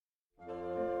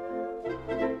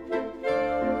Hey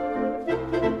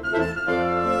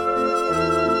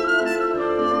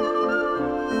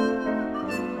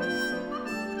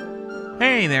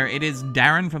there, it is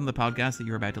Darren from the podcast that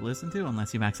you're about to listen to,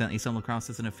 unless you've accidentally stumbled across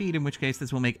this in a feed, in which case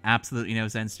this will make absolutely no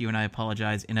sense to you, and I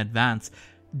apologize in advance.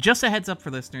 Just a heads up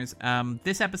for listeners,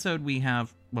 this episode we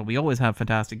always have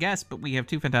fantastic guests, but we have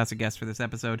two fantastic guests for this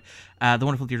episode, the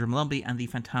wonderful Deirdre Molumby and the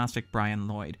fantastic Brian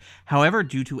Lloyd. However,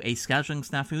 due to a scheduling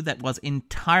snafu that was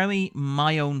entirely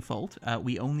my own fault,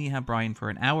 we only have Brian for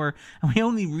an hour, and we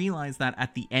only realized that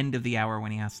at the end of the hour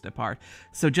when he has to depart.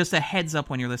 So just a heads up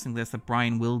when you're listening to this that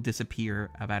Brian will disappear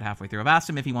about halfway through. I've asked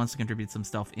him if he wants to contribute some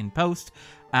stuff in post,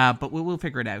 but we'll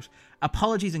figure it out.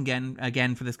 Apologies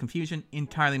again for this confusion,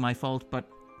 entirely my fault, but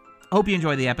hope you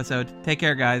enjoy the episode. Take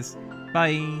care, guys.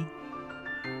 Bye.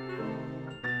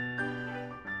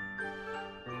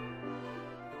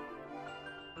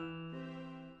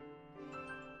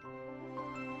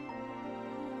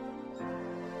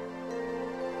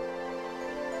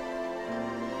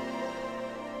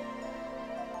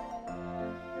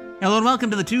 Hello and welcome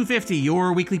to the 250,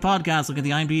 your weekly podcast looking at the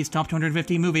IMDb's top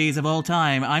 250 movies of all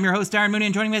time. I'm your host, Darren Mooney,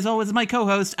 and joining me as always is my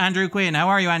co-host, Andrew Quinn. How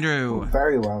are you, Andrew?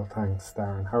 Very well, thanks,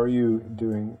 Darren. How are you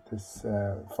doing this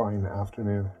fine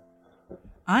afternoon?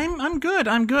 I'm good.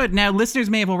 Now,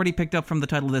 listeners may have already picked up from the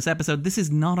title of this episode, this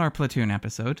is not our Platoon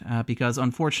episode, because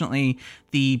unfortunately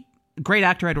the great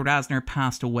actor Ed Asner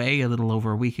passed away a little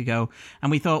over a week ago, and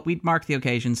we thought we'd mark the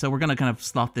occasion, so we're going to kind of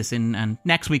slot this in, and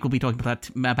next week we'll be talking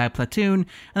about Platoon, and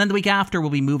then the week after we'll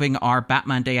be moving our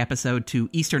Batman Day episode to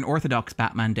Eastern Orthodox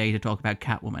Batman Day to talk about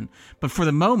Catwoman. But for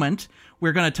the moment,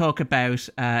 we're going to talk about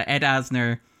Ed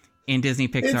Asner in Disney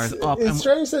Pixar's Up. It's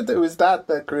strange that it was that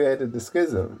created the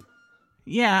schism.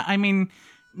 Yeah, I mean,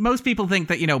 most people think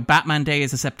that, Batman Day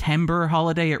is a September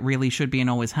holiday. It really should be and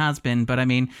always has been. But, I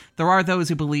mean, there are those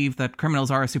who believe that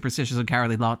criminals are superstitious and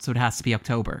cowardly lot, so it has to be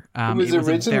October. It was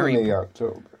originally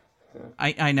October.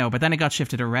 Yeah. I know, but then it got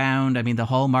shifted around. I mean, the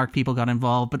Hallmark people got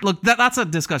involved. But look, that's a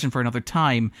discussion for another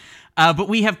time. But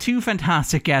we have two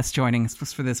fantastic guests joining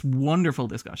us for this wonderful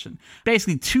discussion.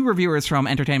 Basically, two reviewers from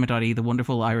entertainment.ie, the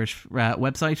wonderful Irish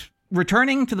website,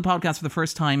 returning to the podcast for the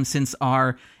first time since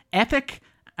our epic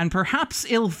and perhaps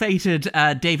ill-fated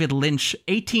David Lynch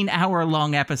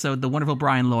 18-hour-long episode, the wonderful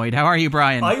Brian Lloyd. How are you,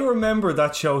 Brian? I remember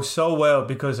that show so well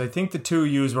because I think the two of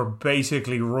yous were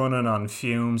basically running on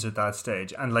fumes at that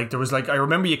stage. And there was I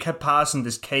remember you kept passing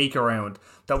this cake around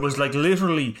that was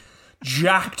literally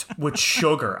jacked with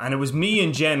sugar. And it was me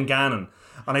and Jen Gannon.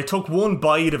 And I took one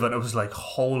bite of it and it was like,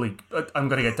 holy, I'm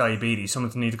going to get diabetes.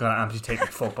 Someone's need to go and amputate my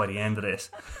foot by the end of this.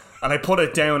 And I put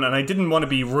it down and I didn't want to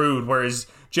be rude, whereas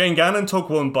Jane Gannon took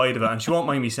one bite of it, and she won't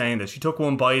mind me saying this, she took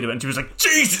one bite of it and she was like,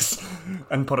 Jesus!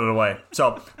 And put it away.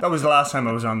 So that was the last time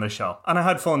I was on this show. And I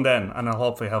had fun then, and I'll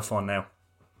hopefully have fun now.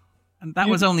 And that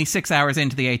was only 6 hours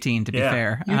into the 18, to be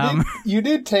fair. You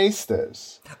did taste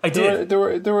it. I did. There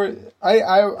were.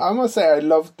 I must say I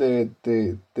loved the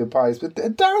pies, but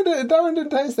Darren didn't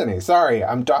taste any. Sorry,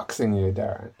 I'm doxing you,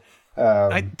 Darren.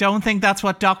 I don't think that's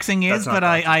what doxing is, but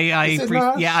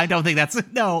I don't think that's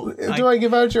no. Do I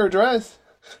give out your address?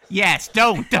 Yes,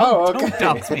 don't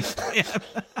dox me.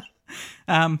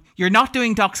 You're not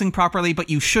doing doxing properly,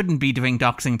 but you shouldn't be doing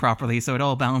doxing properly, so it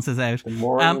all balances out. The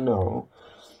more you know.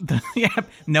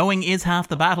 Knowing is half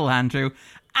the battle, Andrew.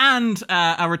 And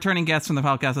a returning guest from the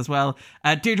podcast as well,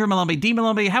 Deirdre Molumby. Dee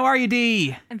Molumby, how are you,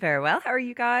 Dee? I'm very well. How are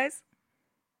you guys?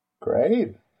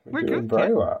 Great. We're doing good,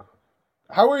 very well.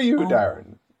 How are you,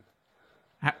 Darren?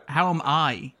 How am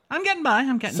I? I'm getting by.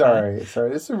 Sorry. This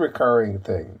is a recurring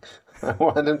thing. I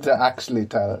want him to actually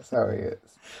tell us how he is.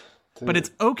 But it's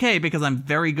okay because I'm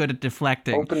very good at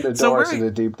deflecting. Open the door to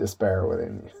the deep despair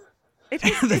within you. It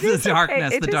is the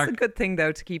darkness. It is a good thing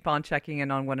though to keep on checking in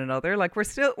on one another. We're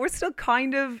still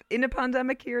kind of in a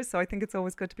pandemic here, so I think it's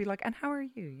always good to be like, and how are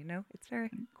you? It's very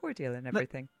cordial and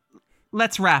everything.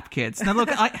 Let's wrap, kids. Now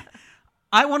look,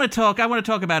 I want to talk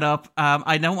about Up.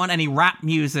 I don't want any rap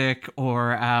music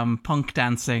or punk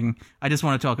dancing. I just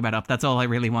want to talk about Up. That's all I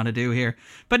really want to do here.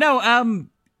 But no,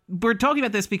 we're talking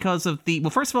about this because of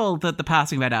first of all, the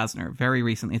passing of Ed Asner very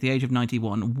recently at the age of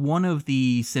 91, one of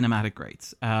the cinematic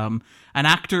greats. An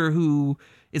actor who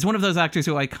is one of those actors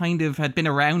who I kind of had been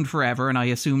around forever and I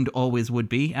assumed always would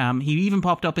be. He even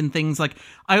popped up in things like,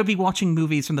 I would be watching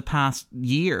movies from the past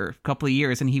couple of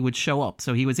years, and he would show up.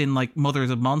 So he was in Mothers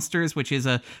of Monsters, which is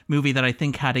a movie that I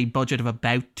think had a budget of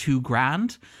about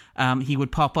 $2,000. He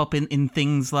would pop up in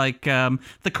things like The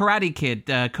Karate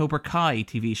Kid, Cobra Kai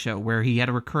TV show, where he had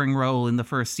a recurring role in the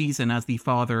first season as the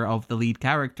father of the lead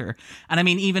character. And I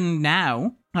mean, even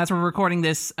now, As we're recording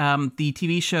this, the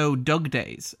TV show Doug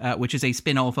Days, which is a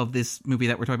spin-off of this movie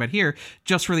that we're talking about here,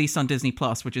 just released on Disney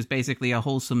Plus, which is basically a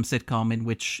wholesome sitcom in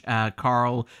which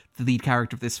Carl, the lead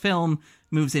character of this film,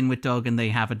 moves in with Doug and they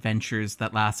have adventures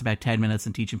that last about 10 minutes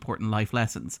and teach important life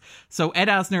lessons. So Ed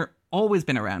Asner, always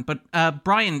been around. But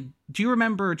Brian, do you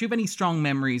have any strong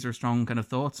memories or strong kind of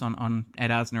thoughts on Ed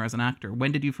Asner as an actor?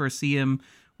 When did you first see him?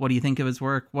 What do you think of his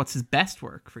work? What's his best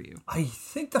work for you? I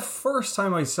think the first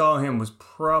time I saw him was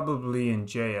probably in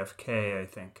JFK, I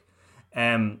think,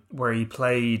 where he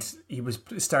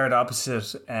starred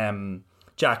opposite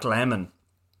Jack Lemmon.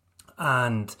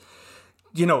 And,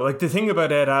 you know, like the thing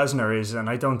about Ed Asner is, and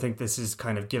I don't think this is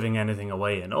kind of giving anything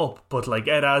away in Up, but like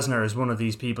Ed Asner is one of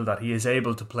these people that he is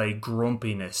able to play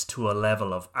grumpiness to a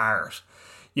level of art.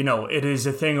 You know, it is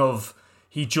a thing of,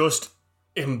 he just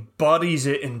embodies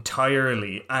it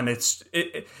entirely, and it's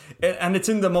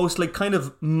in the most like kind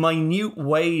of minute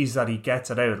ways that he gets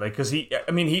it out, like, because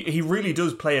he really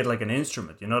does play it like an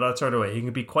instrument, you know, that sort of way. He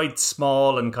can be quite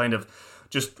small and kind of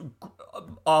just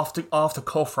off the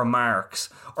cuff remarks,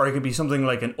 or it could be something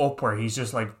like an Up where he's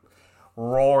just like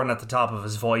roaring at the top of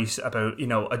his voice about, you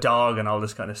know, a dog and all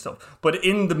this kind of stuff. But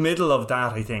in the middle of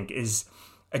that, I think, is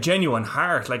a genuine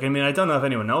heart. Like, I mean, I don't know if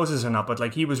anyone knows this or not, but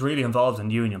like he was really involved in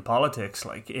union politics,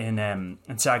 like in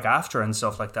SAG-AFTRA and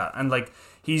stuff like that. And like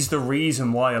he's the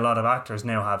reason why a lot of actors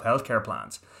now have healthcare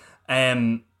plans.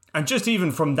 And just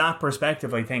even from that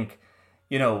perspective, I think,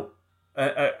 you know,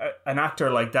 an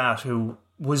actor like that who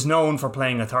was known for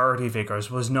playing authority figures,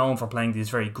 was known for playing these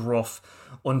very gruff,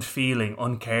 unfeeling,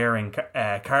 uncaring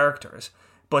characters,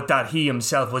 but that he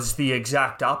himself was the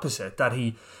exact opposite, that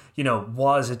he, you know,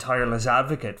 was a tireless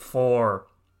advocate for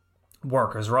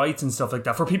workers' rights and stuff like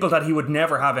that, for people that he would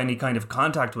never have any kind of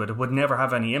contact with, would never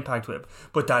have any impact with,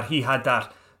 but that he had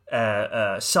that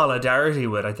solidarity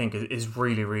with, I think is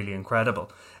really, really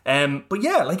incredible. But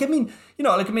yeah, like, I mean, you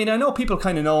know, like, I mean, I know people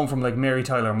kind of know him from like Mary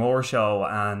Tyler Moore Show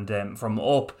and from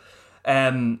Up,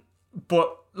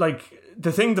 but like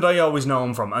the thing that I always know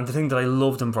him from, and the thing that I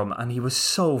loved him from, and he was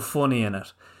so funny in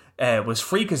it, was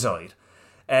Freakazoid.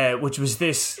 Which was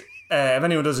this, if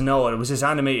anyone doesn't know it was this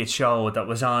animated show that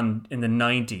was on in the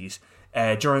 90s,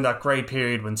 during that great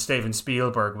period when Steven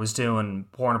Spielberg was doing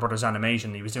Warner Brothers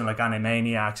Animation. He was doing like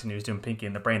Animaniacs and he was doing Pinky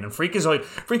and the Brain. And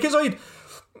Freakazoid,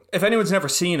 if anyone's never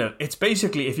seen it, it's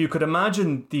basically, if you could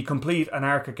imagine the complete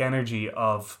anarchic energy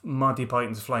of Monty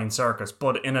Python's Flying Circus,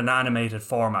 but in an animated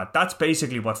format, that's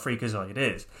basically what Freakazoid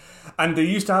is. And they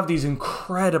used to have these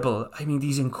incredible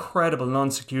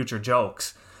non sequitur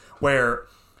jokes where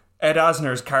Ed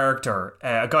Asner's character,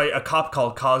 a cop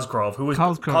called Cosgrove, who was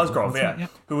Cosgrove, yeah,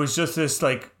 who was just this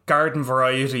like garden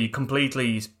variety,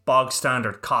 completely bog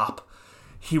standard cop.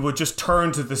 He would just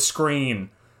turn to the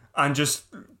screen and just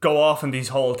go off on these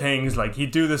whole things. Like, he'd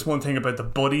do this one thing about the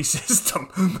buddy system,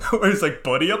 where it's like,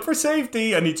 buddy up for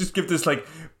safety, and he'd just give this like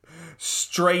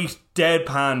straight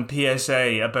deadpan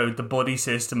PSA about the buddy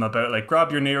system, about like,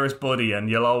 grab your nearest buddy and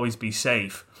you'll always be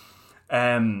safe.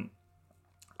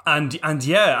 And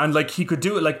yeah, and like he could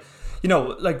do it, like, you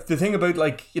know, like the thing about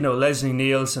like, you know, Leslie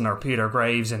Nielsen or Peter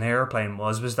Graves in Airplane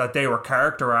was that they were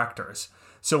character actors.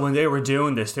 So when they were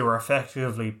doing this, they were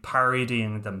effectively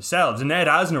parodying themselves. And Ed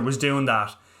Asner was doing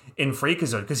that in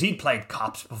Freakazoid, because he'd played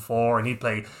cops before and he'd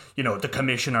played, you know, the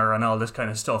commissioner and all this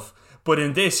kind of stuff. But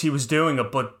in this, he was doing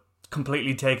it, but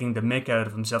completely taking the mick out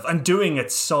of himself and doing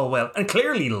it so well and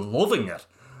clearly loving it.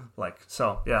 Like,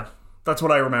 so yeah, that's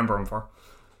what I remember him for.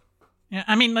 Yeah,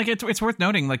 I mean, like, it's worth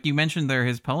noting, like, you mentioned there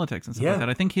his politics and stuff like that.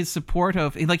 I think his support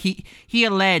of, like, he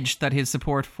alleged that his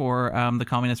support for the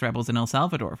communist rebels in El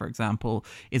Salvador, for example,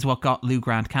 is what got Lou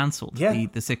Grant cancelled, the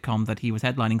sitcom that he was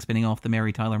headlining, spinning off the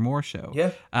Mary Tyler Moore Show.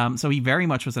 Yeah. So he very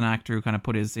much was an actor who kind of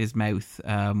put his mouth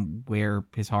where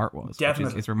his heart was,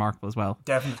 which is remarkable as well.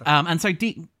 Definitely. And so,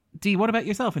 Dee, what about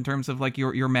yourself in terms of, like,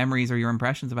 your memories or your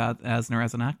impressions about Asner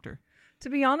as an actor? To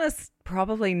be honest,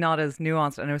 probably not as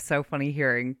nuanced. And it was so funny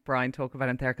hearing Brian talk about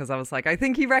him there, because I was like, I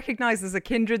think he recognises a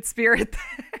kindred spirit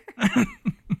there.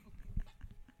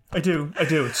 I do.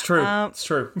 It's true. It's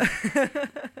true.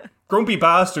 Grumpy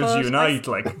bastards unite,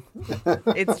 like.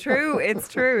 It's true,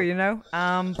 you know.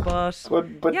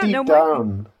 But yeah,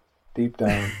 deep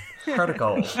down. Heart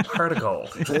of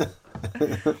gold.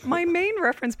 My main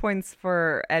reference points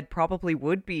for Ed probably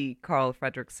would be Carl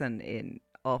Fredricksen in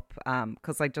Up,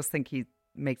 because I just think he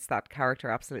makes that character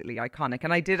absolutely iconic.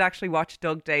 And I did actually watch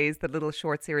Doug Days, the little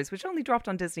short series, which only dropped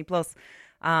on Disney Plus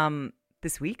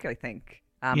this week, I think,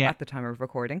 at the time of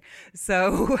recording.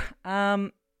 So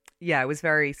yeah, it was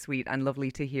very sweet and lovely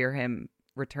to hear him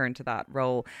return to that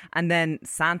role. And then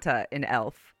Santa in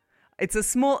Elf, It's a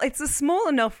small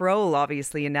enough role,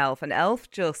 obviously, in Elf. And Elf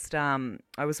just, I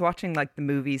was watching like the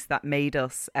Movies That Made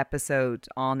Us episode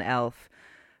on Elf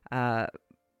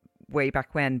way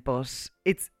back when, but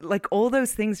it's like all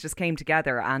those things just came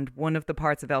together, and one of the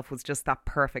parts of Elf was just that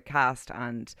perfect cast,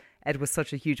 and Ed was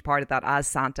such a huge part of that as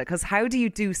Santa, because how do you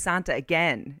do Santa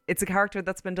again? It's a character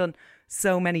that's been done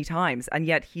so many times, and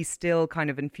yet he still kind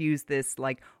of infused this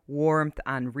like warmth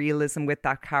and realism with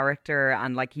that character,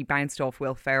 and like he bounced off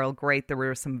Will Ferrell great. There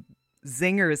were some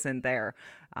zingers in there,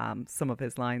 some of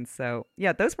his lines. So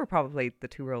yeah, those were probably the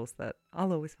two roles that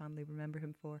I'll always fondly remember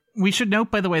him for. We should note,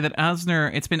 by the way, that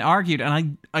Asner, it's been argued,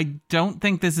 and I don't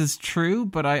think this is true,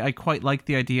 but I quite like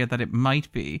the idea that it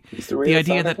might be. It's the real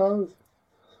idea Santa that Claus?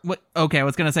 Okay, I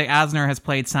was going to say Asner has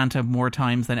played Santa more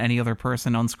times than any other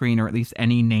person on screen, or at least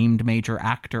any named major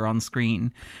actor on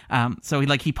screen. So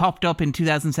he popped up in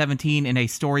 2017 in a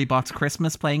Storybox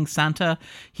Christmas playing Santa.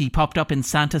 He popped up in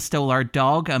Santa Stole Our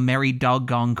Dog, A Merry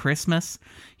Doggone Christmas.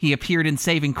 He appeared in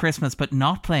Saving Christmas, but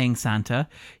not playing Santa.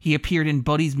 He appeared in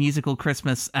Buddy's Musical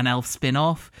Christmas, an Elf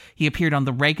spin-off. He appeared on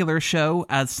The Regular Show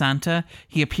as Santa.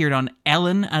 He appeared on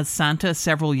Ellen as Santa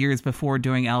several years before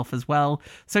doing Elf as well.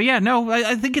 So yeah, no,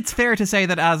 I think it's fair to say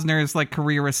that Asner's like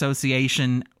career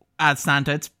association as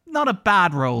Santa, it's not a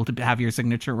bad role to have your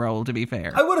signature role, to be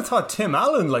fair. I would have thought Tim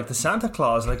Allen, like the Santa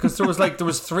Claus, like, because there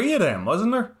was three of them,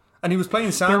 wasn't there? And he was playing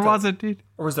Santa. There was indeed.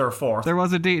 Or was there a fourth? There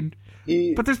was indeed.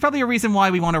 But there's probably a reason why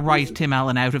we want to write Tim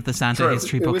Allen out of the Santa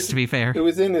history books, to be fair. It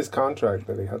was in his contract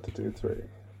that he had to do three.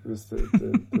 It was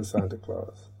the Santa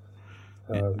Claus.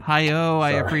 Hi-oh,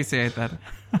 I appreciate that.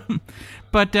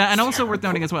 But and also worth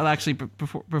noting as well, actually,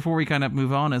 before we kind of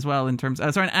move on as well, in terms.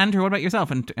 Sorry, Andrew, what about yourself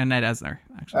and Ed Asner?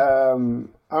 Actually,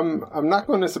 I'm not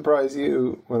going to surprise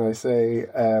you when I say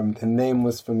the name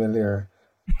was familiar,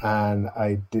 and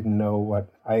I didn't know what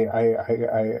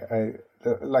I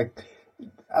like.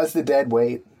 As the dead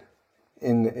weight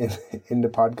in the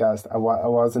podcast, I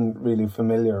wasn't really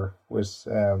familiar with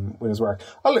his work.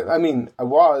 I mean, I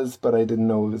was, but I didn't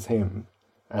know it was him,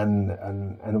 and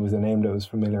it was a name that was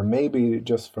familiar, maybe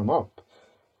just from Up.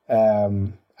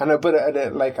 Having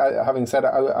said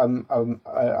it,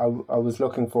 I was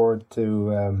looking forward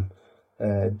to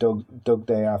Dog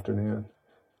Day Afternoon,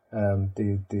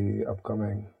 the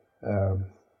upcoming.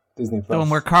 Disney Plus. The one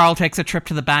where Carl takes a trip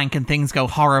to the bank and things go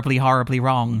horribly, horribly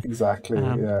wrong. Exactly.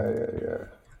 Yeah.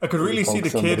 I could really see the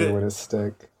kid with a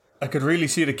stick. I could really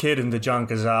see the kid in the John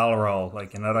Cazale role,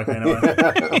 like, you know, that kind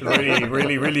of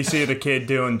really see the kid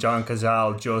doing John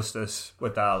Cazale justice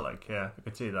with that. Like, yeah, I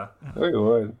could see that. Oh, you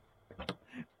would.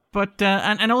 But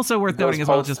and also worth noting as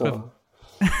well, just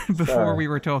before we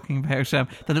were talking about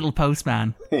the little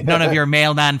postman. Yeah. None of your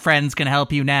mailman friends can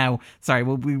help you now. Sorry,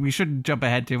 well, we shouldn't jump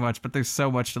ahead too much, but there's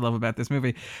so much to love about this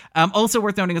movie. Also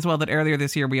worth noting as well that earlier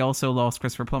this year we also lost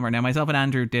Christopher Plummer. Now, myself and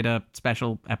Andrew did a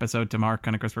special episode to mark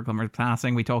kind of Christopher Plummer's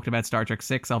passing. We talked about Star Trek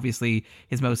 6, obviously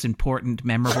his most important,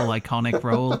 memorable, iconic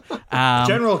role.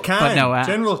 General Kang.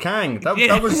 General Kang.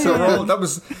 That was the role. That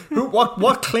was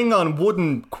what Klingon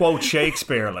wouldn't quote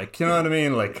Shakespeare? Like, you know what I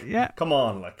mean? Like, yeah. Come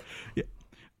on, like.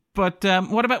 But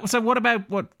what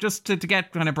about just to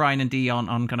get kind of Brian and Dee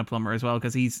on kind of Plummer as well,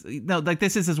 because this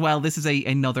is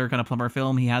another kind of Plummer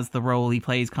film. He has the role, he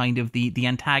plays kind of the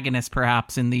antagonist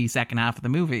perhaps in the second half of the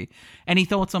movie. Any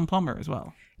thoughts on Plummer as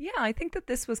well? Yeah, I think that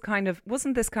this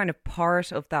wasn't this kind of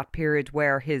part of that period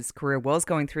where his career was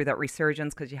going through that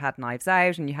resurgence, because you had Knives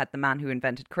Out and you had The Man Who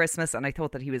Invented Christmas, and I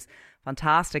thought that he was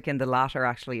fantastic in the latter,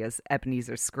 actually, as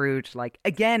Ebenezer Scrooge. Like,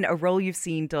 again, a role you've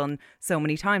seen done so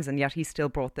many times, and yet he still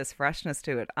brought this freshness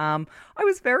to it. I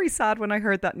was very sad when I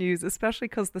heard that news, especially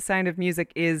because The Sound of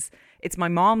Music it's my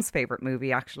mom's favourite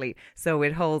movie, actually, so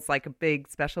it holds like a big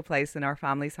special place in our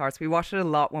family's hearts. We watched it a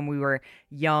lot when we were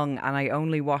young, and I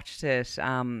only watched it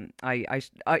I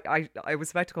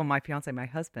was about to call my fiance my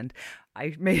husband.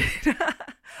 I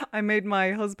made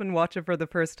my husband watch it for the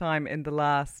first time in the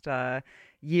last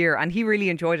year, and he really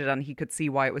enjoyed it, and he could see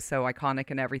why it was so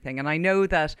iconic and everything. And I know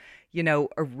that, you know,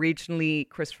 originally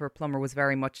Christopher Plummer was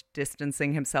very much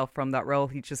distancing himself from that role.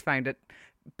 He just found it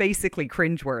basically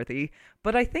cringeworthy.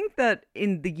 But I think that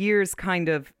in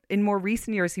more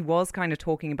recent years, he was kind of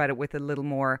talking about it with a little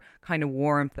more kind of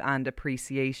warmth and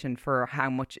appreciation for how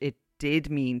much it did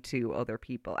mean to other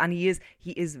people. And he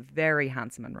is very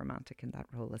handsome and romantic in that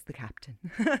role as the captain.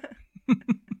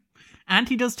 And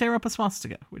he does tear up a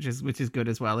swastika, which is good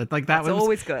as well. That's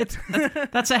always good.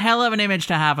 That's a hell of an image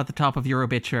to have at the top of your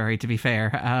obituary, to be fair.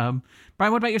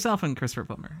 Brian, what about yourself and Christopher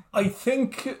Plummer? I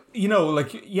think,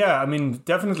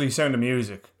 definitely Sound of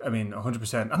Music.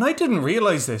 100%. And I didn't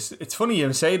realise this. It's funny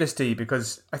you say this, Dee,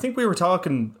 because I think we were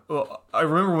talking... Well, I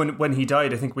remember when he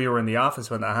died, I think we were in the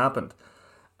office when that happened.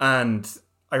 And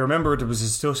I remember there was a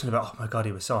discussion about, oh my God,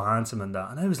 he was so handsome and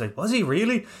that. And I was like, was he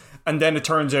really? And then it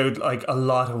turns out like a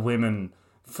lot of women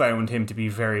found him to be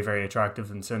very, very attractive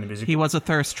in Sound of Music. He was a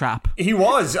thirst trap. He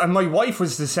was. And my wife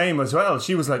was the same as well.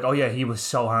 She was like, oh yeah, he was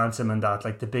so handsome and that,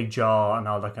 like the big jaw and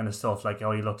all that kind of stuff. Like,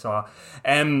 oh, he looks all...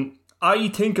 I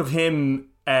think of him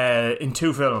in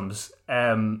two films.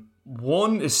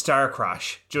 One is Star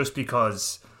Crash, just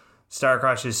because Star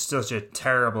Crash is such a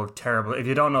terrible... If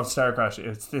you don't know Star Crash,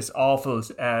 it's this awful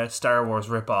Star Wars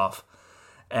ripoff.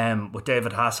 With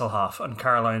David Hasselhoff and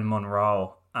Caroline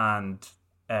Munro, and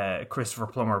Christopher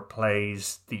Plummer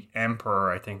plays the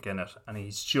Emperor, I think, in it, and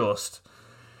he's just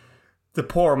the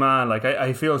poor man. Like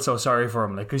I feel so sorry for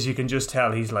him, like, because you can just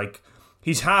tell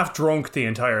he's half drunk the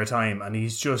entire time, and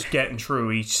he's just getting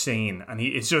through each scene, and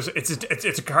it is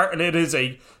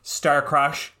a car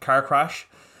crash.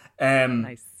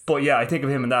 Nice. But yeah, I think of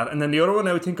him in that, and then the other one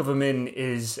I would think of him in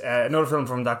is another film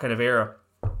from that kind of era,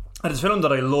 and it's a film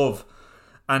that I love.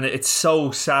 And it's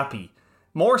so sappy.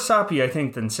 More sappy, I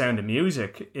think, than Sound of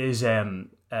Music is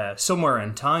Somewhere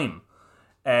in Time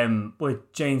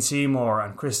with Jane Seymour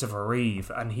and Christopher Reeve.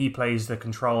 And he plays the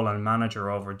control and manager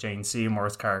over Jane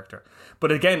Seymour's character.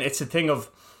 But again, it's a thing of...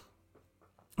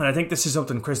 And I think this is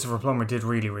something Christopher Plummer did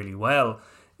really, really well,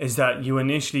 is that he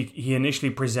initially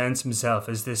presents himself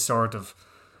as this sort of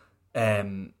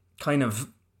kind of...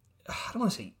 I don't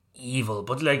want to say evil,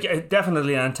 but like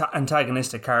definitely an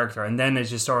antagonistic character, and then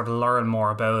as you sort of learn more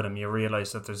about him, you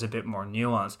realise that there's a bit more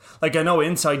nuance. Like, I know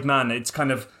Inside Man, it's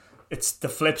the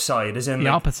flip side, as in the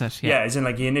opposite. Yeah, as in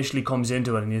like he initially comes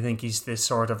into it and you think he's this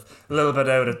sort of a little bit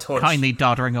out of touch, kindly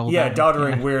doddering old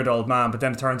man. Weird old man, but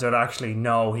then it turns out actually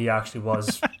no, he actually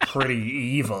was pretty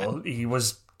evil. He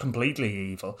was completely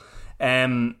evil.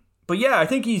 But yeah, I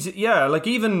think he's like,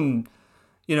 even,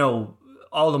 you know,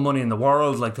 all the money in the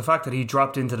world, like the fact that he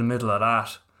dropped into the middle of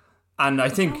that, and I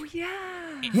think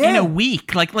in a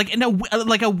week, like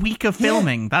a week of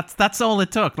filming, that's all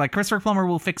it took. Like, Christopher Plummer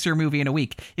will fix your movie in a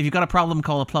week. If you've got a problem,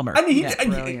 call a plumber.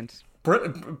 And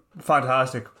brilliant.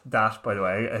 Fantastic. That, by the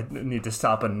way, I need to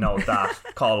stop and note that.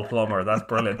 Call a plumber. That's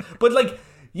brilliant. But like,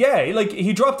 yeah, like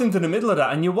he dropped into the middle of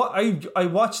that, and I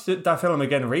watched that film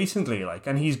again recently, like,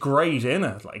 and he's great in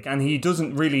it, like, and he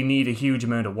doesn't really need a huge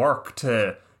amount of work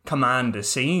to command a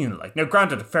scene. Like, now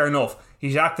granted, fair enough,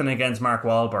 he's acting against Mark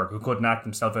Wahlberg, who couldn't act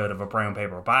himself out of a brown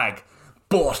paper bag,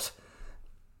 but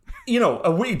you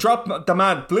know, we drop the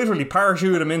man, literally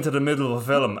parachute him into the middle of a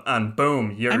film, and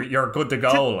boom, you're good to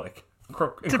go. Like,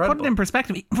 incredible. To put it in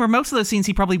perspective, for most of those scenes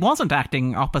he probably wasn't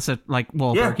acting opposite like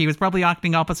Wahlberg. Yeah. He was probably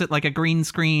acting opposite like a green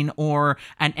screen or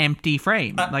an empty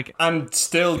frame, and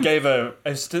still gave a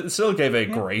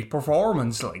great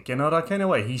performance, like, you know, that kind of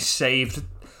way. He saved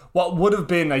what would have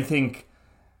been, I think,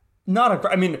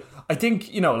 I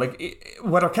think, you know, like,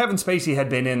 whether Kevin Spacey had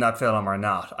been in that film or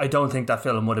not, I don't think that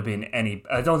film would have been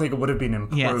I don't think it would have been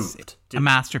improved. Yes, a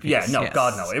masterpiece. Yeah, no, yes.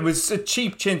 God, no. It was a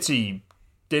cheap, chintzy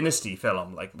dynasty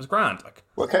film. Like, it was grand. Like,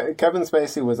 well, Kevin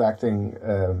Spacey was acting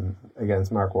against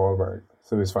Mark Wahlberg,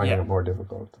 so he was finding it more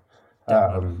difficult.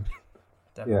 Definitely.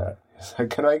 Yeah. So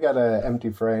can I get an empty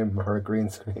frame or a green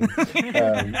screen?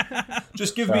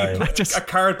 Just give me a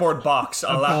cardboard box.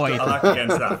 I'll act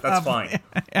against that. That's fine.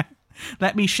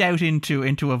 Let me shout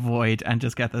into a void and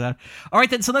just get that out. All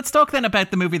right, then. So let's talk then about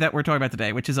the movie that we're talking about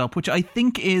today, which is Up, which I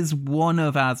think is one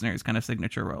of Asner's kind of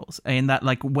signature roles. In that,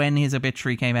 like, when his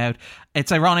obituary came out,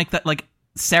 it's ironic that, like,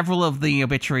 several of the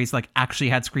obituaries like actually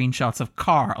had screenshots of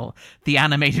Carl, the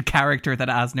animated character that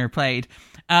Asner played.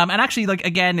 And actually, like,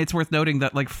 again, it's worth noting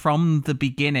that, like, from the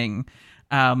beginning,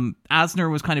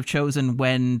 Asner was kind of chosen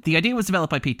when the idea was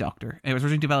developed by Pete Docter. It was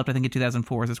originally developed, I think, in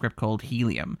 2004 as a script called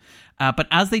Helium. But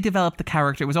as they developed the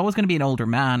character, it was always going to be an older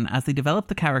man. As they developed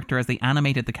the character, as they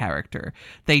animated the character,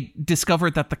 they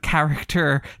discovered that the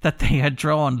character that they had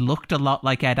drawn looked a lot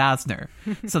like Ed Asner.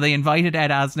 So they invited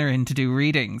Ed Asner in to do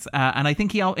readings. And I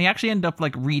think he actually ended up,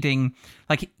 like, reading,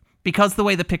 like, because the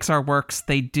way that Pixar works,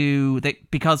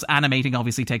 because animating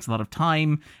obviously takes a lot of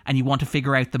time, and you want to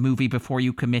figure out the movie before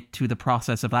you commit to the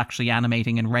process of actually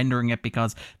animating and rendering it,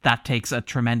 because that takes a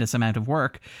tremendous amount of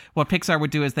work. What Pixar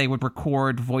would do is they would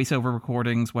record voiceover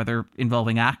recordings, whether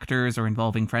involving actors or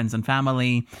involving friends and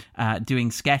family,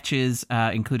 doing sketches,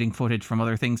 including footage from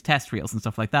other things, test reels and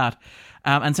stuff like that.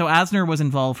 And so Asner was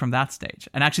involved from that stage.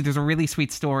 And actually, there's a really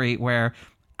sweet story where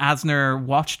Asner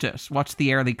watched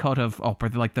the early cut of Up, or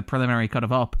the preliminary cut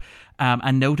of Up,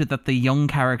 and noted that the young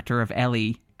character of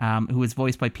Ellie, who was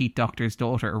voiced by Pete Docter's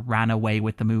daughter, ran away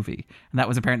with the movie. And that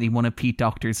was apparently one of Pete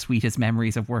Docter's sweetest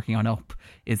memories of working on Up,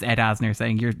 is Ed Asner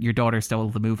saying, your daughter stole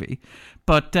the movie.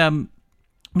 But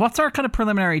what's our kind of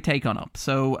preliminary take on Up?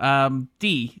 So,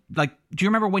 Dee, do you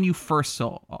remember when you first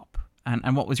saw Up?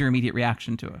 And what was your immediate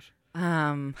reaction to it?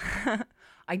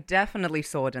 I definitely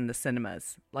saw it in the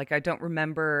cinemas. I don't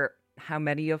remember how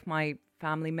many of my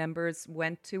family members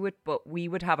went to it, but we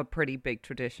would have a pretty big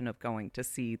tradition of going to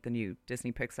see the new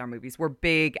Disney Pixar movies. We're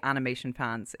big animation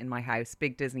fans in my house,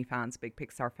 big Disney fans, big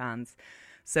Pixar fans.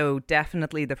 So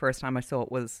definitely the first time I saw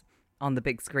it was on the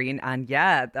big screen. And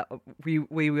yeah,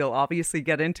 we will obviously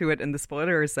get into it in the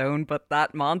spoiler zone, but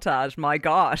that montage, my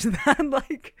God,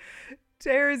 that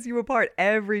tears you apart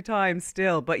every time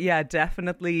still. But yeah,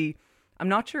 definitely. I'm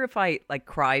not sure if I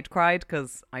cried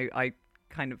because I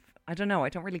kind of, I don't know, I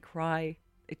don't really cry.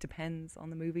 It depends on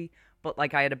the movie. But I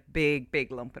had a big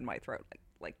lump in my throat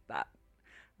like that.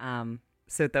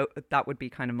 So that would be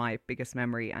kind of my biggest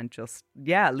memory, and just,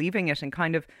 yeah, leaving it and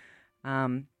kind of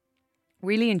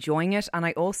really enjoying it. And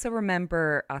I also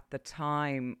remember at the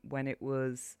time when it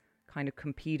was kind of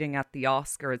competing at the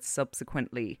Oscars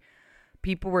subsequently,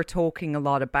 people were talking a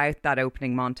lot about that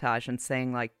opening montage and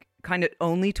saying kind of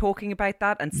only talking about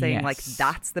that and saying Yes.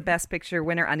 that's the best picture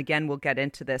winner. And again, we'll get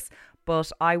into this,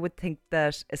 but I would think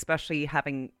that, especially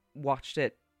having watched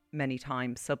it many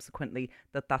times subsequently,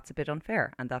 that's a bit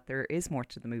unfair, and that there is more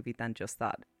to the movie than just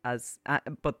that,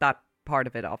 but that part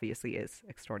of it obviously is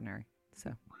extraordinary.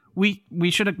 So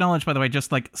We should acknowledge, by the way,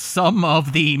 just some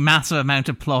of the massive amount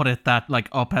of plaudit that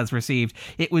Up has received.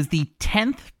 It was the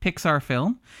 10th Pixar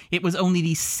film. It was only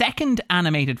the second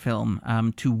animated film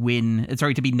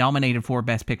to be nominated for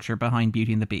Best Picture, behind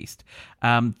Beauty and the Beast.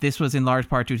 This was in large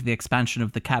part due to the expansion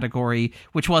of the category,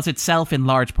 which was itself in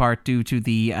large part due to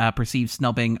the perceived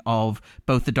snubbing of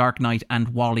both The Dark Knight and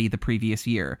WALL-E the previous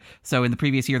year. So in the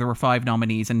previous year, there were 5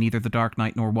 nominees, and neither The Dark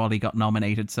Knight nor WALL-E got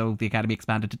nominated, so the Academy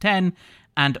expanded to 10.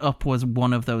 And Up was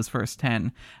one of those first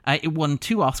 10. It won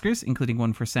 2 Oscars, including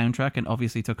one for soundtrack, and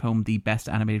obviously took home the Best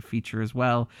Animated Feature as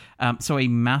well. So a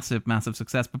massive, massive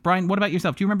success. But Brian, what about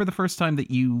yourself? Do you remember the first time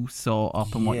that you saw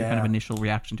Up and what your kind of initial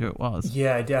reaction to it was?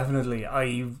 Yeah, definitely.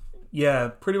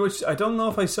 Pretty much. I don't know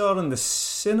if I saw it in the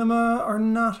cinema or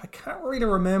not. I can't really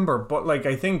remember. But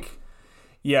I think,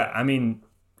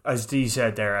 as Dee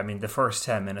said there, the first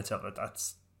 10 minutes of it,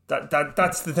 that's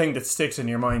the thing that sticks in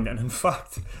your mind. And in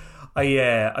fact,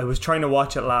 I was trying to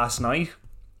watch it last night,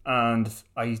 and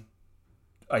I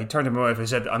turned to my wife. I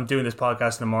said, "I'm doing this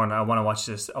podcast in the morning. I want to watch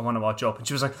this. I want to watch Up." And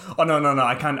she was like, "Oh no,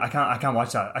 I can't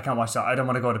watch that. I can't watch that. I don't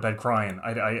want to go to bed crying.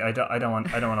 I don't want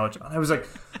to watch it." And I was like,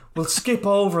 "We'll skip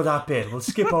over that bit. We'll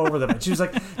skip over that bit." She was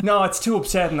like, "No, it's too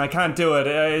upsetting. I can't do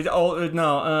it.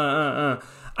 No."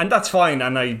 And that's fine.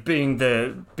 And I, being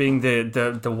the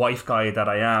wife guy that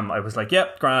I am, I was like,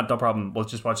 "Yep, grand, no problem. We'll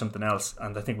just watch something else."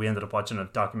 And I think we ended up watching a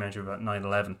documentary about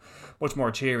 9/11, much more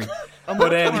cheery.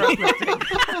 But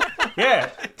yeah,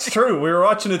 it's true. We were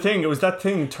watching a thing. It was that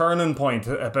thing, Turning Point,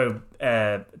 about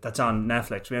that's on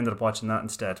Netflix. We ended up watching that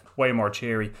instead. Way more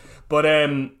cheery. But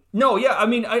no, yeah.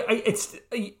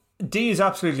 Dee is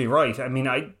absolutely right.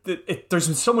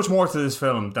 There's so much more to this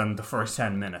film than the first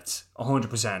 10 minutes.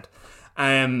 100%.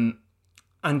 And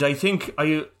I think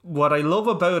what I love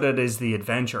about it is the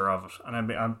adventure of it.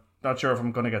 And I'm not sure if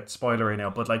I'm going to get spoilery now,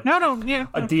 but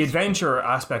the adventure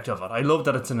aspect of it. I love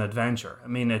that it's an adventure.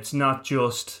 It's not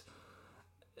just,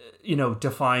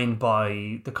 defined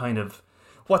by the kind of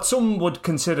what some would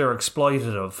consider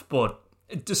exploitative, but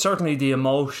certainly the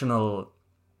emotional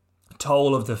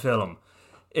toll of the film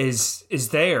is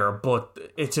there, but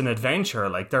it's an adventure.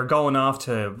 They're going off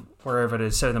to wherever it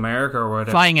is, South America or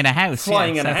whatever, flying in a house, South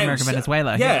America,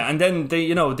 Venezuela. Yeah, and then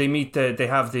they meet they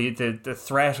have the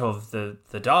threat of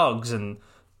the dogs and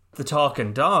the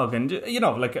talking dog, and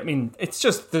it's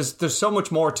just there's so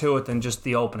much more to it than just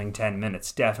the opening 10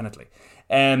 minutes, definitely.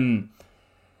 And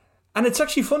it's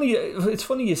actually funny. It's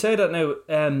funny you say that now.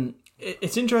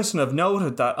 It's interesting. I've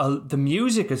noted that the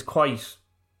music is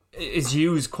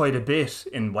used quite a bit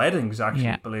in weddings,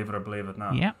 actually, believe it or believe it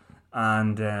not. Yeah.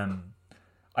 And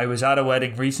I was at a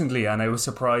wedding recently and I was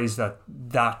surprised that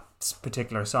that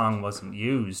particular song wasn't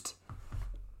used.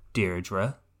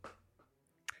 Deirdre.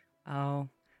 Oh.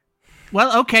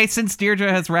 Well, okay, since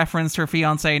Deirdre has referenced her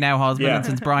fiancé, now husband, and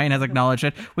since Brian has acknowledged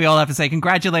it, we all have to say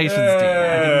congratulations,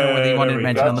 Deirdre. I didn't know whether you wanted to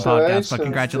mention on the podcast, but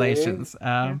congratulations.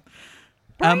 Brian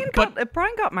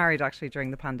got married actually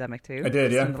during the pandemic too. I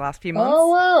did, yeah. In the last few months. Oh,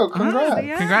 wow. Congrats.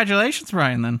 Yeah. Congratulations,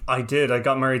 Brian, then. I did. I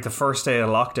got married the first day of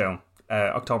lockdown,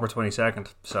 October 22nd.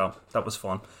 So that was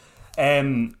fun.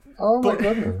 My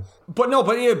goodness. But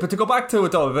to go back to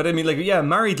it though, but I mean, like, yeah,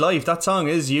 Married Life, that song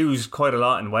is used quite a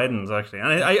lot in weddings, actually.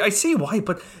 And I see why,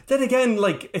 but then again,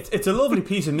 like, it's a lovely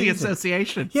piece of music. The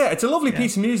association. Yeah, it's a lovely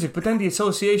piece of music, but then the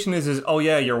association is oh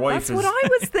yeah, your wife That's what I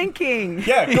was thinking.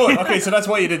 Yeah, good. Okay, so that's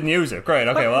why you didn't use it. Great,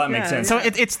 okay, well, that makes sense. So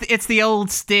it's the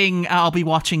old Sting, I'll be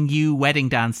watching you wedding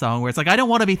dance song, where it's like, I don't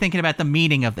want to be thinking about the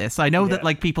meaning of this. I know that,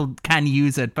 like, people can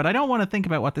use it, but I don't want to think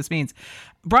about what this means.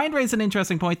 Brian raised an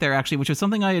interesting point there, actually, which was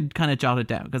something I had kind of jotted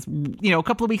down, because, a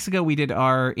couple of weeks ago we did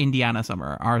our Indiana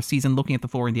summer, our season looking at the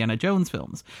 4 Indiana Jones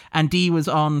films, and Dee was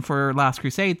on for Last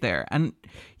Crusade there, and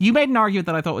you made an argument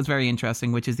that I thought was very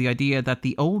interesting, which is the idea that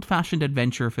the old-fashioned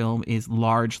adventure film is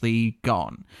largely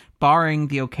gone, barring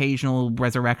the occasional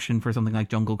resurrection for something like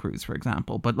Jungle Cruise, for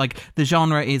example, but, like, the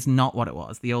genre is not what it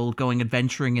was, the old going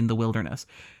adventuring in the wilderness.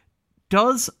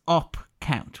 Does Up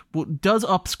count? Does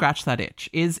Up scratch that itch?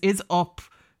 Is Up,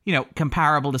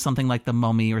 comparable to something like The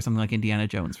Mummy or something like Indiana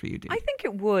Jones for you, Dee? I think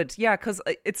it would, yeah, because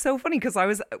it's so funny,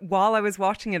 because while I was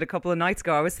watching it a couple of nights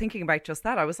ago, I was thinking about just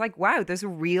that. I was like, wow, there's a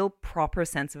real proper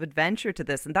sense of adventure to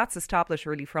this, and that's established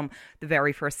really from the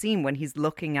very first scene when he's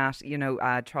looking at,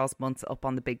 Charles Muntz up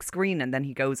on the big screen, and then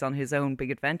he goes on his own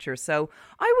big adventure. So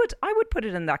I would put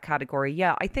it in that category,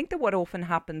 yeah. I think that what often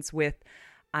happens with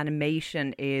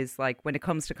animation is, like, when it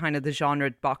comes to kind of the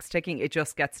genre box ticking, it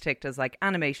just gets ticked as like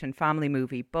animation, family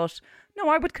movie. But no,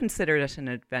 I would consider it an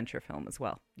adventure film as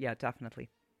well. Yeah, definitely.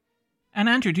 And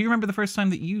Andrew, do you remember the first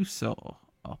time that you saw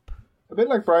Up? A bit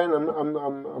like Brian,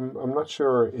 I'm not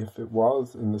sure if it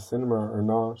was in the cinema or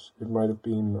not. It might have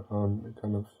been on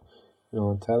kind of,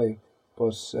 on telly.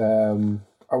 But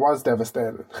I was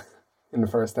devastated in the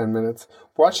first 10 minutes.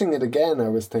 Watching it again, I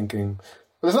was thinking,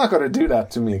 well, it's not going to do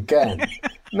that to me again.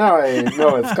 Now I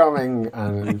know it's coming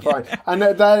and it'll be fine. And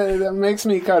that makes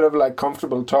me kind of like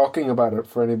comfortable talking about it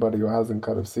for anybody who hasn't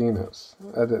kind of seen it.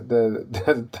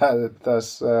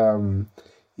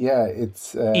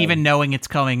 It's even knowing it's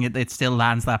coming, it still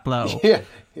lands that blow. Yeah.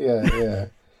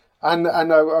 And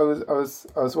I was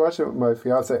watching it with my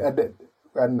fiance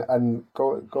and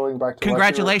going back to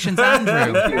congratulations,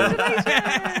 Andrew.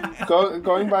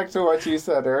 Going back to what you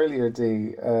said earlier,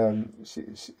 Dee. I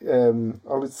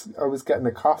was getting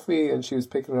a coffee and she was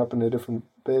picking it up in a different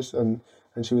bit, and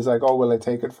she was like, "Oh, will I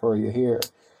take it for you here?"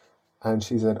 And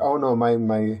she said, "Oh no,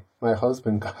 my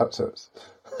husband got it."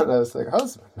 And I was like,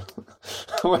 "Husband?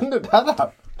 When did that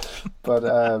happen?"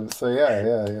 But so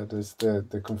yeah. There's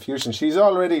the confusion. She's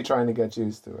already trying to get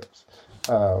used to it,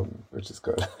 which is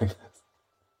good, I guess.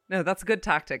 No, that's a good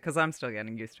tactic, because I'm still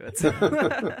getting used to it. So.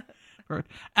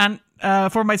 And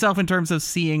for myself, in terms of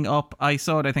seeing Up, I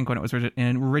saw it, I think, when it was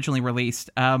originally released.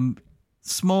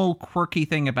 Small quirky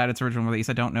thing about its original release.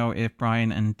 I don't know if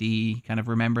Brian and Dee kind of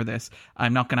remember this.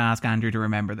 I'm not going to ask Andrew to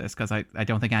remember this, because I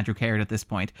don't think Andrew cared at this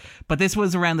point. But this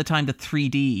was around the time that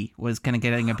 3D was kind of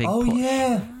getting a big push.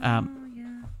 Yeah.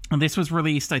 And this was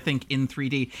released, I think, in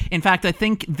 3D. In fact, I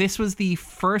think this was the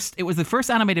first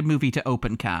animated movie to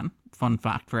open Cannes. Fun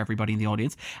fact for everybody in the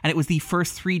audience. And it was the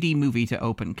first 3D movie to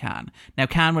open Cannes. Now,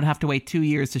 Cannes would have to wait 2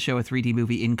 years to show a 3D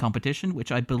movie in competition,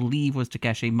 which I believe was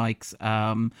Takeshi Miike's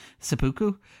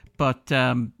Seppuku. But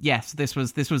yes, this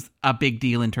was a big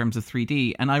deal in terms of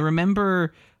 3D. And I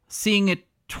remember seeing it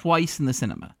twice in the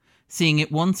cinema. Seeing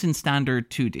it once in standard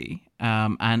 2D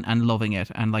and loving it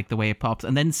and like the way it pops,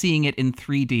 and then seeing it in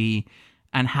 3D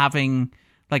and having,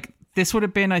 like, this would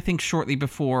have been, I think, shortly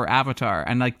before Avatar,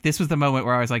 and like this was the moment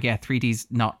where I was like, yeah, 3D's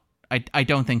not, I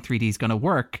don't think 3D's going to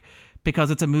work, because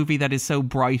it's a movie that is so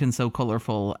bright and so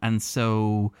colorful and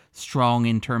so strong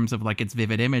in terms of like its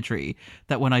vivid imagery,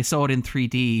 that when I saw it in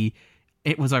 3D,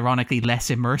 it was ironically less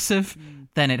immersive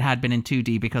than it had been in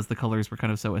 2D, because the colors were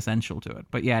kind of so essential to it.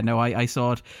 But yeah, no, I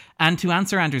saw it. And to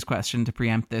answer Andrew's question, to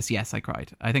preempt this, yes, I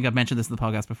cried. I think I've mentioned this in the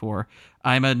podcast before.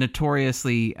 I'm a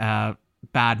notoriously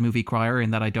bad movie crier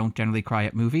in that I don't generally cry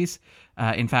at movies.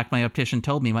 In fact, my optician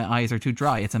told me my eyes are too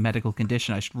dry. It's a medical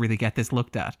condition. I should really get this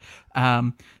looked at.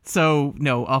 So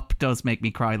no, Up does make me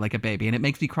cry like a baby, and it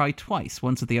makes me cry twice.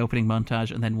 Once at the opening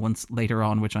montage and then once later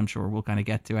on, which I'm sure we'll kind of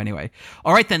get to anyway.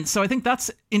 All right then. So I think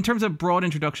that's, in terms of broad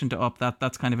introduction to Up,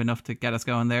 that's kind of enough to get us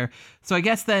going there. So I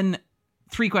guess then,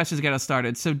 3 questions to get us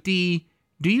started. So, Dee,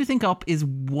 do you think Up is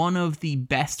one of the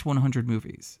best 100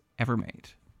 movies ever made?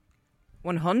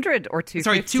 100 or 250?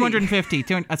 Sorry, 250.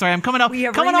 Sorry, I'm coming off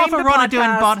a run run of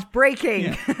doing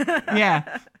breaking.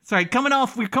 Yeah. Sorry, we're coming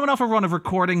off a run of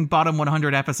recording bottom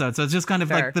 100 episodes, so it's just kind of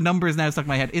Fair. like the numbers now stuck in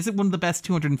my head. Is it one of the best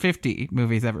 250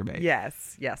 movies ever made?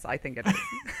 Yes, I think it is.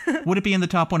 Would it be in the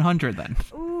top 100 then?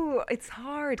 Ooh, it's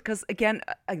hard because again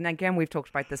we've talked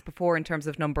about this before in terms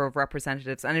of number of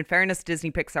representatives, and in fairness,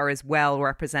 Disney Pixar is well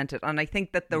represented, and I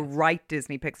think that the right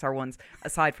Disney Pixar ones,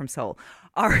 aside from Soul,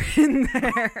 are in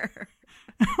there.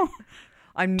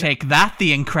 Take that,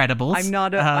 The Incredibles. I'm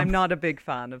not a big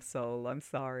fan of Soul. I'm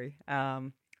sorry.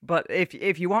 But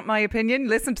if you want my opinion,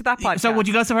 listen to that podcast. So would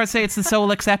you go so far as to say it's the sole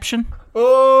exception?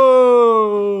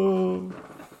 Oh,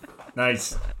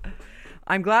 nice.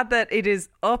 I'm glad that it is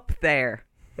up there.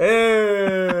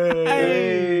 Hey.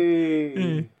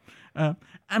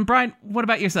 And Brian, what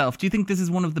about yourself? Do you think this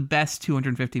is one of the best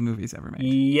 250 movies ever made?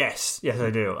 Yes, I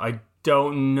do. I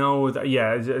don't know that.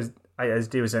 Yeah, as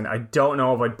Dee was saying, I don't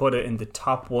know if I'd put it in the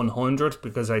top 100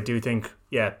 because I do think,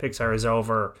 Pixar is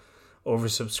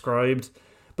oversubscribed.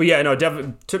 But yeah, no,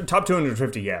 definitely top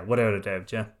 250. Yeah, without a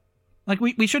doubt. Yeah. Like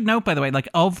we should note, by the way, like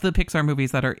of the Pixar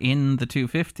movies that are in the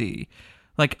 250,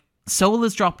 like Soul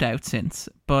has dropped out since,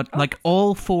 but like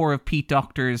all 4 of Pete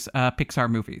Docter's Pixar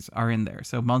movies are in there.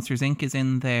 So Monsters Inc. is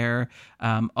in there,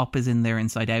 Up is in there,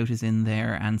 Inside Out is in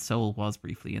there, and Soul was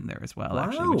briefly in there as well,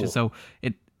 actually, which is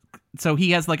so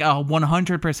he has like a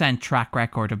 100% track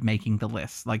record of making the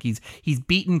list. Like he's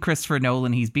beaten Christopher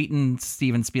Nolan, he's beaten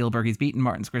Steven Spielberg, he's beaten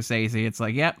Martin Scorsese. It's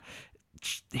like, yep,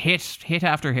 hit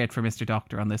after hit for Mr.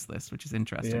 Docter on this list, which is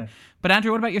interesting. Yeah. But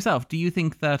Andrew, what about yourself? Do you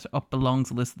think that Up belongs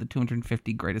on the list of the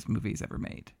 250 greatest movies ever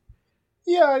made?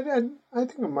 Yeah, I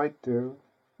think it might do.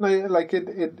 Like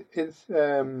it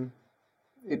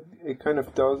kind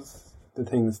of does the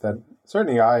things that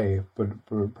certainly but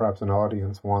perhaps an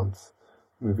audience wants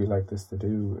movie like this to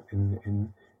do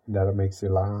in that it makes you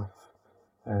laugh,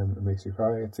 it makes you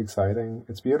cry, it's exciting,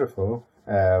 it's beautiful,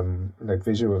 like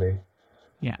visually,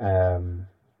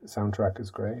 soundtrack is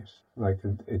great, like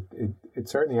it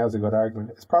certainly has a good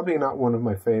argument. It's probably not one of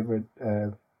my favorite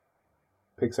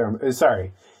Pixar,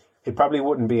 sorry, it probably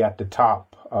wouldn't be at the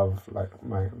top of like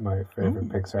my favorite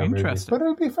Pixar movies, but it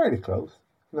would be fairly close,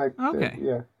 like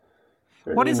yeah.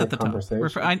 What is at the top?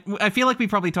 I feel like we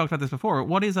probably talked about this before.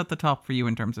 What is at the top for you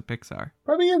in terms of Pixar?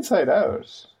 Probably Inside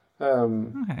Out.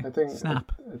 Okay. I think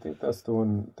Snap. I think that's the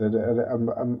one that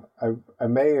I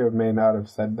may or may not have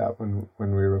said that when we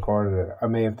recorded it. I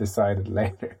may have decided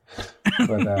later,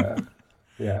 but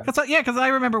yeah. Because I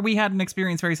remember we had an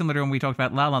experience very similar to when we talked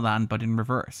about La La Land, but in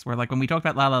reverse. Where like when we talked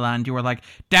about La La Land, you were like,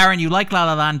 Darren, you like La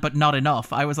La Land, but not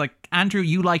enough. I was like, Andrew,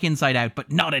 you like Inside Out, but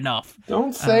not enough.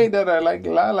 Don't say that I like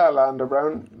La La Land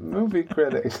around movie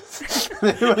critics. I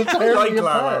like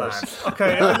La La Land.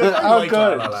 Okay, I like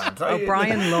La La Land.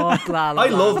 Brian loved La La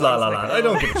Land. I love La La Land. I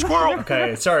don't give a squirrel.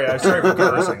 Okay, sorry for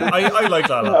cursing. I like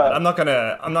La La Land. I'm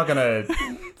not gonna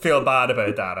feel bad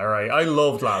about that. All right, I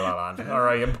loved La La Land. All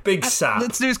right, a big sap.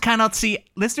 Listeners cannot see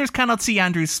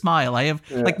Andrew's smile.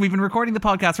 Like we've been recording the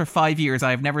podcast for 5 years. I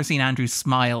have never seen Andrew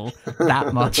smile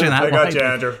that much. In that I got you,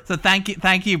 Andrew. So thank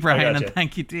you, Brian, and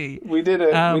thank you, Dee. We did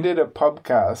a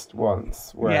podcast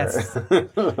once where yes, like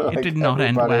it did not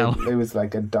end well. It was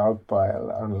like a dog pile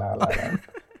on La La Land.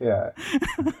 Yeah.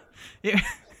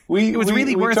 It was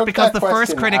really worse because the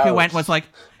first critic who went was like,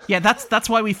 yeah, that's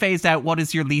why we phased out what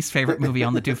is your least favorite movie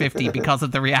on the 250 because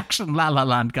of the reaction La La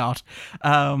Land got.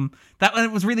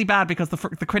 It was really bad because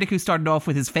the critic who started off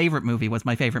with his favorite movie was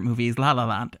my favorite movie is La La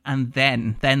Land, and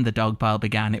then the dog pile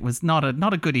began. It was not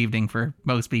a good evening for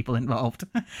most people involved.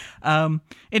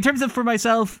 In terms of for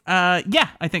myself, I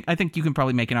think you can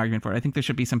probably make an argument for it. I think there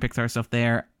should be some Pixar stuff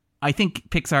there. I think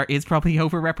Pixar is probably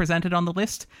overrepresented on the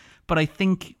list, but I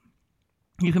think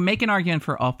you can make an argument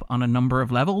for Up on a number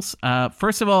of levels.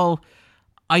 First of all,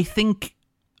 I think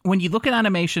when you look at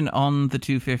animation on the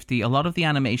 250, a lot of the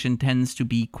animation tends to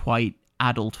be quite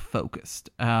adult focused.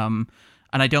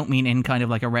 And I don't mean in kind of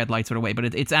like a red light sort of way, but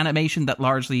it's animation that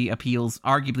largely appeals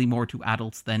arguably more to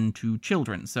adults than to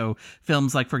children. So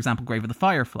films like, for example, Grave of the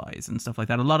Fireflies and stuff like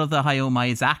that. A lot of the Hayao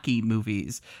Miyazaki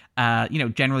movies,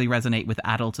 generally resonate with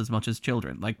adults as much as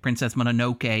children. Like Princess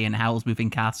Mononoke and Howl's Moving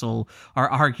Castle are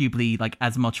arguably like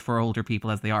as much for older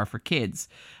people as they are for kids.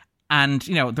 And,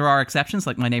 there are exceptions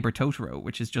like My Neighbor Totoro,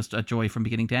 which is just a joy from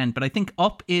beginning to end. But I think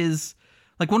Up is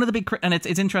like one of the big, and it's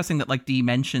interesting that like Dee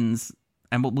mentions,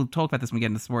 and we'll talk about this when we get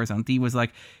into the Warzone. Dee was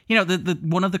like, the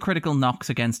one of the critical knocks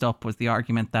against Up was the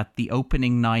argument that the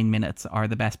opening 9 minutes are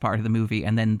the best part of the movie,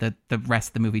 and then the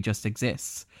rest of the movie just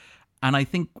exists. And I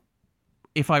think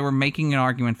if I were making an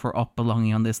argument for Up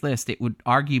belonging on this list, it would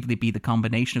arguably be the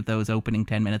combination of those opening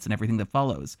 10 minutes and everything that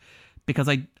follows. Because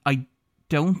I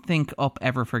don't think Up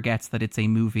ever forgets that it's a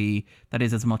movie that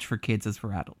is as much for kids as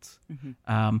for adults.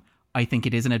 I think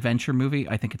it is an adventure movie.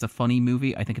 I think it's a funny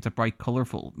movie. I think it's a bright,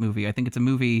 colorful movie. I think it's a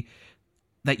movie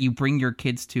that you bring your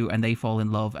kids to and they fall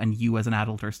in love and you as an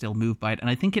adult are still moved by it. And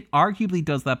I think it arguably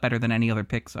does that better than any other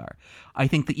Pixar. I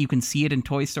think that you can see it in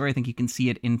Toy Story. I think you can see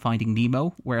it in Finding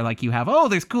Nemo, where like you have, oh,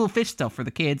 there's cool fish stuff for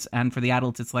the kids. And for the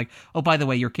adults, it's like, oh, by the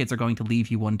way, your kids are going to leave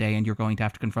you one day and you're going to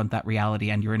have to confront that reality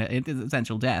and you're in an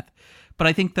essential death. But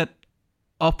I think that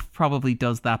Up probably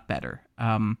does that better.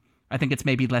 I think it's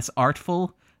maybe less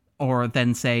artful, or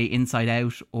than say Inside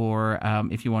Out, or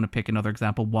if you want to pick another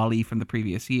example, WALL-E from the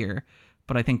previous year.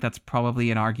 But I think that's probably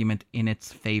an argument in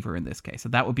its favor in this case. So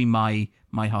that would be my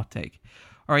hot take.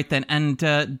 All right, then.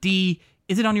 And D,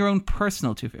 is it on your own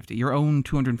personal 250, your own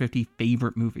 250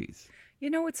 favorite movies? You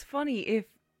know, it's funny.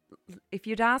 If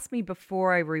you'd asked me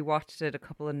before I rewatched it a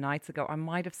couple of nights ago, I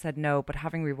might have said no. But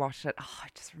having rewatched it, I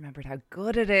just remembered how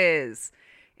good it is.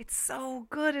 It's so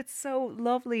good. It's so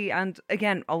lovely. And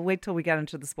again, I'll wait till we get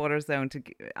into the spoiler zone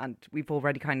and we've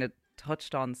already kind of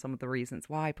touched on some of the reasons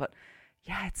why, but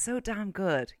yeah, it's so damn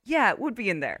good. Yeah, it would be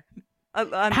in there.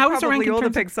 And how is probably all the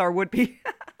Pixar would be.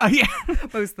 Yeah.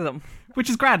 Most of them. Which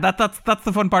is grand. That's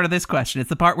the fun part of this question.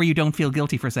 It's the part where you don't feel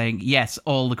guilty for saying, yes,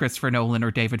 all the Christopher Nolan or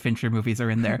David Fincher movies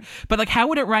are in there. But like, how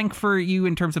would it rank for you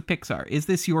in terms of Pixar? Is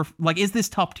this is this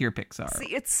top tier Pixar?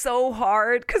 See, it's so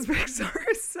hard because Pixar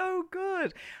is so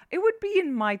good. It would be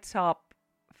in my top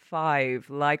 5.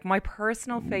 Like, my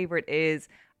personal favorite is,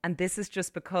 and this is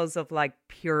just because of like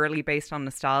purely based on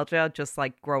nostalgia, just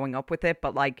like growing up with it,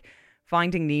 but like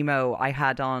Finding Nemo I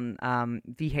had on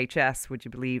VHS, would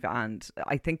you believe? And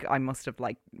I think I must have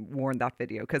like worn that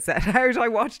video cassette out. I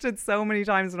watched it so many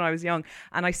times when I was young,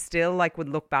 and I still like would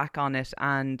look back on it,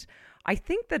 and I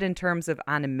think that in terms of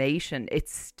animation,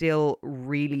 it's still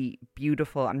really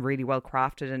beautiful and really well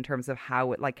crafted in terms of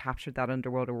how it like captured that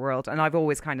underwater world. And I've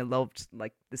always kind of loved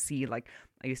like the sea. Like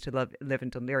I used to live in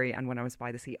Dunleary, and when I was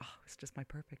by the sea, it's just my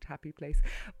perfect happy place.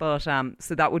 But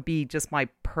so that would be just my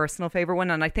personal favorite one.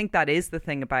 And I think that is the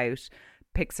thing about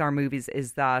Pixar movies,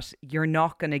 is that you're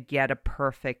not going to get a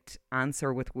perfect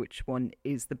answer with which one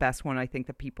is the best one. I think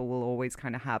that people will always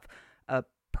kind of have a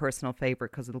personal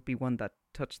favorite because it'll be one that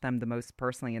touched them the most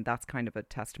personally, and that's kind of a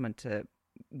testament to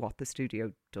what the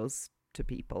studio does to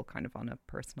people kind of on a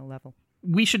personal level.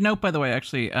 We should note, by the way,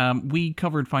 actually, we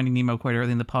covered Finding Nemo quite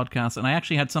early in the podcast, and I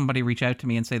actually had somebody reach out to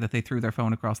me and say that they threw their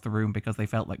phone across the room because they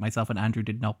felt like myself and Andrew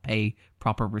did not pay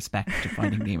proper respect to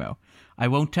Finding Nemo. I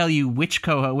won't tell you which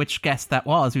guest that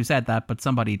was who said that, but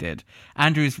somebody did.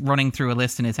 Andrew's running through a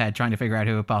list in his head trying to figure out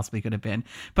who it possibly could have been.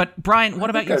 But Brian,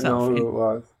 what about yourself? I know who it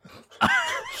was.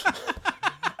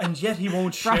 And yet he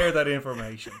won't share that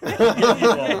information. Yet he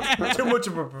won't. Too much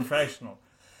of a professional.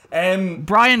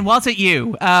 Brian, was it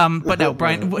you? But no,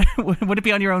 Brian, would it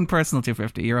be on your own personal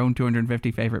 250, your own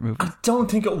 250 favourite movies? I don't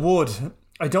think it would.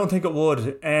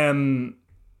 And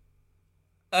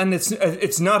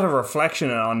it's not a reflection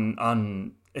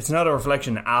on it's not a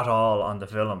reflection at all on the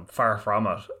film. Far from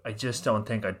it. I just don't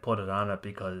think I'd put it on it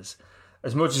because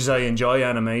as much as I enjoy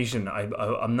animation,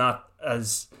 I'm not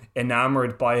as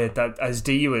enamored by it as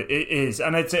D is.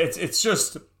 And it's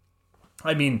just,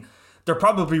 I mean, there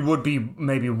probably would be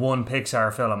maybe one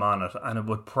Pixar film on it, and it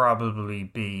would probably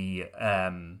be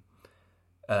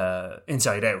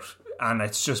Inside Out. And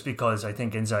it's just because I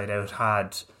think Inside Out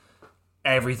had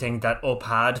everything that Up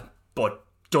had, but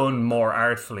done more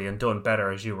artfully and done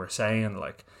better, as you were saying.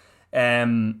 Like,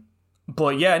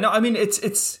 but yeah, no, I mean,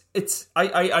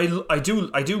 I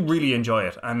do really enjoy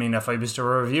it. I mean, if I was to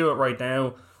review it right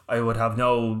now, I would have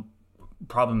no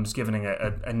problems giving it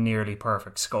a nearly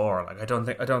perfect score. Like, I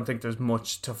don't think there's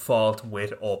much to fault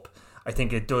with Up. I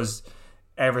think it does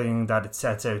everything that it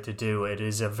sets out to do. It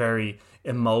is a very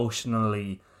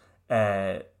emotionally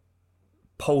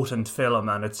potent film,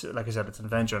 and it's, like I said, it's an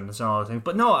adventure and it's all thing.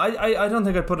 But no, I don't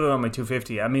think I'd put it on my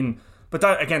 250. I mean, but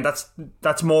that again,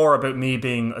 that's more about me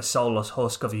being a soulless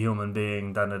husk of a human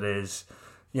being than it is,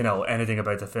 you know, anything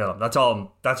about the film. That's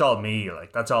all me.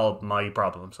 Like, that's all my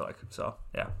problems. Like, so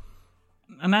yeah.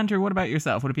 And Andrew, what about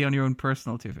yourself? Would it be on your own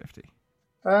personal 250?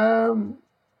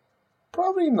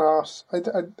 Probably not.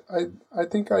 I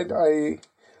think I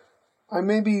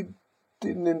maybe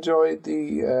didn't enjoy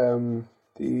the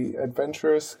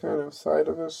adventurous kind of side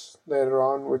of it later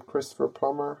on with Christopher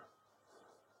Plummer.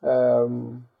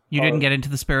 You didn't get into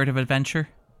the spirit of adventure?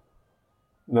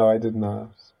 No, I did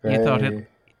not.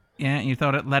 You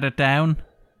thought it let it down?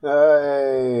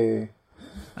 Hey.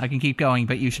 I can keep going,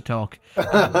 but you should talk.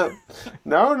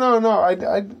 No.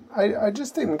 I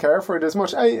just didn't care for it as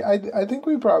much. I think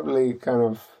we probably kind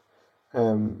of.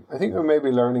 I think we may be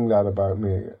learning that about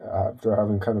me after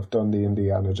having kind of done the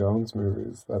Indiana Jones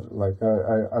movies. That like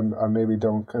I maybe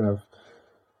don't kind of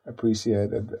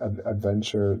appreciate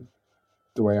adventure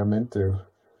the way I'm meant to.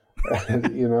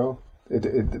 You know,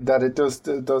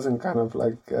 it doesn't kind of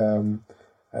like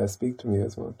speak to me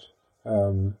as much.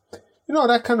 You know,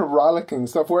 that kind of rollicking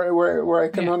stuff where I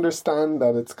can understand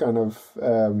that it's kind of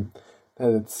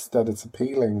that it's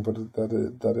appealing, but that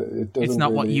it doesn't. It's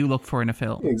not really, what you look for in a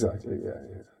film. Exactly. Yeah.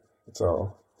 It's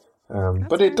all.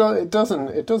 But it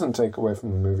doesn't take away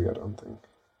from the movie. I don't think.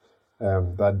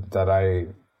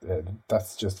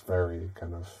 That's just very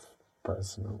kind of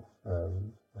personal.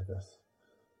 I guess.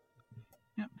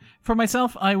 Yeah. For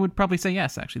myself, I would probably say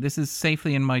yes, actually. This is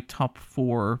safely in my top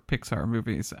 4 Pixar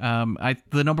movies.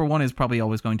 The number 1 is probably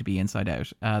always going to be Inside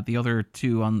Out. The other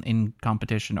 2 in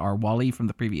competition are WALL-E from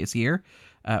the previous year,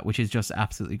 which is just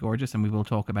absolutely gorgeous, and we will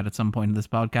talk about at some point in this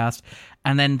podcast.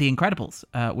 And then The Incredibles,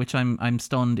 which I'm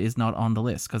stunned is not on the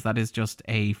list, because that is just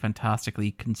a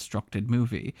fantastically constructed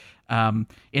movie.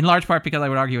 In large part because I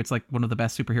would argue it's like one of the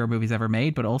best superhero movies ever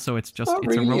made, but also it's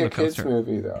really a roller coaster. A kids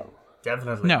movie, though.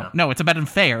 Definitely no. It's about an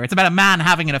affair. It's about a man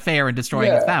having an affair and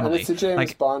destroying his family. And it's a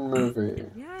James Bond movie.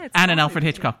 And an Alfred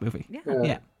Hitchcock movie.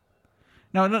 Yeah.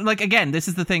 No, like again, this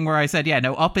is the thing where I said,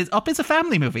 Up is a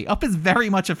family movie. Up is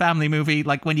very much a family movie.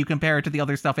 Like when you compare it to the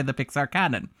other stuff in the Pixar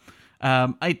canon,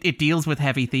 it deals with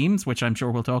heavy themes, which I'm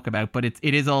sure we'll talk about. But it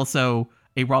is also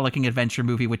a rollicking adventure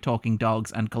movie with talking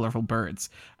dogs and colorful birds.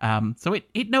 So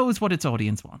it knows what its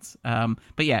audience wants.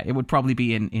 But yeah, it would probably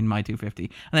be in my 250.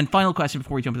 And then final question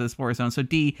before we jump into the spoiler zone. So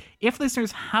D, if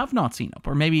listeners have not seen Up,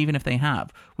 or maybe even if they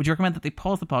have, would you recommend that they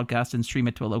pause the podcast and stream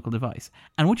it to a local device?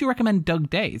 And would you recommend Doug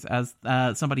Days as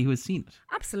somebody who has seen it?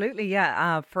 Absolutely,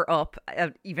 yeah. For Up,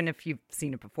 even if you've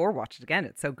seen it before, watch it again.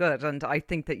 It's so good. And I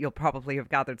think that you'll probably have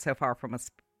gathered so far from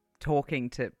us talking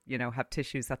to, have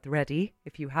tissues at the ready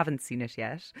if you haven't seen it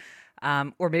yet.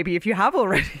 Or maybe if you have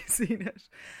already seen it.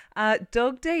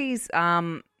 Doug Days,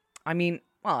 I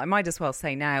might as well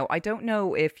say now, I don't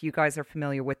know if you guys are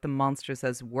familiar with the Monsters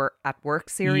at Work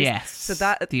series. Yes, so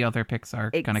that the other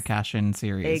Pixar kind of cash-in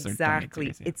series.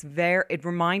 Exactly. Series, yeah. It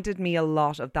reminded me a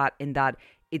lot of that in that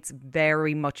it's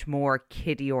very much more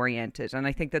kiddie oriented. And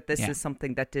I think that this is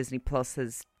something that Disney Plus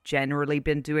has generally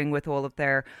been doing with all of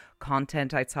their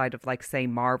content outside of, like, say,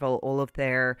 Marvel, all of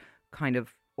their kind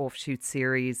of offshoot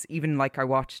series. Even like I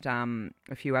watched a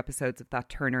few episodes of that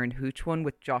Turner and Hooch one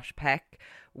with Josh Peck,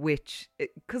 which,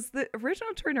 because the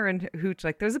original Turner and Hooch,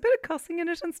 like, there's a bit of cussing in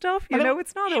it and stuff,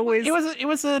 it's not always. It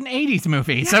was an 80s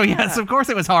movie, so yes, of course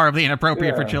it was horribly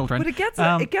inappropriate for children. But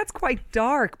it gets quite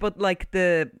dark. But like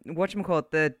the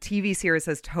TV series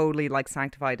has totally like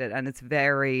sanctified it, and it's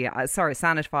very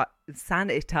sanitized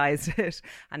it,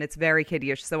 and it's very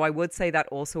kiddie-ish. So I would say that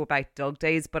also about Doug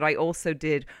Days, but I also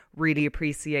did really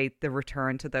appreciate the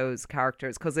return to those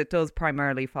characters, because it does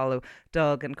primarily follow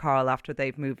Doug and Carl after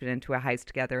they've moved into a house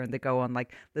together, and they go on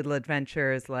like little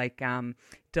adventures. Like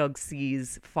Doug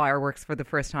sees fireworks for the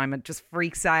first time and just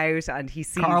freaks out, and he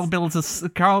sees Carl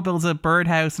builds a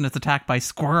birdhouse and it's attacked by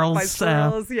squirrels.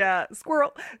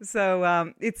 Squirrel.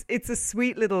 So it's a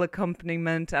sweet little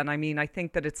accompaniment, and I mean, I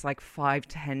think that it's like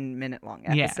 5-10 minute long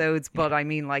episodes, but I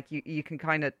mean, like you can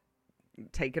kind of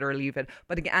take it or leave it.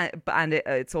 But again,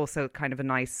 it's also kind of a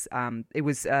nice. It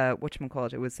was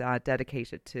whatchamacallit. It was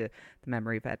dedicated to the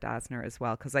memory of Ed Asner as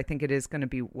well, because I think it is going to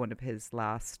be one of his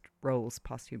last roles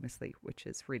posthumously, which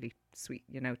is really sweet,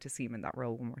 to see him in that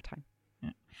role one more time.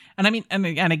 Yeah. And I mean, and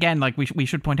again, like we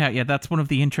should point out, that's one of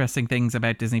the interesting things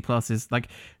about Disney Plus is, like,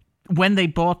 when they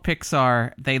bought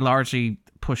Pixar, they largely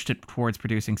pushed it towards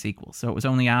producing sequels. So it was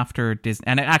only after Disney,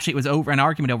 and it was over an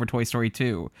argument over Toy Story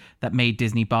 2 that made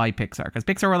Disney buy Pixar, because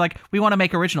Pixar were like, we want to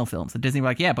make original films, and Disney were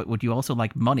like, yeah, but would you also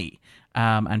like money?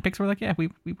 And Pixar were like, yeah,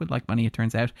 we would like money, it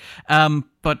turns out.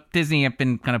 But Disney have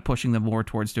been kind of pushing them more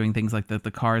towards doing things like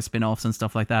the Cars spin-offs and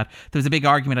stuff like that. There was a big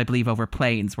argument, I believe, over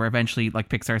planes, where eventually, like,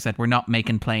 Pixar said, we're not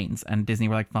making planes, and Disney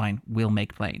were like, fine, we'll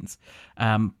make planes.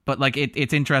 But like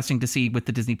it's interesting to see with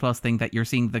the Disney Plus thing that you're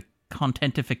seeing the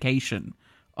contentification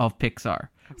of Pixar,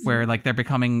 where like they're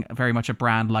becoming very much a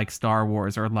brand like Star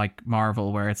Wars or like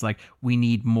Marvel, where it's like, we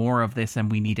need more of this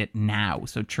and we need it now,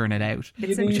 so churn it out.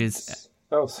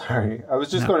 Oh, sorry. I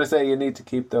was just going to say, you need to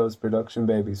keep those production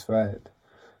babies fed.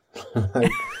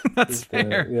 That's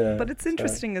fair. But it's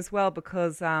interesting as well,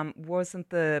 because wasn't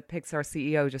the Pixar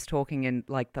CEO just talking in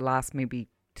like the last maybe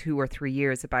 2 or 3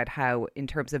 years about how, in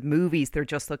terms of movies, they're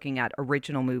just looking at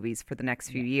original movies for the next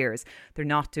few years. They're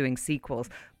not doing sequels.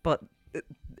 But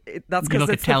that's You because look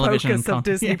at it's the television focus of content.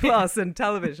 Disney Yeah. Plus and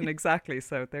television. Exactly.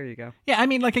 So there you go. Yeah, I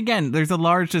mean, like, again, there's a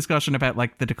large discussion about,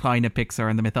 like, the decline of Pixar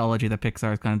and the mythology that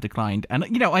Pixar has kind of declined. And,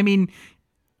 you know, I mean,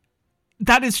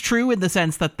 that is true in the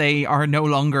sense that they are no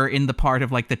longer in the part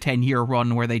of, like, the 10-year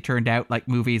run where they turned out, like,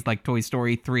 movies like Toy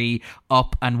Story 3,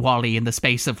 Up, and WALL-E in the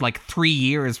space of, like, 3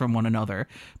 years from one another.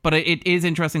 But it is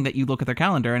interesting that you look at their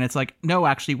calendar and it's like, no,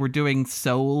 actually, we're doing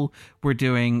Soul, we're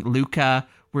doing Luca,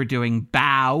 we're doing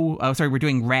we're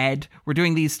doing Red. We're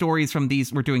doing these stories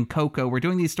we're doing Coco. We're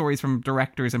doing these stories from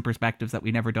directors and perspectives that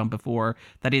we've never done before.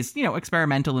 That is, you know,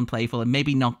 experimental and playful and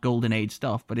maybe not golden age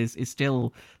stuff, but is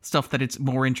still stuff that it's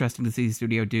more interesting to see the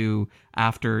studio do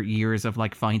after years of,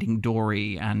 like, Finding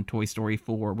Dory and Toy Story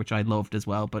 4, which I loved as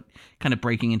well, but kind of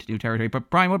breaking into new territory. But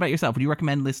Brian, what about yourself? Would you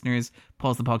recommend listeners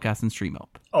pause the podcast and stream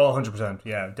Up? Oh, 100%.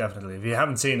 Yeah, definitely. If you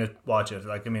haven't seen it, watch it.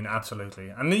 Like, I mean, absolutely.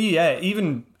 And yeah,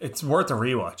 even it's worth a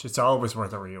rewatch. It's always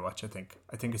worth a rewatch, I think.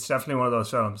 I think it's definitely one of those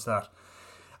films that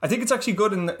I think it's actually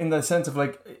good in the sense of,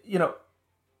 like, you know,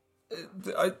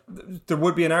 there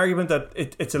would be an argument that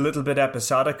it's a little bit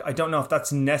episodic. I don't know if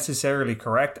that's necessarily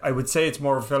correct. I would say it's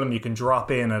more of a film you can drop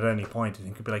in at any point and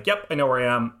you could be like, yep, I know where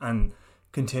I am, and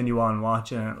continue on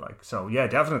watching it. Like, so yeah,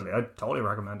 definitely. I'd totally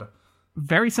recommend it.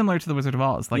 Very similar to The Wizard of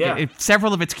Oz. Like, Yeah.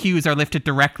 several of its cues are lifted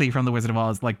directly from The Wizard of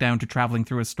Oz, like down to traveling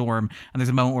through a storm. And there's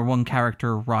a moment where one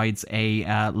character rides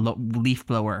a leaf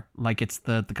blower, like it's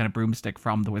the kind of broomstick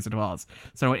from The Wizard of Oz.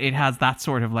 So it has that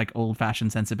sort of, like,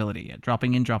 old-fashioned sensibility. Yeah,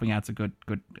 dropping in, dropping out's a good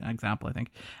example, I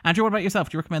think. Andrew, what about yourself?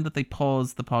 Do you recommend that they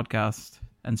pause the podcast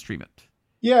and stream it?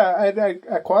 Yeah,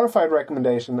 a qualified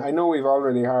recommendation. I know we've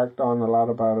already harked on a lot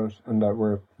about it and that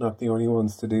we're not the only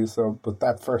ones to do so, but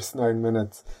that first 9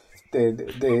 minutes, they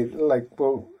like,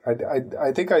 well,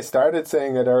 I think I started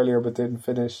saying it earlier but didn't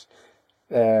finish.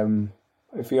 My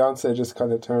fiance just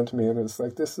kind of turned to me and it was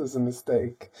like, this is a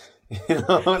mistake. You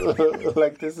know,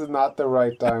 like, this is not the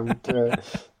right time to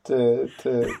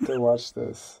watch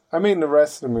this. I mean, the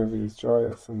rest of the movie is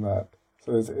joyous and that.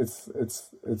 So it's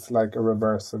like a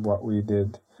reverse of what we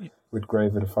did with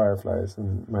Grave of the Fireflies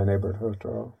and My Neighbor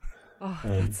Totoro. Oh,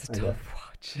 that's a tough watch.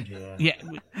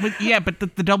 But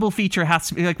the double feature has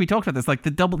to be, like, we talked about this, like,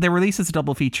 they release as a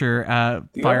double feature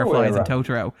The Fireflies other way and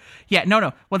Totoro. Yeah,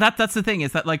 no. Well, that's the thing,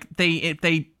 is that, like,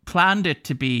 they planned it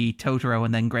to be Totoro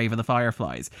and then Grave of the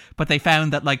Fireflies, but they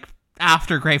found that, like,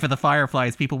 after Grave of the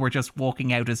Fireflies, people were just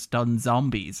walking out as stunned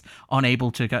zombies,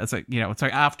 unable to, going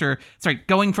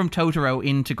from Totoro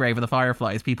into Grave of the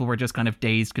Fireflies, people were just kind of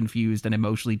dazed, confused, and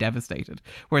emotionally devastated.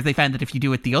 Whereas they found that if you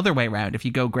do it the other way around, if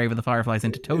you go Grave of the Fireflies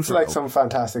into Totoro, It's like some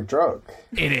fantastic drug.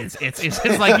 it is. It's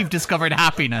like you've discovered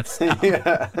happiness.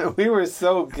 Yeah, we were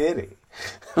so giddy.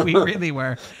 We really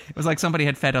were. It was like somebody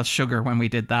had fed us sugar when we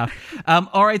did that.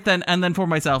 All right, then. And then for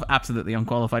myself, absolutely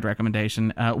unqualified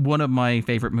recommendation. One of my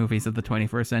favorite movies of the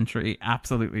 21st century.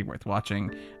 Absolutely worth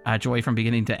watching. Joy from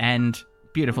beginning to end.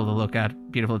 Beautiful to look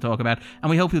at. Beautiful to talk about. And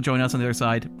we hope you'll join us on the other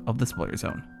side of the spoiler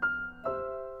zone.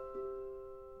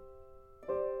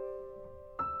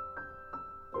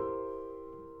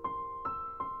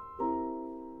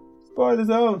 Spoiler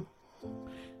zone.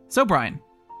 So, Brian,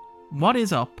 what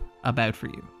is up about for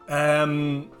you?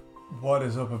 What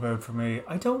is up about for me?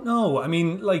 I don't know. I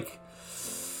mean, right.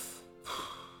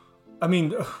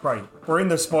 We're in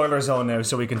the spoiler zone now,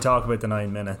 so we can talk about the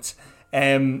 9 minutes.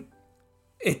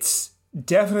 It's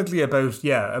definitely about,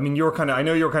 I mean, I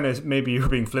know you're kind of, maybe you're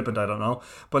being flippant, I don't know.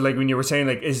 But, like, when you were saying,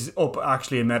 like, is Up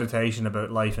actually a meditation about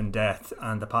life and death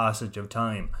and the passage of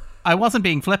time? I wasn't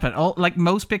being flippant. Like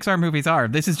most Pixar movies are.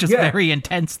 This is just very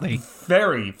intensely.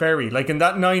 Very, very. Like, in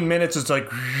that 9 minutes, it's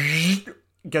like,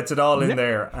 gets it all in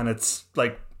there. And it's,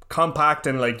 like, compact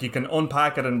and, like, you can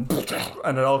unpack it and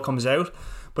it all comes out.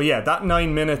 But yeah, that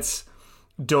 9 minutes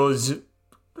does,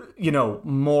 you know,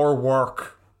 more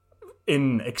work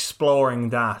in exploring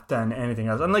that than anything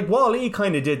else. And, like, WALL-E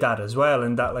kind of did that as well.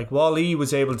 And that, like, WALL-E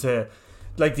was able to,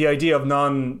 like, the idea of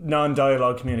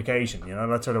non-dialogue communication, you know,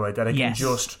 that sort of way, that it can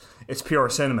just, it's pure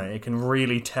cinema. It can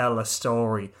really tell a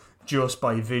story just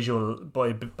by visual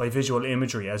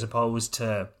imagery as opposed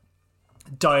to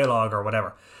dialogue or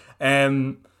whatever.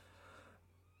 I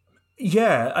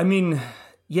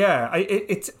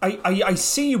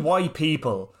see why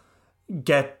people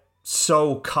get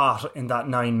so caught in that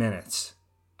 9 minutes.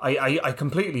 I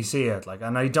completely see it, like,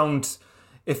 and I don't.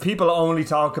 If people only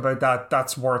talk about that,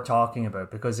 that's worth talking about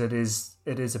because it is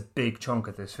a big chunk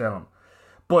of this film.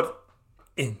 But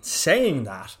in saying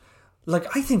that,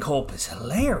 like, I think Up is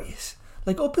hilarious.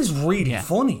 Like, Up is really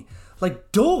funny.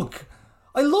 Like, Doug,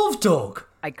 I love Doug.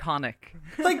 Iconic.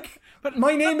 Like, But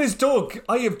my name is Doug.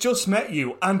 I have just met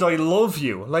you, and I love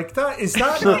you. Like that is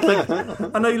that. Like,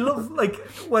 and I love like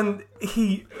when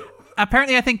he.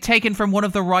 Apparently, I think taken from one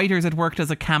of the writers had worked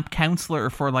as a camp counselor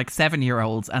for like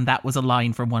 7-year-olds, and that was a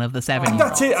line from one of the 7-year-olds.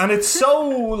 That's it, and it's so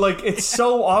like it's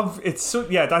so it's so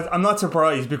I'm not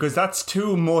surprised because that's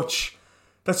too much.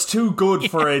 That's too good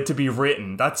for it to be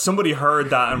written. That somebody heard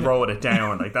that and wrote it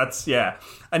down. Like that's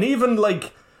and even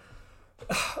like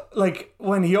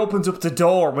when he opens up the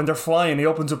door when they're flying, he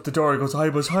opens up the door. He goes, "I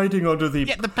was hiding under the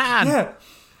pan." Yeah.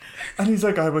 And he's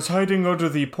like, I was hiding under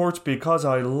the porch because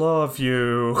I love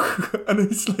you. And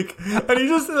he's like, and he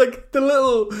just like the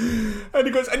little, and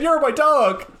he goes, and you're my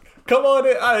dog. Come on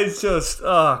in. And it's just,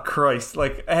 oh Christ.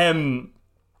 Like,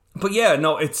 but yeah,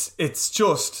 no, it's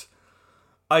just,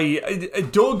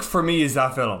 Doug for me is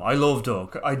that film. I love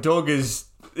Doug. Doug is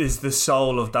the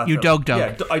soul of that. You film. dug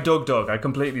Doug. Yeah, I dug Doug. I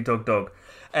completely dug Doug.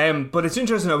 But it's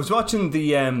interesting. I was watching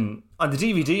the on the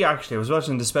DVD actually. I was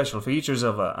watching the special features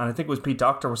of it, and I think it was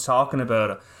Docter was talking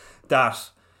about it. That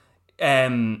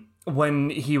when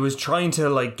he was trying to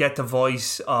like get the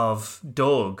voice of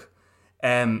Doug,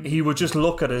 he would just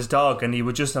look at his dog and he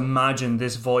would just imagine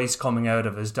this voice coming out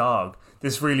of his dog.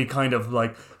 This really kind of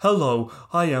like, "Hello,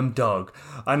 I am Doug,"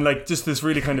 and like just this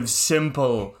really kind of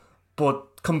simple but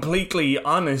completely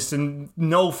honest and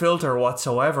no filter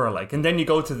whatsoever. Like, and then you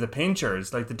go to the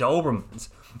Pinchers, like the Dobermans,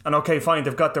 and okay, fine,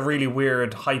 they've got the really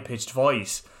weird high-pitched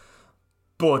voice,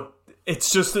 but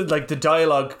it's just like the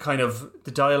dialogue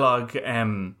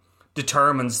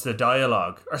determines the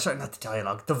dialogue, or sorry, not the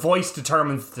dialogue, the voice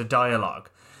determines the dialogue,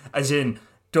 as in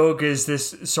Doug is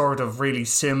this sort of really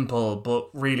simple but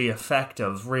really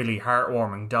effective, really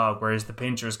heartwarming dog, whereas the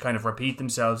Pinchers kind of repeat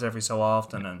themselves every so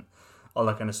often and all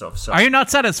that kind of stuff. So, are you not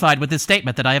satisfied with this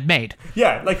statement that I have made?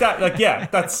 Yeah, like that. Like, yeah,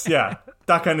 that's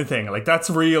that kind of thing. Like, that's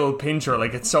real Pincher.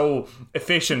 Like, it's so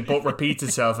efficient, but repeats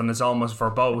itself and is almost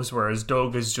verbose. Whereas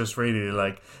Doug is just really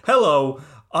like, "Hello,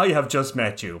 I have just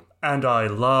met you, and I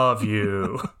love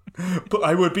you. But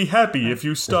I would be happy if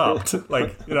you stopped."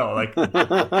 Like, you know, like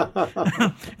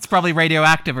it's probably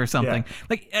radioactive or something. Yeah.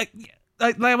 Like.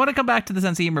 I want to come back to the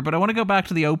sense of humor, but I want to go back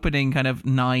to the opening kind of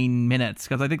 9 minutes,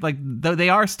 because I think like they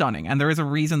are stunning, and there is a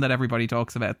reason that everybody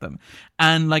talks about them.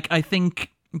 And like I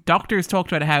think Docter's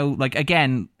talked about how like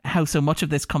again how so much of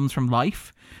this comes from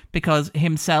life, because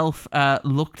himself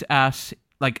looked at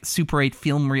like Super 8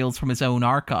 film reels from his own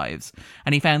archives,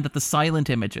 and he found that the silent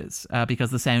images, because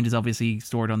the sound is obviously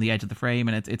stored on the edge of the frame,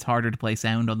 and it's harder to play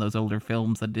sound on those older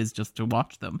films than it is just to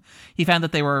watch them. He found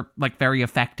that they were like very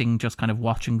affecting, just kind of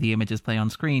watching the images play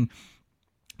on screen.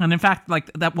 And in fact,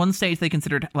 like that one stage they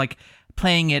considered like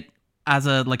playing it as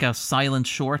a silent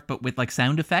short, but with like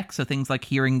sound effects, so things like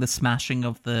hearing the smashing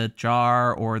of the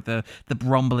jar or the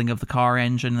rumbling of the car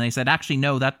engine. And they said, actually,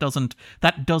 no, that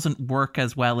doesn't work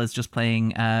as well as just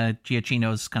playing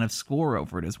Giacchino's kind of score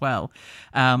over it as well.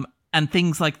 And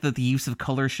things like the use of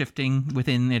color shifting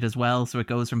within it as well, so it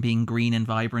goes from being green and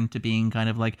vibrant to being kind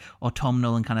of like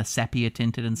autumnal and kind of sepia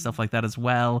tinted and stuff like that as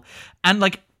well. And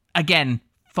like again,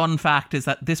 fun fact is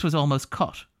that this was almost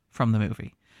cut from the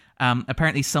movie.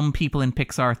 Apparently some people in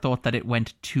Pixar thought that it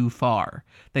went too far.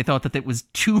 They thought that it was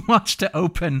too much to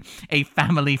open a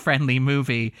family-friendly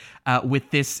movie with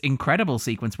this incredible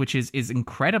sequence, which is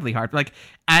incredibly hard. Like,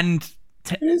 and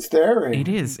it is daring. It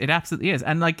is. It absolutely is.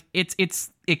 And like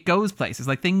it goes places.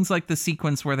 Like things like the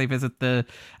sequence where they visit and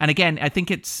again, I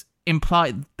think it's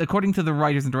implied, according to the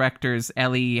writers and directors,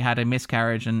 Ellie had a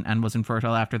miscarriage and was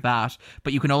infertile after that.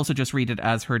 But you can also just read it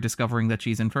as her discovering that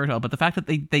she's infertile. But the fact that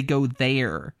they go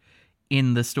there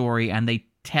in the story and they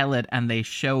tell it and they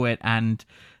show it and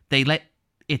they let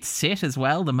it sit as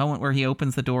well, the moment where he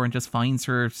opens the door and just finds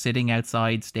her sitting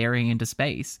outside staring into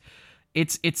space,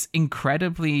 it's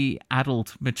incredibly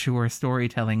adult, mature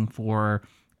storytelling for,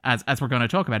 as we're going to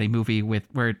talk about, a movie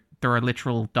where there are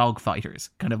literal dog fighters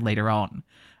kind of later on.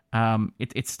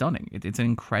 It's stunning. It's an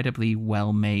incredibly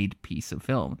well made piece of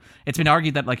film. It's been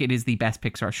argued that like it is the best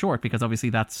Pixar short, because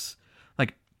obviously that's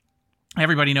like,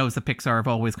 everybody knows that Pixar have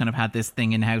always kind of had this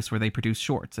thing in-house where they produce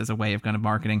shorts as a way of kind of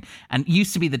marketing. And it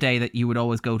used to be the day that you would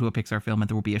always go to a Pixar film and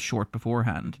there would be a short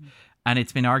beforehand. And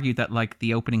it's been argued that like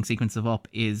the opening sequence of Up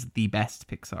is the best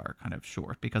Pixar kind of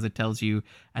short, because it tells you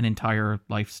an entire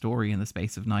life story in the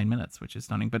space of 9 minutes, which is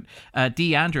stunning. But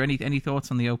Andrew, any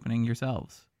thoughts on the opening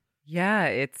yourselves? Yeah,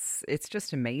 it's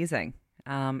just amazing.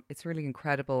 It's really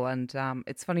incredible. And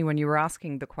it's funny, when you were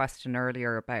asking the question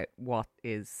earlier about what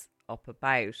is Up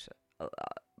about,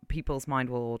 people's mind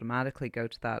will automatically go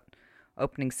to that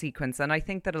opening sequence. And I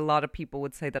think that a lot of people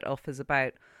would say that Up is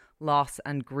about loss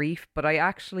and grief, but I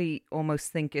actually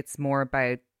almost think it's more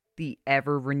about the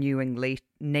ever renewing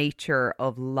nature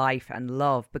of life and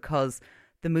love, because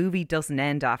the movie doesn't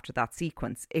end after that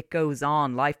sequence. It goes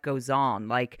on. Life goes on.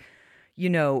 Like, you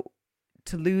know,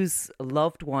 to lose a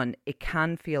loved one, it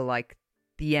can feel like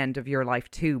the end of your life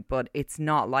too, but it's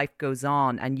not. Life goes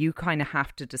on, and you kind of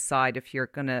have to decide if you're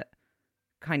going to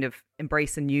kind of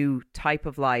embrace a new type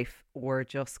of life or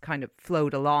just kind of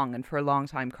float along. And for a long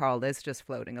time, Carl is just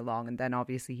floating along. And then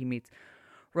obviously he meets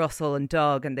Russell and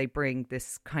Doug, and they bring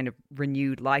this kind of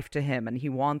renewed life to him, and he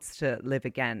wants to live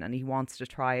again and he wants to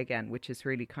try again, which is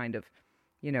really kind of,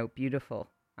 you know, beautiful.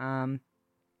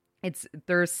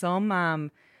 There's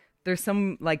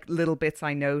some like little bits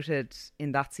I noted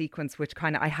in that sequence which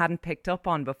kind of I hadn't picked up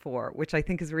on before, which I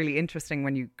think is really interesting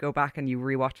when you go back and you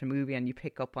rewatch a movie and you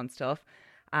pick up on stuff.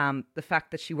 The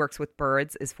fact that she works with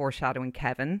birds is foreshadowing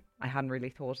Kevin. I hadn't really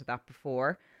thought of that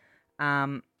before.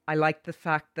 I like the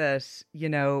fact that, you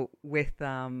know, with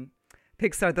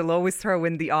Pixar, they'll always throw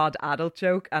in the odd adult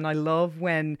joke. And I love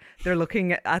when they're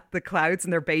looking at the clouds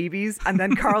and their babies, and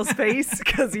then Carl's face,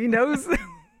 because he knows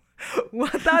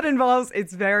what that involves.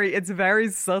 It's very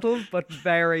subtle, but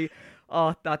very...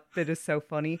 Oh, that bit is so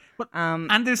funny.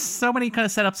 And there's so many kind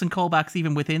of setups and callbacks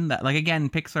even within that. Like, again,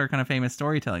 Pixar kind of famous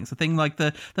storytelling. So thing like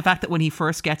the fact that when he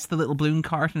first gets the little balloon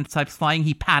cart and it starts flying,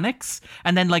 he panics.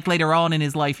 And then like later on in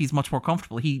his life, he's much more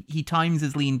comfortable. He times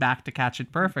his lean back to catch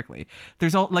it perfectly.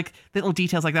 There's all like little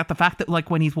details like that. The fact that like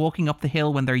when he's walking up the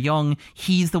hill when they're young,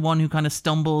 he's the one who kind of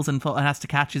stumbles and has to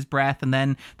catch his breath. And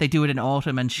then they do it in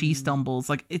autumn and she stumbles.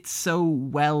 Like, it's so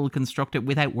well constructed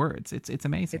without words. It's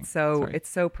amazing. It's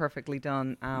so perfectly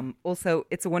done. Also,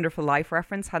 It's a Wonderful Life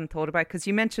reference, hadn't thought about, because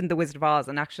you mentioned The Wizard of Oz,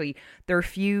 and actually there are a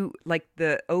few, like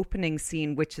the opening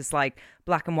scene, which is like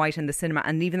black and white in the cinema,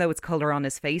 and even though it's colour on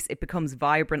his face, it becomes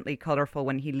vibrantly colourful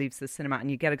when he leaves the cinema, and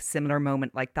you get a similar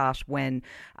moment like that when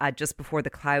just before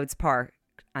the clouds part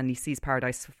and he sees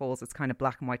Paradise Falls, it's kind of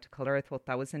black and white to colour. I thought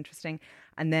that was interesting.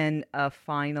 And then a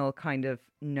final kind of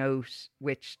note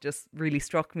which just really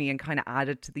struck me and kind of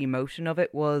added to the emotion of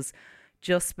it was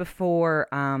just before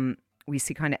we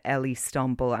see kind of Ellie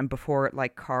stumble, and before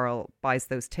like Carl buys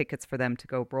those tickets for them to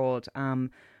go abroad,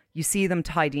 you see them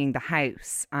tidying the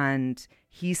house, and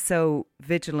he's so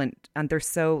vigilant, and they're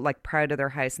so like proud of their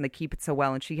house, and they keep it so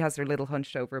well, and she has her little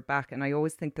hunched over her back. And I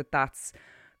always think that that's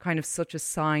kind of such a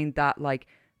sign that like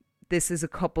this is a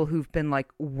couple who've been like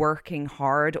working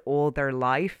hard all their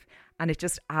life, and it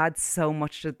just adds so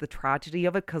much to the tragedy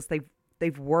of it, because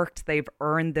they've worked, they've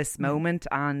earned this moment,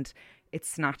 and it's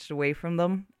snatched away from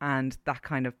them. And that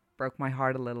kind of broke my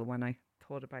heart a little when I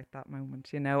thought about that moment,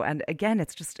 you know. And again,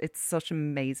 it's such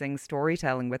amazing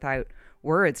storytelling without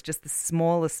words, just the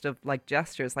smallest of like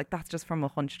gestures, like that's just from a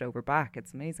hunched over back.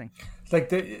 It's amazing.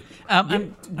 Like I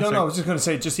was just going to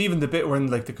say, just even the bit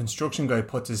when like the construction guy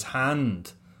puts his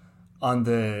hand on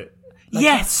the... Like,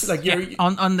 yes, like you're,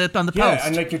 on the post. Yeah,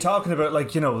 and like you're talking about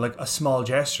like, you know, like a small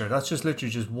gesture. That's just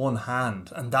literally just one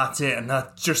hand, and that's it, and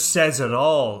that just says it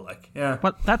all. Like, yeah.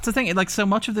 But that's the thing. Like, so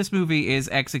much of this movie is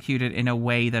executed in a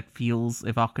way that feels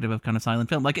evocative of kind of silent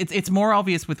film. Like, it's more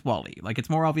obvious with WALL-E. Like, it's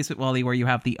more obvious with WALL-E, where you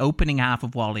have the opening half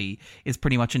of WALL-E is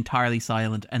pretty much entirely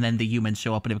silent, and then the humans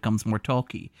show up and it becomes more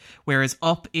talky. Whereas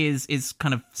Up is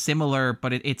kind of similar,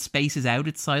 but it spaces out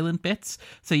its silent bits.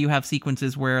 So you have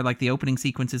sequences where like the opening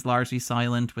sequence is largely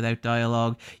silent without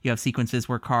dialogue. You have sequences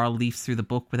where Carl leafs through the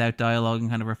book without dialogue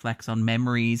and kind of reflects on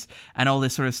memories and all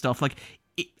this sort of stuff. Like,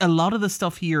 a lot of the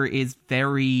stuff here is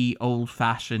very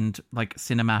old-fashioned, like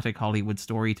cinematic Hollywood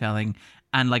storytelling,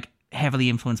 and like heavily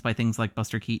influenced by things like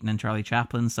Buster Keaton and Charlie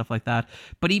Chaplin, stuff like that.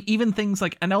 But even things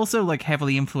like, and also like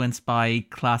heavily influenced by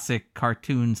classic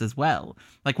cartoons as well.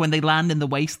 Like when they land in the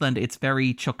wasteland, it's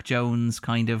very Chuck Jones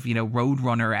kind of, you know,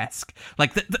 Roadrunner-esque.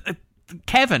 Like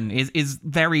Kevin is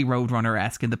very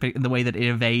Roadrunner-esque in the way that it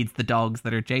evades the dogs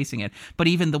that are chasing it. But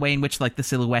even the way in which like the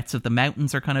silhouettes of the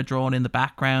mountains are kind of drawn in the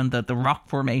background, the rock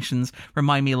formations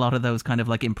remind me a lot of those kind of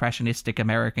like impressionistic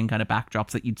American kind of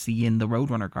backdrops that you'd see in the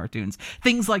Roadrunner cartoons.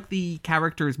 Things like the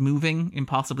characters moving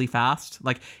impossibly fast.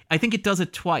 Like, I think it does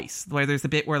it twice, where there's a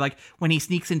bit where like when he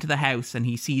sneaks into the house and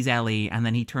he sees Ellie, and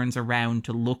then he turns around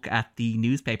to look at the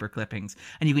newspaper clippings,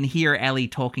 and you can hear Ellie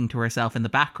talking to herself in the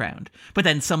background. But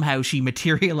then somehow she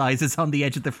materializes on the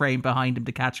edge of the frame behind him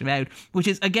to catch him out, which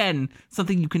is again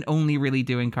something you can only really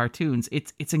do in cartoons.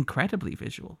 It's incredibly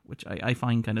visual, which I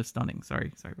find kind of stunning.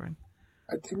 Sorry, Brian.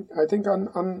 I think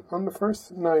on the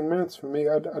first 9 minutes for me,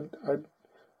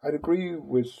 I'd agree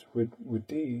with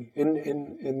Dee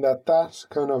in that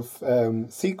kind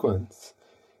of sequence.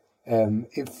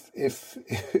 If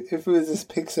it was this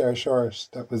Pixar short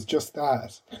that was just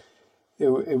that,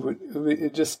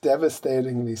 it just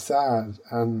devastatingly sad,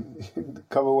 and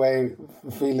come away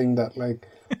feeling that like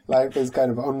life is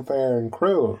kind of unfair and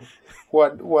cruel.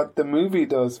 What the movie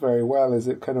does very well is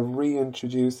it kind of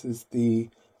reintroduces the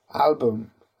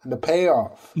album, and the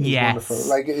payoff is wonderful.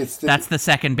 Like that's the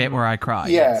second bit where I cry.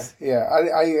 Yeah.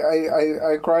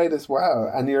 I cried as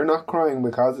well, and you're not crying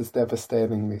because it's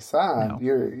devastatingly sad. No.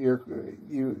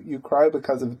 You cry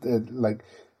because of the like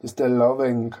just the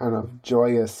loving kind of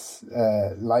joyous,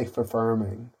 life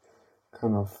affirming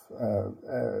kind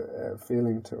of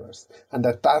feeling to us, and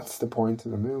that's the point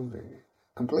of the movie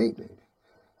completely.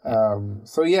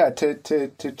 So yeah,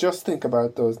 to just think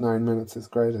about those 9 minutes, as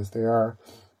great as they are,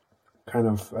 kind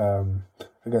of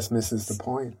I guess misses the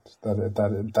point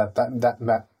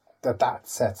that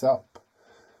sets up.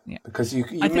 Yeah. Because you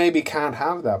maybe can't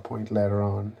have that point later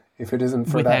on if it isn't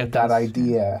for that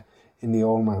idea in the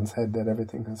old man's head that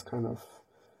everything has kind of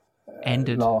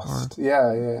ended, lost.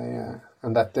 Yeah,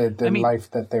 and that the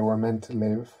life that they were meant to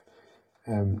live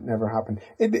never happened.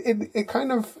 It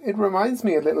kind of reminds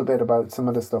me a little bit about some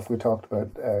of the stuff we talked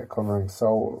about covering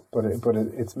Soul, but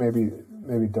it's maybe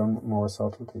done with more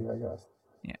subtlety, I guess.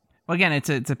 Yeah. Well, again, it's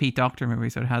a Pete Docter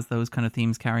movie, so it has those kind of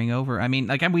themes carrying over. I mean,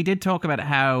 like, and we did talk about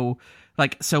how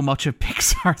like so much of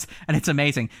Pixar's, and it's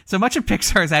amazing, so much of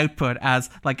Pixar's output as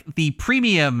like the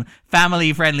premium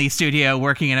family-friendly studio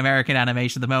working in American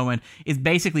animation at the moment is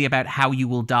basically about how you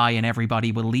will die and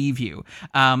everybody will leave you.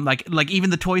 Like even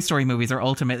the Toy Story movies are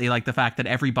ultimately like the fact that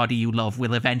everybody you love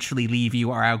will eventually leave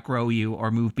you or outgrow you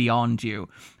or move beyond you.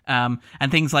 And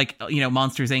things like,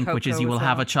 Monsters Inc., Coco, which is you will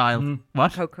have a child. Mm.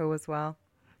 What? Coco as well.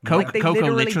 Like they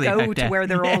Coco literally go to where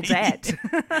they're all dead.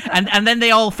 and then they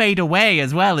all fade away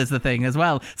as well, is the thing as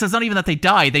well. So it's not even that they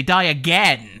die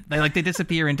again. They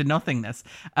disappear into nothingness.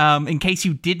 In case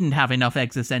you didn't have enough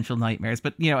existential nightmares.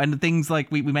 But, and things like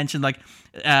we mentioned, like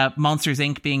Monsters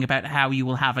Inc. being about how you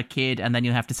will have a kid and then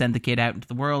you'll have to send the kid out into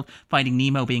the world. Finding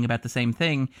Nemo being about the same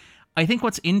thing. I think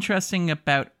what's interesting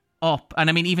about Up, and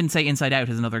I mean, even say Inside Out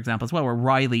is another example as well, where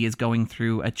Riley is going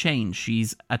through a change.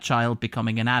 She's a child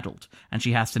becoming an adult, and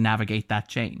she has to navigate that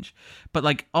change. But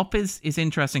like Up is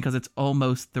interesting because it's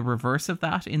almost the reverse of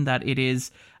that, in that it is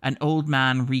an old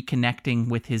man reconnecting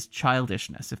with his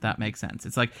childishness, if that makes sense.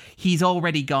 It's like he's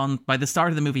already gone, by the start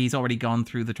of the movie, he's already gone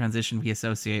through the transition we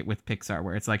associate with Pixar,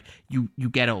 where it's like you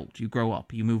get old, you grow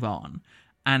up, you move on.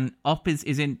 And Up is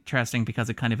interesting because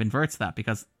it kind of inverts that,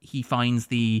 because he finds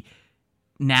the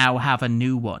now have a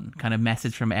new one kind of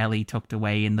message from Ellie tucked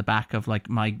away in the back of like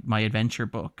my adventure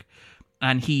book,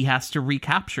 and he has to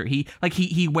recapture.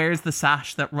 He wears the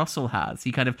sash that Russell has.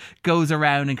 He kind of goes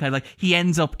around and kind of like he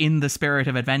ends up in the Spirit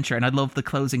of Adventure. And I love the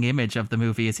closing image of the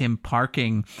movie is him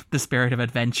parking the Spirit of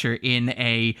Adventure in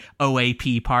a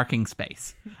OAP parking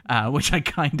space, which I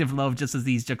kind of love just as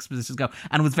these juxtapositions go.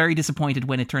 And was very disappointed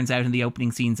when it turns out in the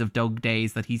opening scenes of Doug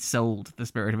Days that he sold the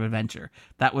Spirit of Adventure.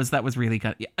 That was really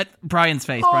kind of, yeah, Brian's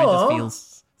face. Brian just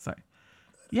feels sorry.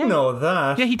 Yeah, know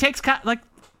that. Yeah, he takes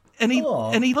And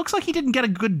he looks like he didn't get a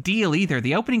good deal either.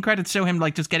 The opening credits show him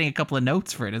like just getting a couple of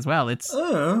notes for it as well. It's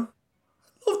I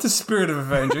love the Spirit of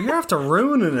Adventure. You're after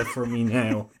ruining it for me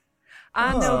now.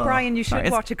 No, Brian, you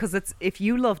should watch it, because if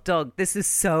you love Doug, this is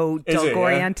so Doug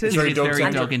oriented. It's very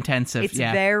Doug intensive. It's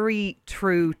very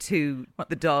true to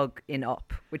the Doug in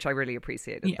Up, which I really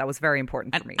appreciated. Yeah. That was very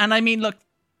important for me. And I mean, look,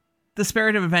 the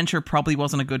Spirit of Adventure probably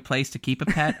wasn't a good place to keep a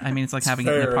pet. I mean, it's like having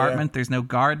it in an apartment. Yeah. There's no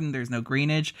garden. There's no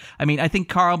greenage. I mean, I think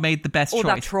Carl made the best choice.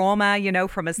 That trauma,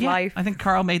 from his life. I think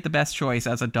Carl made the best choice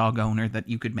as a dog owner that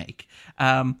you could make.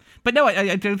 But no,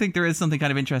 I do think there is something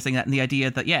kind of interesting in the idea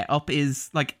that, Up is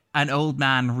like an old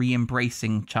man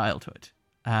re-embracing childhood.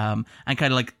 And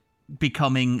kind of like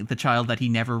becoming the child that he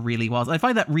never really was. I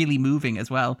find that really moving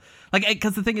as well. Like,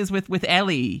 because the thing is with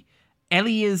Ellie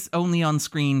is only on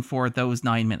screen for those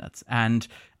 9 minutes, and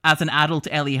as an adult,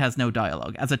 Ellie has no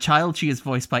dialogue. As a child, she is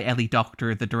voiced by Ellie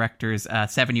Docter, the director's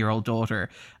 7-year-old daughter,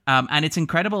 and it's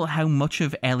incredible how much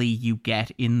of Ellie you get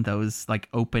in those like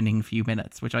opening few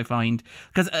minutes, which I find,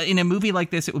 because in a movie like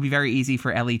this, it would be very easy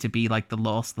for Ellie to be like the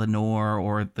lost Lenore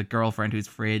or the girlfriend who's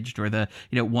fridged or the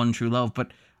one true love,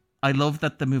 but I love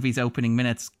that the movie's opening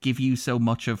minutes give you so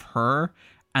much of her,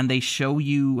 and they show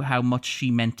you how much she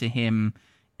meant to him,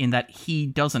 in that he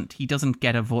doesn't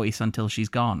get a voice until she's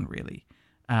gone, really,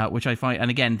 which I find,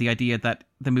 and again, the idea that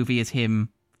the movie is him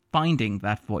finding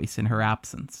that voice in her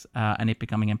absence, and it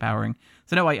becoming empowering.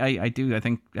 So no, I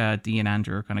think Dee and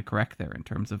Andrew are kind of correct there in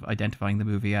terms of identifying the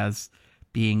movie as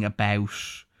being about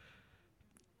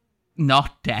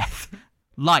not death,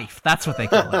 life. That's what they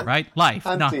call it, right? Life,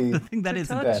 not the thing that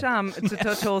isn't death. To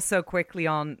touch also quickly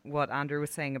on what Andrew was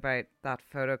saying about that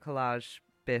photo collage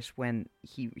bit when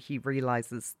he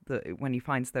realizes that when he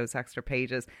finds those extra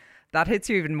pages, that hits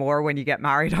you even more when you get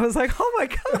married. I was like, oh my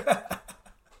god,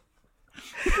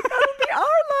 that'll be our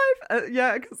life.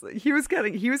 Yeah, because he was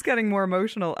getting more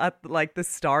emotional at like the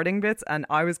starting bits, and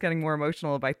I was getting more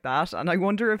emotional about that. And I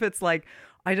wonder if it's like,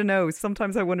 I don't know,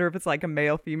 sometimes I wonder if it's like a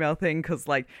male-female thing, because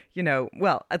like, you know,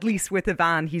 well, at least with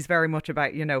Ivan, he's very much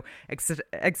about, you know,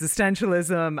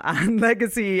 existentialism and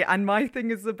legacy, and my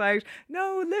thing is about,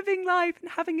 no, living life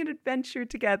and having an adventure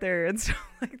together and stuff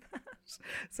like that.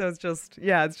 So it's just,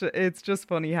 yeah, it's just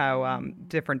funny how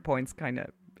different points kind of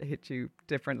hit you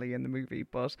differently in the movie.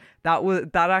 But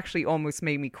that actually almost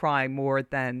made me cry more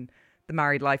than the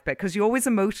married life bit, because you always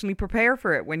emotionally prepare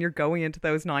for it when you're going into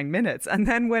those 9 minutes, and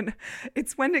then when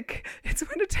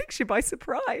it takes you by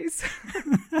surprise.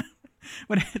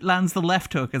 When it lands the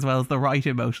left hook as well as the right,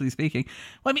 emotionally speaking.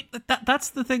 Well, I mean, that's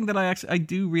the thing that I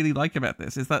do really like about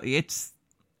this, is that it's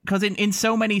because in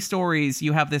so many stories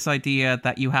you have this idea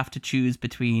that you have to choose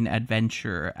between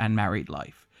adventure and married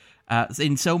life.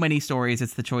 In so many stories,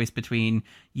 it's the choice between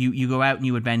you go out and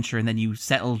you adventure, and then you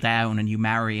settle down and you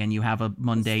marry and you have a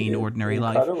mundane, ordinary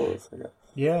life. Incredibles, I guess.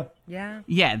 Yeah.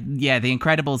 The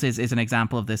Incredibles is an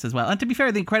example of this as well. And to be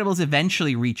fair, The Incredibles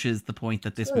eventually reaches the point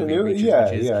that this movie reaches.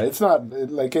 Yeah. It's not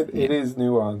like it is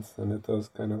nuanced, and it does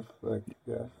kind of like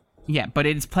Yeah, but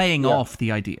it's playing off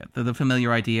the idea, the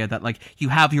familiar idea that like you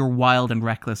have your wild and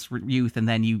reckless youth, and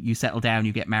then you settle down,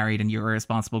 you get married, and you're a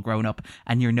responsible grown up,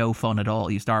 and you're no fun at all.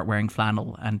 You start wearing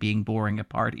flannel and being boring at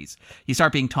parties. You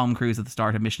start being Tom Cruise at the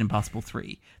start of Mission Impossible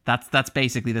 3. That's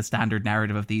basically the standard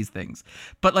narrative of these things.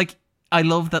 But like, I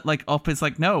love that like Up is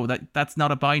like, no, that's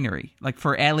not a binary. Like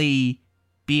for Ellie,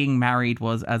 being married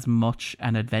was as much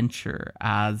an adventure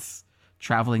as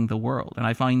traveling the world, and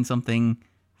I find something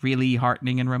really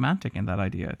heartening and romantic in that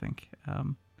idea, I think.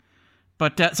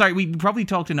 But sorry, we probably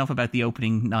talked enough about the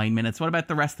opening 9 minutes. What about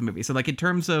the rest of the movie? So like in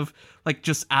terms of like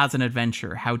just as an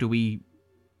adventure, what do we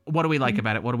like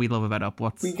about it? What do we love about Up?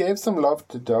 We gave some love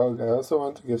to Doug. I also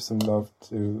want to give some love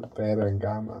to Beta and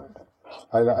Gamma.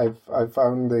 I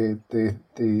found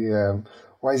the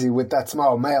why is he with that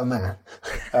small mailman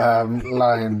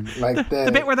line, like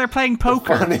the bit where they're playing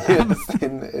poker, funniest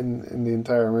in the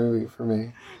entire movie for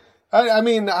me. I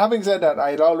mean, having said that,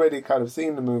 I'd already kind of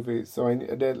seen the movie, so I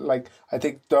did I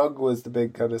think Doug was the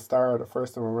big kind of star the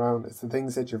first time around. It's the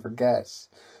things that you forget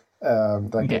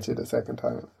that get you the second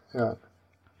time. Yeah.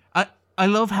 I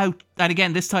love how, and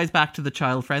again, this ties back to the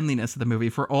child friendliness of the movie.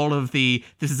 For all of this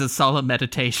is a solemn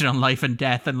meditation on life and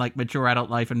death and like mature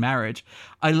adult life and marriage.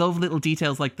 I love little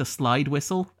details like the slide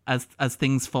whistle as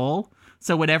things fall.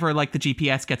 So whenever like the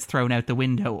GPS gets thrown out the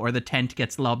window or the tent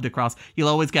gets lobbed across, you'll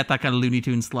always get that kind of Looney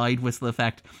Tunes slide whistle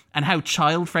effect. And how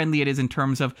child friendly it is in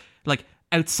terms of like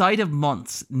outside of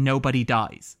months, nobody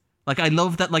dies. Like, I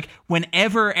love that, like,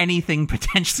 whenever anything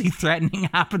potentially threatening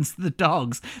happens to the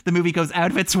dogs, the movie goes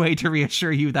out of its way to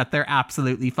reassure you that they're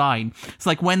absolutely fine. It's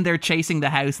like when they're chasing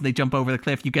the house and they jump over the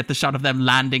cliff, you get the shot of them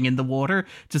landing in the water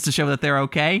just to show that they're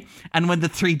okay. And when the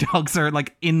three dogs are,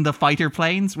 like, in the fighter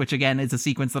planes, which, again, is a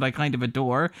sequence that I kind of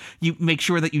adore, you make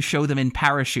sure that you show them in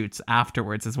parachutes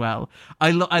afterwards as well. I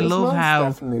love how...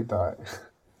 definitely die.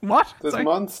 What? Those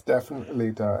months definitely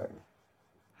die.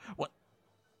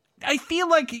 I feel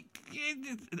like...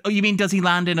 Oh, you mean does he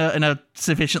land in a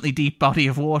sufficiently deep body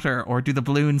of water, or do the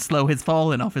balloons slow his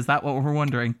fall enough? Is that what we're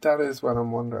wondering? That is what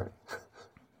I'm wondering.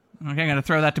 Okay, I'm going to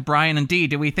throw that to Brian and Dee.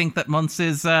 Do we think that Muntz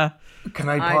is... Can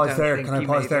I pause there? Can I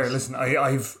pause there? Listen,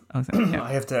 I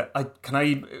have to...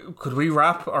 Could we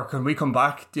wrap, or can we come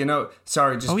back? Do you know?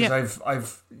 Sorry, just because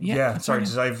I've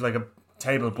I've like a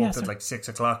table booked at like 6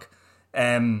 o'clock.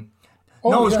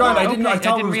 No, it was grand. I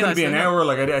thought it was going to be an hour.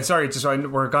 Like,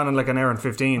 we're gone in like an hour and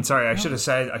 15. Sorry, I should have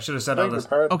said all this.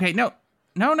 Okay, no.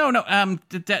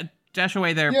 Dash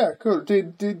away there. Yeah, cool.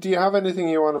 Do you have anything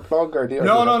you want to plug, or do you?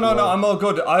 No. I'm all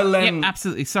good. I'll. Yeah,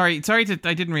 absolutely. Sorry.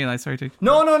 I didn't realize. Sorry to.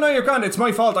 No. You're grand. It's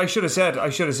my fault. I should have said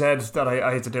that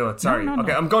I had to do it. Sorry. No.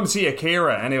 Okay, I'm going to see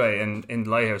Akira anyway in the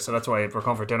Lighthouse, so that's why we're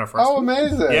going for dinner first. Oh,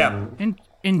 amazing! Yeah.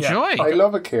 Enjoy. Yeah. I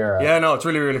love Akira. Yeah, no, it's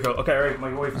really, really cool. Okay, right,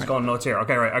 my wife is going nuts here.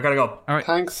 Okay, right, I gotta go. All right,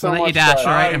 thanks so much. Let you dash.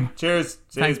 All right. Cheers.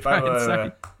 Thanks,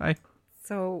 bye. Bye.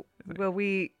 So, will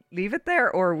we leave it there,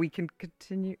 or we can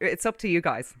continue? It's up to you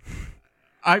guys.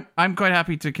 I'm quite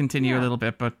happy to continue a little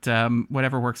bit, but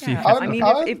whatever works for you. I mean,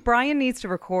 if Brian needs to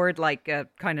record like a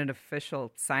kind of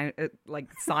official sign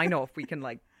off, we can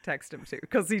like text him too,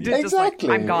 because he did exactly. just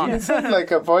like, I'm gone. It's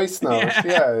like a voice note.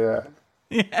 Yeah.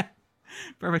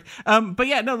 Perfect. But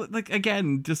yeah, no, like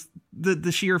again, just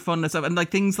the sheer funness of, and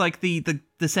like things like the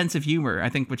sense of humor, I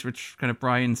think, which kind of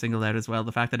Brian singled out as well.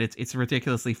 The fact that it's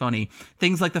ridiculously funny.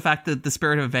 Things like the fact that the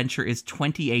Spirit of Adventure is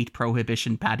 28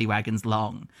 Prohibition paddy wagons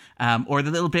long, or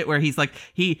the little bit where he's like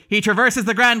he traverses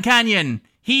the Grand Canyon.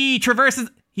 He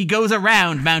goes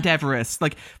around Mount Everest.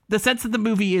 Like the sense that the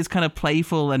movie is kind of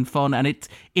playful and fun, and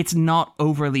it's not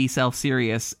overly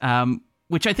self-serious,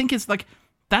 which I think is like.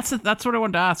 That's what I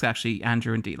wanted to ask, actually,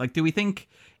 Andrew and Dee. Like, do we think,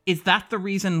 is that the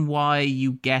reason why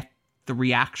you get the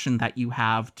reaction that you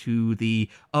have to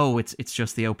it's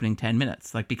just the opening 10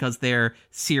 minutes? Like, because they're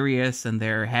serious and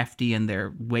they're hefty and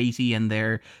they're weighty and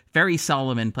they're very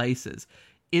solemn in places.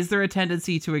 Is there a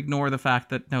tendency to ignore the fact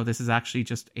that, no, this is actually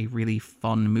just a really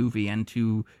fun movie, and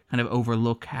to kind of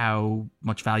overlook how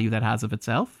much value that has of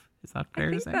itself? Is that fair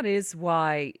to say? I think that is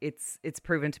why it's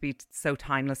proven to be so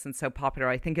timeless and so popular.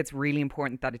 I think it's really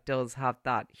important that it does have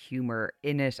that humor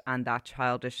in it and that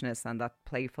childishness and that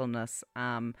playfulness.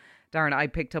 Darren, I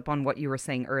picked up on what you were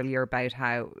saying earlier about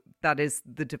how that is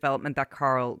the development that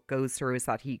Carl goes through, is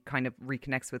that he kind of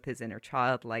reconnects with his inner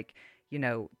child, like, you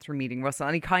know, through meeting Russell.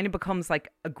 And he kind of becomes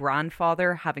like a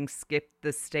grandfather, having skipped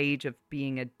the stage of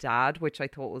being a dad, which I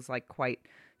thought was like quite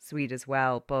sweet as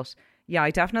well. But yeah,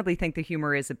 I definitely think the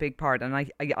humor is a big part. And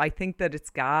I think that it's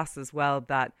gas as well,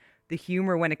 that the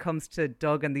humor when it comes to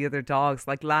Doug and the other dogs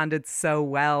like landed so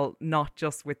well, not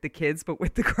just with the kids, but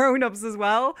with the grown-ups as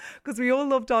well. Because we all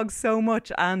love dogs so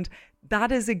much. And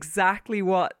that is exactly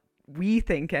what we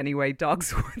think, anyway,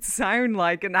 dogs would sound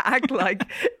like and act like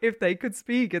if they could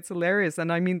speak. It's hilarious.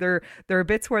 And I mean, there are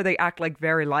bits where they act like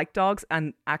very like dogs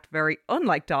and act very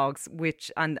unlike dogs,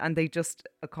 which and they just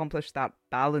accomplish that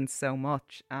balance so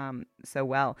much, so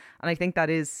well. And I think that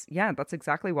is, that's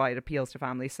exactly why it appeals to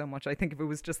families so much. I think if it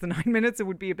was just the 9 minutes, it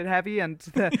would be a bit heavy, and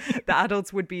the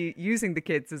adults would be using the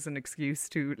kids as an excuse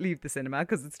to leave the cinema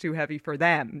because it's too heavy for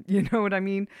them. You know what I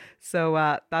mean?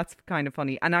 So that's kind of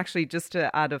funny. And actually, just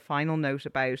to add a final note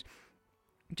about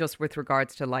just with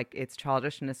regards to like its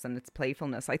childishness and its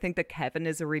playfulness, I think that Kevin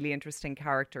is a really interesting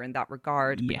character in that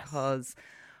regard. Yes. Because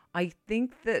I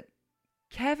think that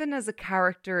Kevin as a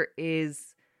character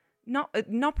is not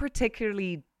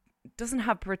particularly, doesn't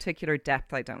have particular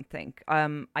depth, I don't think.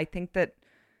 I think that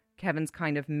Kevin's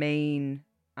kind of main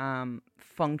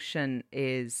function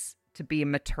is to be a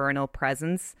maternal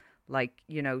presence. Like,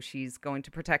 you know, she's going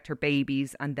to protect her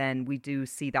babies, and then we do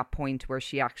see that point where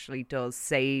she actually does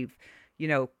save, you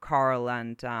know, Carl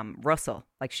and Russell.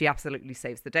 Like, she absolutely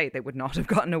saves the day. They would not have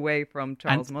gotten away from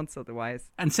Charles Muntz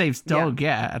otherwise. And saves Doug,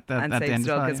 at the saves end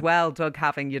Doug as well. Doug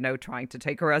having, you know, trying to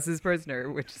take her as his prisoner,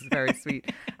 which is very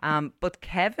sweet. But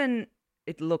Kevin,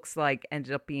 it looks like,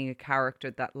 ended up being a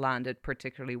character that landed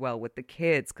particularly well with the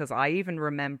kids, because I even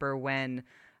remember when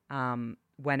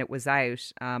it was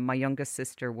out, my youngest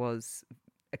sister was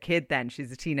a kid then.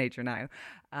 She's a teenager now.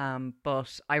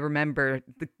 But I remember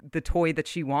the toy that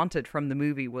she wanted from the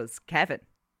movie was Kevin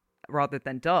rather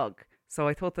than Doug. So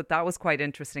I thought that was quite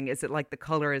interesting. Is it like the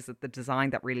color? Is it the design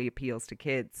that really appeals to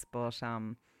kids? But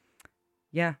I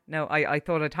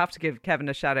thought I'd have to give Kevin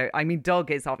a shout out. I mean, Doug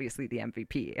is obviously the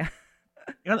MVP.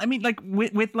 I mean, like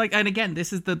with like, and again,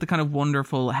 this is the kind of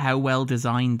wonderful how well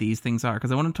designed these things are,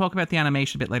 because I want to talk about the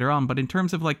animation a bit later on. But in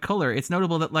terms of like color, it's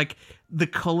notable that like the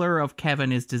color of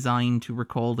Kevin is designed to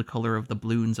recall the color of the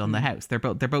balloons on the house. They're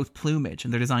both plumage,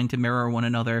 and they're designed to mirror one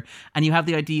another. And you have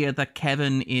the idea that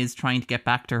Kevin is trying to get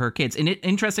back to her kids. And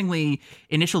interestingly,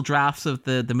 initial drafts of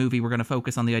the movie were going to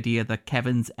focus on the idea that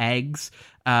Kevin's eggs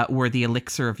were the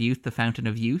elixir of youth, the fountain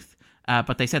of youth.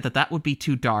 But they said that would be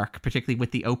too dark, particularly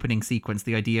with the opening sequence,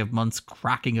 the idea of Muntz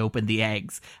cracking open the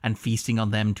eggs and feasting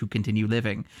on them to continue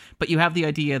living. But you have the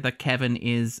idea that Kevin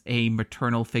is a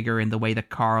maternal figure in the way that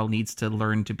Carl needs to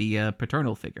learn to be a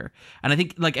paternal figure. And I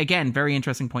think, like, again, very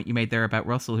interesting point you made there about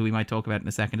Russell, who we might talk about in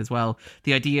a second as well.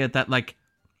 The idea that, like,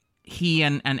 he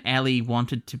and Ellie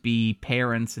wanted to be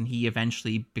parents, and he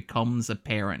eventually becomes a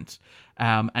parent.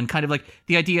 And kind of like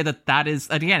the idea that is,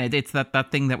 again, it's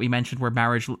that thing that we mentioned where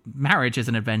marriage is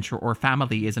an adventure, or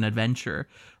family is an adventure.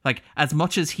 Like, as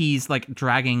much as he's like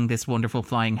dragging this wonderful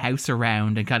flying house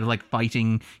around and kind of like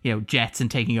fighting, you know, jets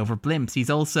and taking over blimps, he's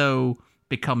also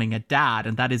becoming a dad.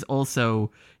 And that is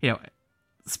also, you know,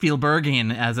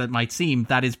 Spielbergian as it might seem,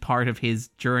 that is part of his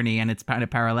journey, and it's kind of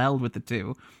paralleled with the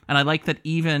two. And I like that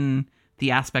even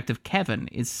the aspect of Kevin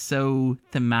is so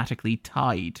thematically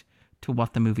tied to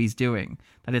what the movie's doing,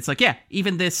 that it's like, yeah,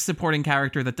 even this supporting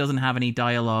character that doesn't have any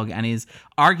dialogue and is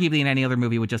arguably in any other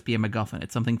movie would just be a MacGuffin.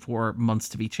 It's something for Muntz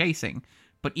to be chasing.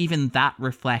 But even that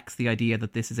reflects the idea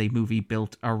that this is a movie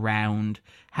built around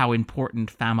how important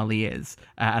family is,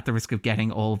 at the risk of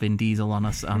getting all Vin Diesel on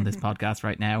us on this podcast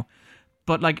right now.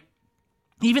 But like,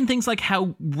 even things like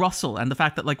how Russell, and the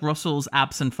fact that like Russell's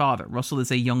absent father, Russell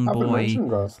is a young boy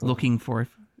looking for...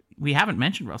 We haven't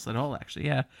mentioned Russell at all, actually,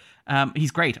 yeah. He's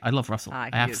great. I love Russell.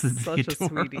 I absolutely adore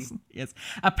Russell. Yes.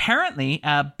 Apparently,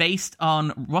 based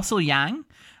on Russell Yang,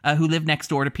 who lived next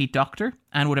door to Pete Docter,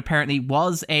 and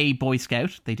was a Boy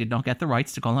Scout. They did not get the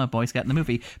rights to call him a Boy Scout in the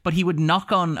movie, but he would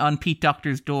knock on Pete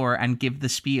Docter's door and give the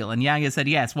spiel. And Yang has said,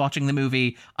 yes, watching the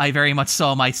movie, I very much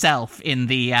saw myself in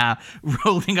the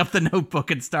rolling up the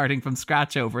notebook and starting from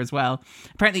scratch over as well.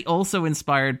 Apparently also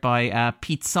inspired by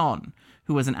Pete's son,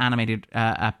 who was an animated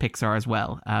at Pixar as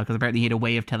well, because apparently he had a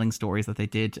way of telling stories that they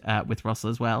did with Russell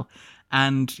as well.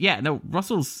 And yeah, no,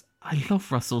 I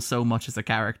love Russell so much as a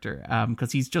character,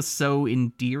 because he's just so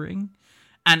endearing.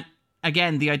 And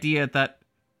again, the idea that,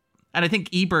 and I think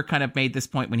Ebert kind of made this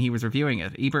point when he was reviewing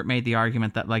it. Ebert made the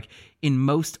argument that like in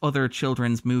most other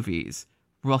children's movies,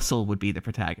 Russell would be the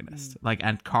protagonist,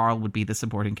 and Carl would be the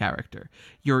supporting character.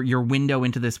 Your window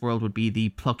into this world would be the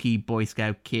plucky Boy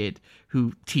Scout kid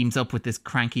who teams up with this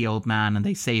cranky old man and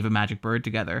they save a magic bird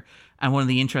together. And one of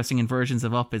the interesting inversions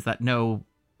of Up is that no,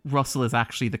 Russell is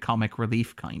actually the comic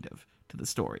relief kind of to the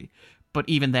story. But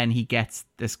even then he gets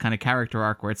this kind of character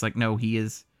arc where it's like, no, he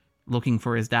is looking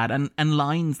for his dad, and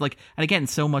lines like, and again,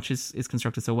 so much is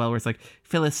constructed so well where it's like,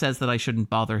 Phyllis says that I shouldn't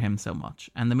bother him so much,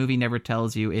 and the movie never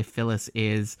tells you if Phyllis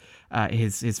is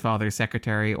his father's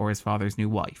secretary or his father's new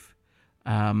wife,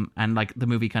 and like the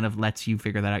movie kind of lets you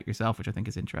figure that out yourself, which I think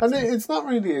is interesting. And it's not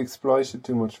really exploited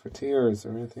too much for tears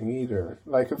or anything either.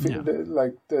 Like if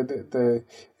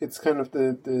it's kind of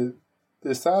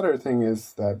the sadder thing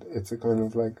is that it's a kind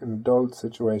of like an adult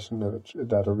situation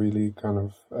that a really kind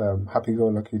of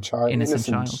happy-go-lucky child, innocent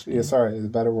child. Yeah, sorry, is a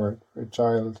better word. A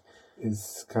child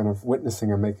is kind of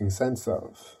witnessing and making sense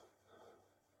of.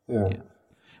 Yeah.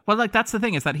 Well, like that's the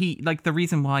thing is that he, like the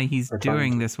reason why he's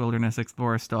doing this wilderness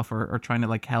explorer stuff or trying to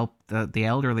like help the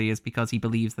elderly is because he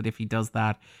believes that if he does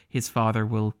that, his father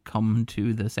will come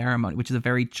to the ceremony, which is a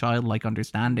very childlike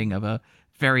understanding of a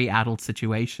very adult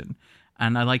situation.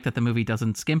 And I like that the movie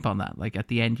doesn't skimp on that. Like at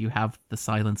the end, you have the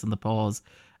silence and the pause.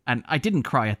 And I didn't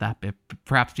cry at that bit,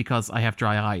 perhaps because I have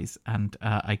dry eyes and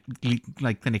I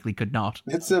like clinically could not.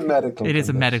 It's a medical condition. It is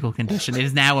a medical condition. It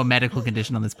is now a medical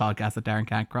condition on this podcast that Darren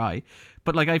can't cry.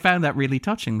 But like I found that really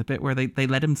touching, the bit where they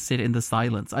let him sit in the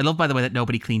silence. I love, by the way, that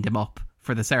nobody cleaned him up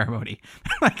for the ceremony.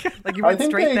 like you went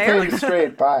straight there. I think they came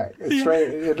straight back.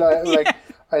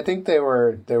 I think they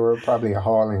were probably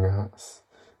hauling ass.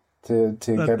 To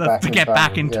get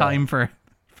back in time for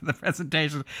the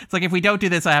presentation. It's like, if we don't do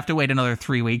this, I have to wait another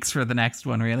 3 weeks for the next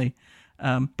one, really.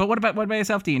 But what about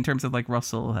yourself, Dee, in terms of like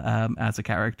Russell as a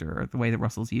character or the way that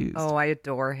Russell's used? Oh, I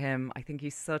adore him. I think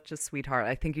he's such a sweetheart.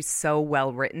 I think he's so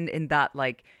well written in that,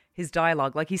 like his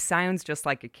dialogue, like he sounds just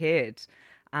like a kid.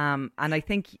 And I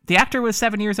think the actor was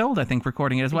 7 years old, I think,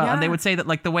 recording it as well. Yeah. And they would say that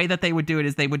like the way that they would do it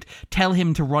is they would tell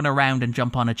him to run around and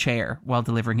jump on a chair while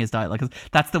delivering his dialogue. Because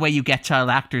that's the way you get child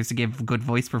actors to give good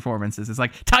voice performances. It's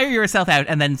like, tire yourself out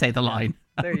and then say the line.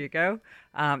 There you go.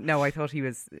 No, I thought he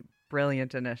was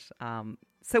brilliant in it.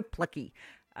 So plucky.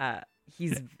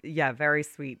 He's very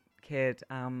sweet kid.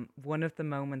 One of the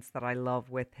moments that I love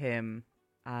with him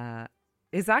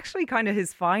is actually kind of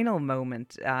his final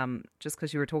moment, just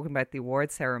because you were talking about the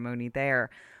award ceremony there,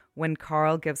 when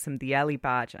Carl gives him the Ellie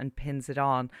badge and pins it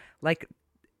on. Like,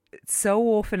 so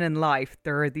often in life,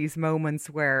 there are these moments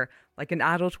where like an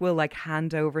adult will like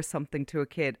hand over something to a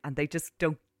kid and they just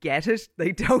don't get it.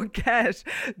 They don't get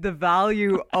the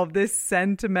value of this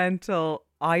sentimental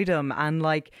item. And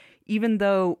like, even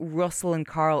though Russell and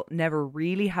Carl never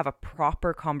really have a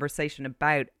proper conversation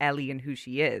about Ellie and who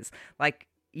she is, like,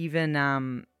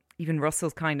 even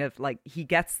Russell's kind of like, he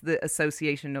gets the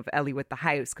association of Ellie with the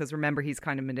house, because remember, he's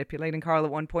kind of manipulating Carl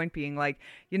at one point, being like,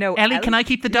 Ellie, can I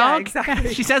keep the dog? Yeah,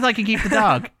 exactly. She says I can keep the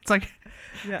dog. It's like,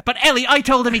 but Ellie, I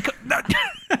told him he could.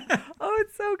 Oh,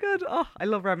 it's so good. Oh, I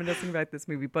love reminiscing about this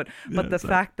movie. But the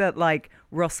fact that like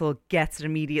Russell gets it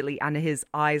immediately and his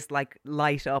eyes like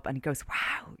light up and he goes,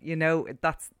 wow,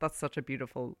 that's such a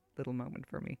beautiful little moment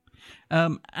for me.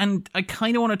 And I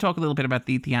kind of want to talk a little bit about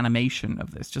the animation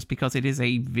of this, just because it is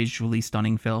a visually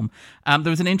stunning film.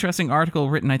 There was an interesting article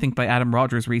written, I think, by Adam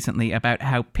Rogers recently about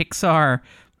how Pixar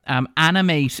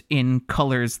animate in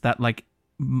colors that like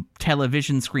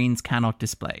television screens cannot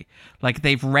display. Like,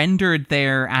 they've rendered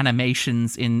their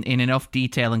animations in enough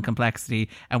detail and complexity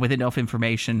and with enough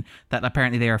information that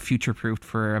apparently they are future-proofed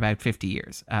for about 50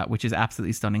 years, which is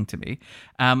absolutely stunning to me.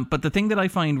 But the thing that I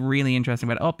find really interesting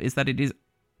about Up is that it is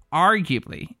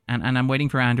arguably, and I'm waiting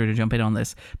for Andrew to jump in on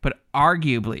this, but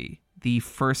arguably the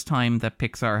first time that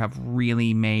Pixar have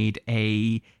really made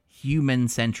a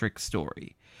human-centric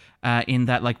story. In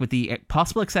that, like, with the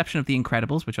possible exception of The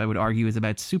Incredibles, which I would argue is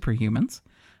about superhumans,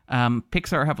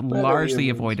 Pixar have largely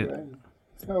avoided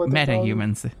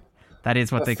meta-humans. That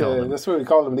is what they call them. That's what we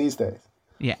call them these days.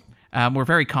 Yeah. We're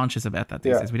very conscious about that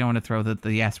these days. We don't want to throw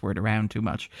the S word around too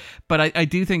much. But I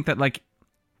do think that, like,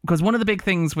 because one of the big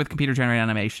things with computer-generated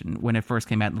animation when it first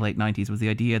came out in the late 90s was the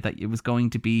idea that it was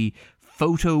going to be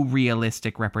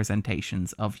photorealistic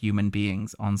representations of human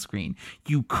beings on screen.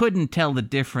 You couldn't tell the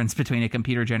difference between a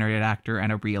computer-generated actor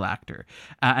and a real actor.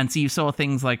 And so you saw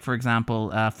things like, for example,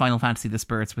 Final Fantasy: The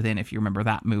Spirits Within, if you remember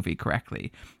that movie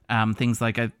correctly. Things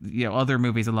like other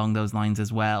movies along those lines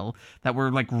as well that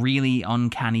were like really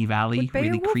uncanny valley,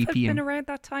 really creepy. Have been around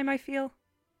that time, I feel.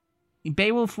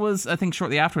 Beowulf was, I think,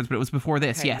 shortly afterwards, but it was before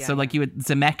this. Okay, so like you had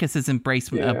Zemeckis'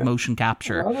 embrace of motion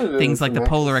capture, things like the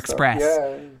Polar Express.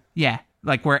 Yeah,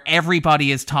 like where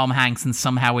everybody is Tom Hanks and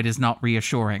somehow it is not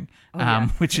reassuring,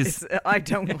 which is I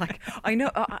don't like. I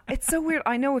know it's so weird.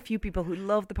 I know a few people who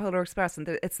love the Polar Express and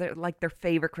it's their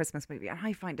favorite Christmas movie, and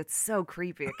I find it so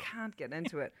creepy. I can't get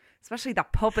into it, especially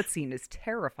that puppet scene is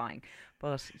terrifying.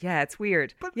 But yeah, it's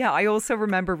weird. But yeah, I also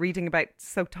remember reading about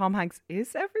Tom Hanks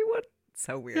is everyone.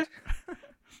 So weird.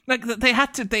 Like they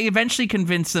eventually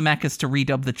convinced Zemeckis to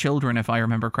redub the children, if I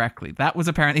remember correctly. That was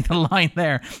apparently the line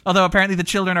there. Although apparently the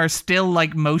children are still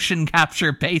like motion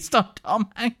capture based on Tom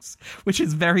Hanks, which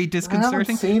is very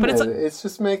disconcerting. I haven't seen it. It's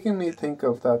just making me think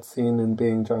of that scene in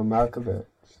Being John Malkovich.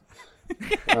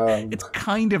 It's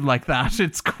kind of like that.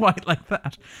 It's quite like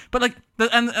that. But like,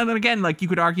 and then again, like you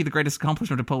could argue the greatest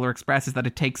accomplishment of Polar Express is that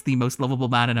it takes the most lovable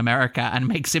man in America and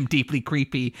makes him deeply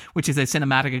creepy, which is a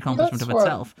cinematic accomplishment of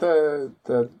itself.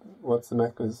 What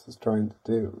Zemeckis is trying to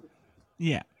do.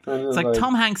 Yeah, it's like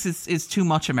Tom Hanks is too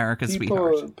much America's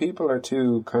sweetheart. People are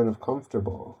too kind of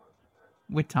comfortable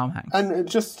with Tom Hanks, and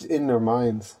just in their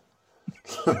minds,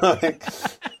 like.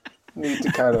 Need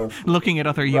to kind of looking at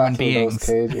other human beings.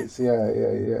 Those cages.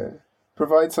 Yeah.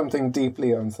 Provide something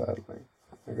deeply unsettling,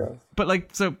 I guess. But like,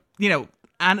 so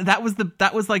and that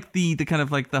was like the kind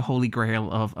of like the holy grail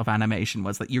of animation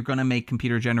was that you're going to make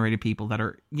computer generated people that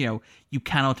are you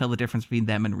cannot tell the difference between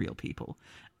them and real people.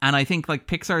 And I think like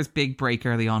Pixar's big break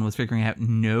early on was figuring out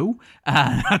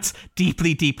that's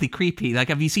deeply creepy. Like,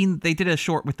 have you seen they did a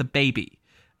short with the baby?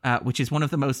 Which is one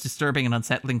of the most disturbing and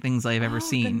unsettling things I've ever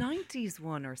seen. The 90s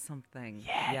one or something.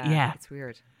 Yeah. It's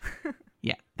weird.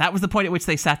 Yeah. That was the point at which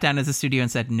they sat down as a studio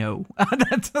and said, no.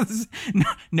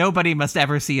 Nobody must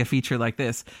ever see a feature like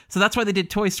this. So that's why they did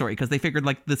Toy Story, because they figured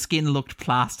like the skin looked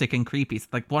plastic and creepy. So,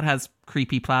 like, what has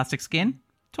creepy plastic skin?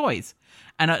 Toys.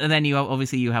 And then you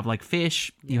have like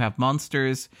fish, you have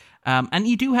monsters, and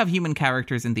you do have human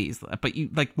characters in these. But you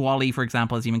like WALL-E, for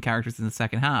example, has human characters in the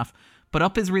second half. But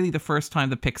Up is really the first time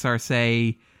that Pixar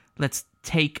say, let's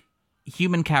take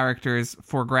human characters,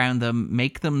 foreground them,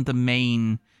 make them the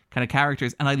main kind of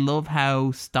characters. And I love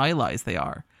how stylized they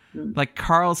are. Like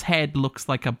Carl's head looks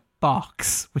like a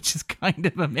box, which is kind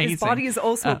of amazing. His body is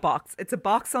also a box. It's a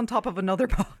box on top of another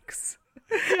box.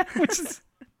 Yeah, which is...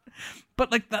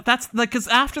 But like that's like, because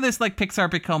after this, like Pixar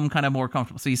become kind of more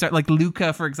comfortable. So you start like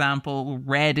Luca, for example.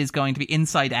 Red is going to be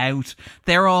Inside Out.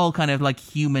 They're all kind of like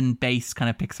human based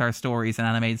kind of Pixar stories and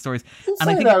animated stories. Inside and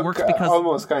I think Out it works because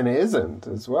almost kind of isn't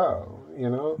as well.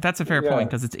 That's a fair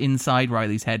point, because it's inside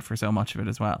Riley's head for so much of it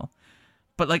as well.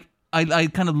 But like I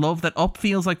kind of love that Up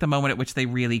feels like the moment at which they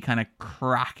really kind of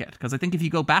crack it. Because I think if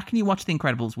you go back and you watch The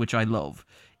Incredibles, which I love,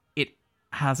 it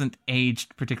hasn't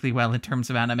aged particularly well in terms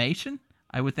of animation.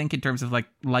 I would think in terms of like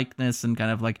likeness and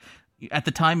kind of like, at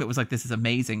the time it was like, this is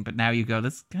amazing, but now you go,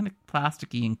 this is kind of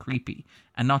plasticky and creepy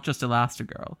and not just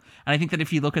Elastigirl. And I think that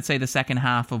if you look at, say, the second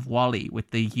half of WALL-E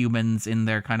with the humans in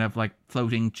their kind of like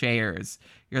floating chairs,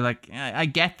 you're like, I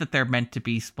get that they're meant to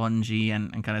be spongy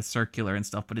and kind of circular and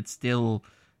stuff, but it's still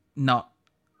not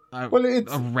a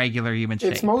regular human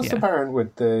shape. It's most apparent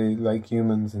with the like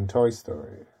humans in Toy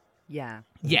Story. Yeah.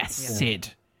 Yes,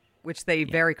 Sid. Which they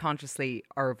very consciously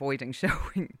are avoiding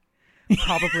showing,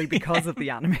 probably because of the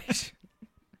animation.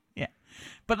 Yeah.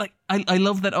 But like, I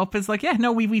love that Up is like,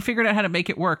 we figured out how to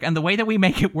make it work. And the way that we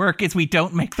make it work is we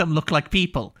don't make them look like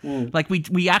people. Like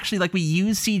we actually, like, we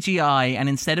use CGI, and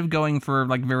instead of going for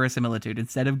like verisimilitude,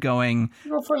 instead of going...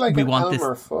 for like we want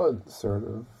Elmer Fudd sort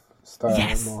of style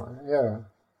more. Yeah.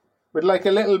 With like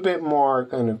a little bit more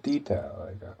kind of detail,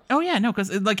 I guess. Oh yeah, no, because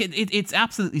like it's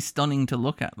absolutely stunning to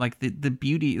look at. Like the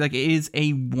beauty, like it is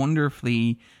a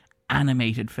wonderfully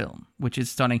animated film, which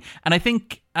is stunning. And I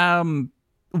think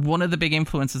one of the big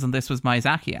influences on this was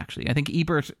Miyazaki, actually. I think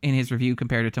Ebert, in his review,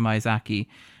 compared it to Miyazaki.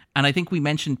 And I think we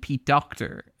mentioned Pete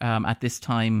Docter at this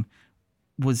time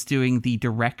was doing the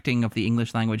directing of the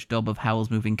English language dub of Howl's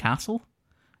Moving Castle,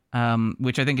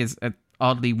 which I think is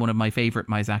oddly one of my favorite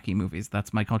Miyazaki movies.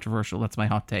 That's my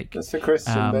hot take. That's the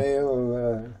Christian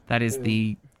Bale. That is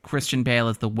the Christian Bale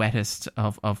is the wettest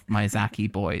of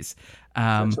Miyazaki boys.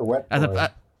 Such a wet boy.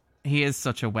 He is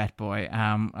such a wet boy.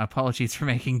 Apologies for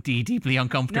making Dee deeply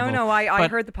uncomfortable. No, I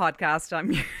heard the podcast.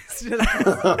 I'm used to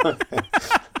that.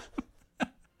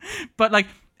 But like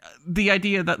the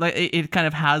idea that like it kind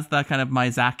of has that kind of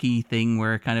Miyazaki thing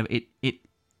where kind of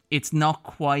it's not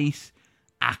quite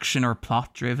action or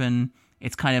plot driven.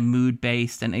 It's kind of mood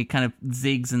based and it kind of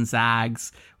zigs and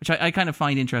zags, which I kind of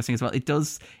find interesting as well.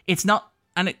 It's not,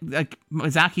 and like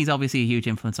Miyazaki's obviously a huge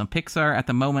influence on Pixar at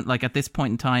the moment. Like at this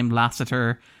point in time,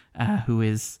 Lasseter, who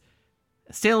is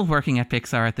still working at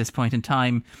Pixar at this point in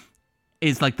time,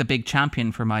 is like the big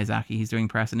champion for Miyazaki. He's doing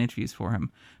press and interviews for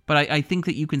him. But I think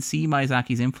that you can see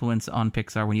Miyazaki's influence on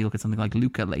Pixar when you look at something like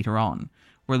Luca later on,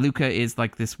 where Luca is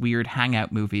like this weird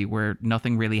hangout movie where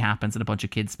nothing really happens and a bunch of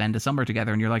kids spend a summer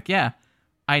together, and you're like, yeah,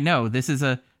 I know this is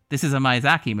a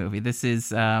Miyazaki movie. This is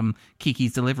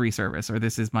Kiki's Delivery Service, or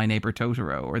this is My Neighbor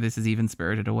Totoro, or this is even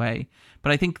Spirited Away.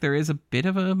 But I think there is a bit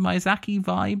of a Miyazaki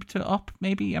vibe to Up.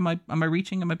 Maybe am I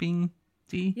reaching? Am I being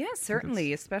D? Yeah,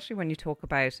 certainly, especially when you talk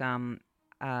about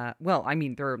well, I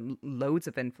mean, there are loads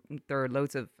of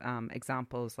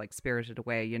examples like Spirited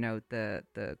Away. You know, the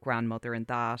grandmother in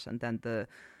that, and then the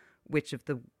Witch of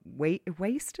the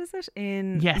Waste, is it?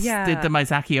 Yes, the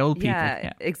Miyazaki old people.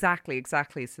 Yeah, exactly.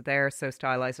 So they're so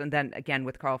stylized. And then again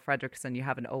with Carl Fredricksen, you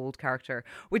have an old character,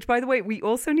 which, by the way, we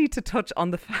also need to touch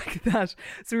on the fact that,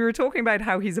 so we were talking about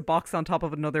how he's a box on top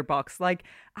of another box. Like,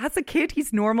 as a kid,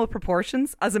 he's normal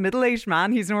proportions. As a middle-aged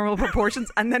man, he's normal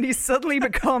proportions. And then he suddenly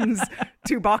becomes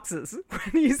two boxes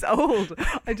when he's old.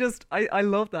 I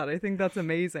love that. I think that's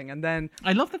amazing. And then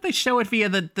I love that they show it via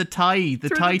the tie. The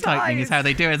tie tightening is how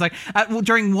they do it. It's like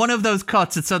during one of those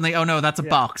cuts, it's suddenly, oh no, that's a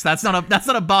box. That's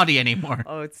not a body anymore.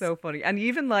 Oh, it's so funny. And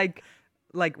even like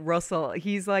Russell,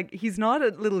 he's not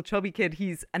a little chubby kid.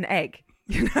 He's an egg.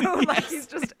 You know, like he's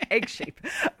just egg shape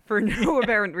for no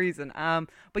apparent reason.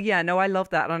 But yeah, no, I love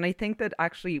that, and I think that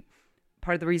actually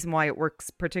part of the reason why it works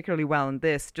particularly well in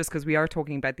this, just because we are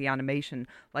talking about the animation,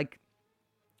 like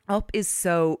Up is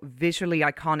so visually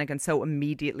iconic and so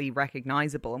immediately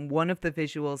recognizable, and one of the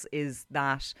visuals is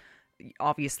that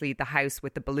obviously the house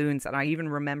with the balloons. And I even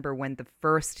remember when the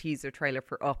first teaser trailer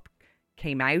for Up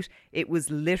came out, it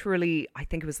was literally, I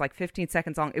think it was like 15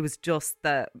 seconds long. It was just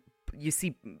you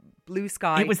see blue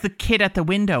sky. It was the kid at the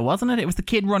window, wasn't it? It was the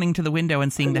kid running to the window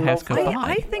and seeing the house go by.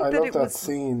 I think that it was that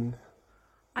scene.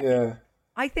 Yeah.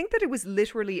 I think that it was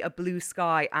literally a blue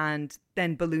sky and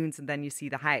then balloons and then you see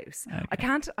the house. Okay.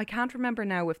 I can't remember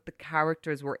now if the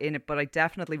characters were in it, but I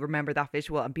definitely remember that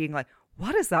visual and being like,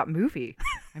 what is that movie?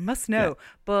 I must know.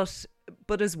 Yeah.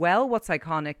 But as well, what's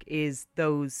iconic is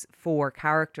those four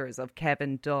characters of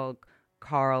Kevin, Doug,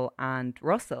 Carl and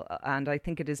Russell. And I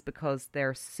think it is because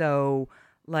they're so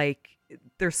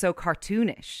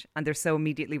cartoonish and they're so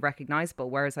immediately recognizable.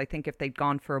 Whereas I think if they'd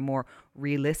gone for a more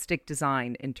realistic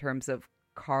design in terms of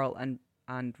Carl and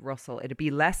Russell, it'd be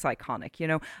less iconic, you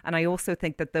know. And I also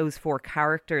think that those four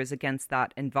characters against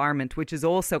that environment, which is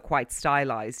also quite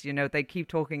stylized, you know, they keep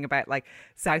talking about like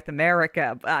South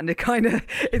America, and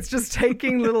it's just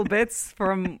taking little bits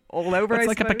from all over. It's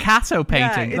like a Picasso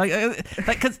painting.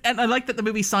 And I like that the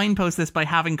movie signposts this by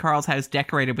having Carl's house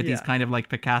decorated with these kind of like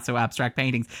Picasso abstract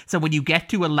paintings. So when you get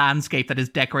to a landscape that is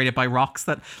decorated by rocks,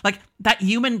 that like that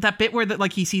bit where that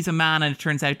like he sees a man and it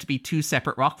turns out to be two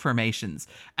separate rock formations,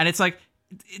 and it's like,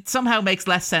 it somehow makes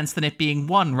less sense than it being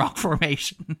one rock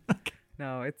formation.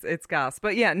 No, it's gas.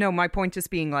 But yeah, no, my point just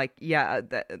being like,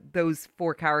 those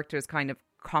four characters kind of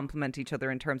complement each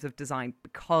other in terms of design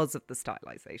because of the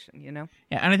stylization, you know?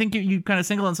 Yeah, and I think you kind of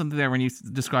single on something there when you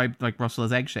described like Russell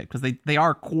as egg-shaped, because they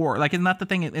are core. Like, isn't that the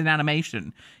thing in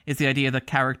animation? Is the idea that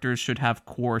characters should have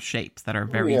core shapes that are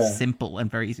very simple and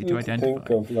very easy to identify. Think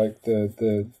of like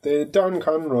the Don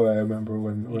Conroy. I remember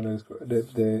when I was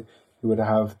you would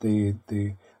have the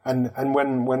and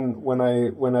when I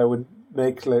would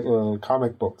make little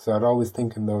comic books, I'd always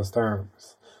think in those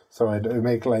terms. So I'd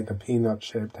make like a peanut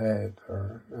shaped head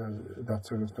or that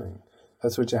sort of thing.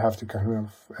 That's what you have to kind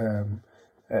of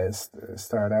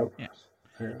start out with.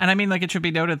 And I mean, like, it should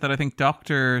be noted that I think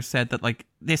Docter said that, like,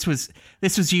 this was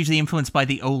hugely influenced by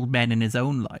the old men in his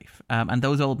own life. And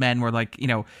those old men were, like, you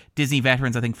know, Disney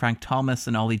veterans, I think Frank Thomas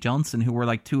and Ollie Johnson, who were,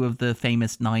 like, two of the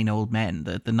famous 9 old men,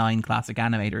 the 9 classic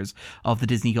animators of the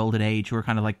Disney Golden Age, who were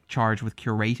kind of, like, charged with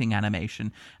curating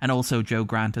animation, and also Joe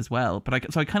Grant as well.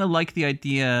 But so I kind of like the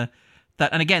idea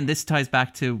that, and again, this ties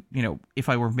back to, you know, if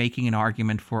I were making an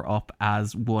argument for Up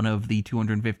as one of the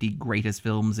 250 greatest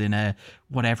films in a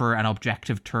whatever an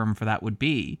objective term for that would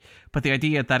be, but the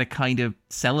idea that it kind of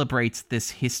celebrates this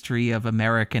history of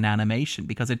American animation,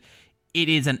 because it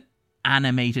is an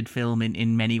animated film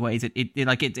in many ways.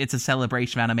 It's a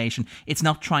celebration of animation. It's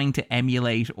not trying to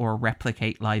emulate or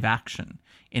replicate live action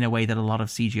in a way that a lot of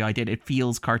CGI did. It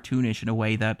feels cartoonish in a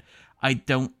way that I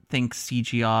don't think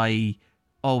CGI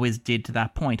always did to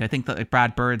that point. I think that, like,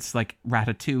 Brad Bird's, like,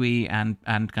 Ratatouille and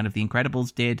kind of The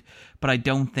Incredibles did, but I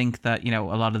don't think that, you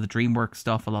know, a lot of the DreamWorks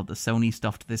stuff, a lot of the Sony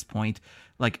stuff to this point,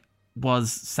 like,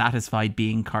 was satisfied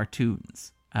being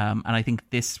cartoons. And I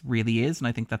think this really is, and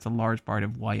I think that's a large part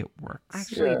of why it works.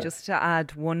 Actually, just to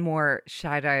add one more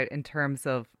shout out in terms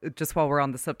of, just while we're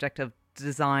on the subject of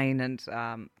design and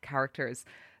characters,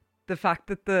 the fact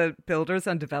that the builders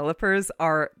and developers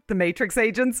are the Matrix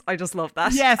agents, I just love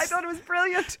that. Yes. I thought it was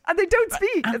brilliant. And they don't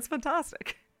speak. It's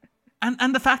fantastic.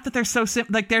 And the fact that they're so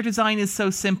simple, like, their design is so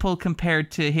simple compared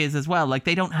to his as well. Like,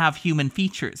 they don't have human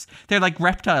features. They're like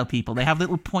reptile people. They have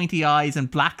little pointy eyes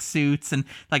and black suits, and,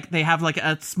 like, they have, like,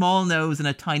 a small nose and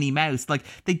a tiny mouth. Like,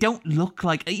 they don't look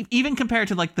like, even compared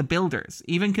to, like, the builders,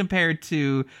 even compared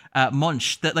to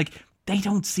Munch, that, like, they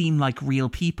don't seem like real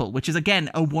people, which is,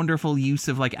 again, a wonderful use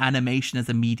of, like, animation as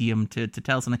a medium to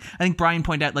tell something. I think Brian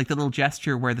pointed out, like, the little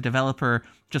gesture where the developer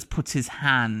just puts his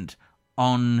hand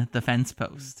on the fence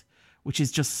post, which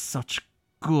is just such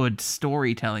good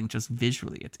storytelling, just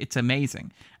visually. It's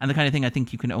amazing. And the kind of thing I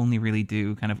think you can only really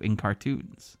do kind of in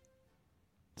cartoons.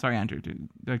 Sorry, Andrew, did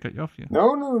I cut you off? Yeah.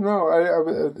 No.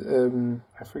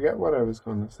 I forget what I was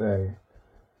going to say.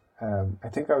 I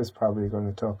think I was probably going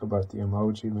to talk about the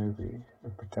Emoji Movie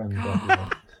and pretend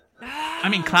that. I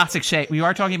mean, classic shape. We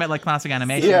are talking about, like, classic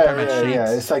animation. Yeah.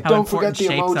 It's like, don't forget the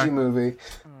Emoji Movie.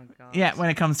 Yeah,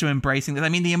 when it comes to embracing this. I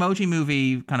mean, the Emoji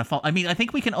Movie kind of I mean, I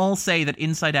think we can all say that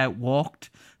Inside Out walked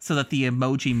so that the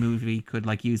Emoji Movie could,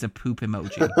 like, use a poop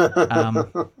emoji.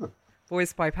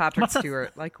 Voiced by Patrick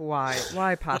Stewart. Like, why?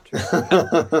 Why, Patrick?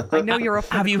 I know you're up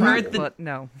for but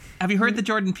no. Have you heard the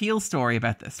Jordan Peele story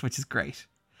about this, which is great?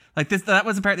 Like, that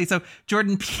was apparently, so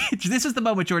Jordan Peele, this was the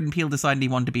moment Jordan Peele decided he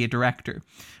wanted to be a director,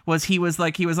 he was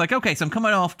like, okay, so I'm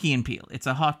coming off Key and Peele. It's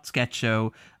a hot sketch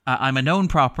show. I'm a known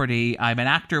property. I'm an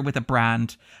actor with a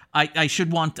brand. I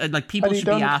should want, like, people should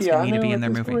be asking me to be in their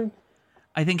movie. Point?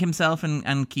 I think himself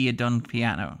and Key had done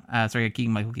piano. Key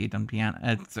and Michael Key had done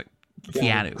piano.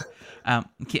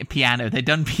 Piano. They'd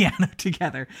done piano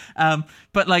together.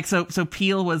 But, like, so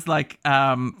Peele was like,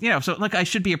 so, look, I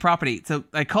should be a property. So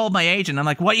I called my agent. I'm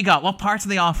like, what you got? What parts are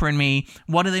they offering me?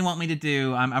 What do they want me to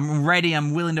do? I'm ready.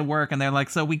 I'm willing to work. And they're like,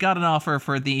 so we got an offer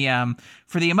for the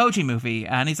Emoji Movie.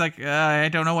 And he's like, I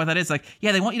don't know what that is. Like,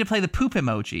 yeah, they want you to play the poop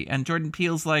emoji. And Jordan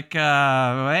Peele's like,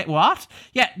 wait, what?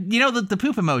 Yeah, you know, the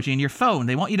poop emoji in your phone.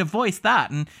 They want you to voice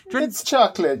that. And it's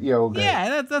chocolate yoga.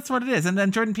 Yeah, that's what it is. And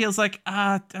then Jordan Peele's like,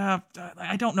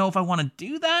 I don't know if I want to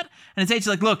do that. And his agent's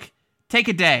like, look, take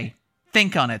a day.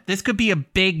 Think on it. This could be a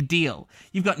big deal.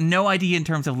 You've got no idea in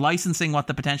terms of licensing what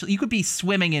the potential... You could be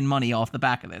swimming in money off the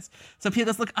back of this. So Peele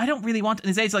goes, look, I don't really want... And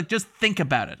his agent's like, just think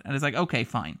about it. And it's like, okay,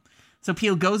 fine. So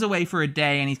Peele goes away for a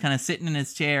day and he's kind of sitting in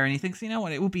his chair and he thinks, you know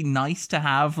what, it would be nice to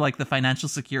have, like, the financial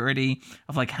security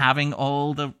of, like, having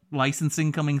all the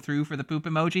licensing coming through for the poop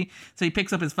emoji. So he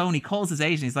picks up his phone, he calls his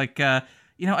agent, he's like, I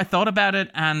thought about it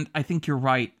and I think you're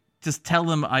right. Just tell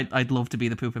them I'd love to be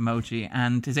the poop emoji.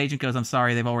 And his agent goes, I'm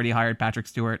sorry, they've already hired Patrick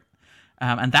Stewart.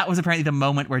 And that was apparently the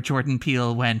moment where Jordan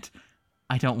Peele went,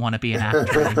 I don't want to be an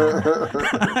actor anymore.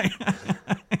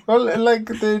 Well, like,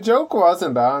 the joke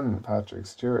wasn't on Patrick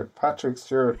Stewart. Patrick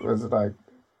Stewart was like,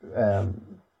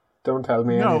 don't tell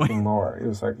me anything more. He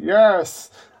was like, yes.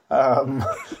 He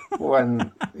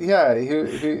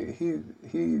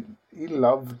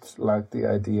loved, like, the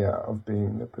idea of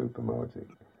being the poop emoji.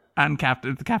 And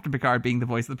Captain Picard being the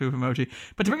voice of the poop emoji.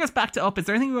 But to bring us back to Up, is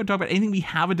there anything we want to talk about? Anything we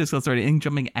haven't discussed already? Anything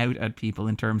jumping out at people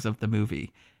in terms of the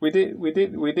movie? We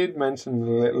did mention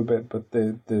a little bit, but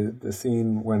the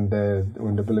scene when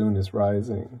the balloon is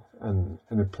rising and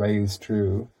it plays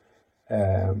through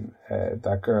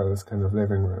that girl's kind of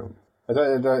living room.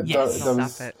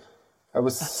 It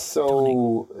was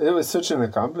such an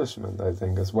accomplishment, I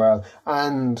think, as well,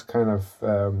 and kind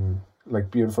of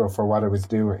like beautiful for what it was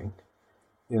doing.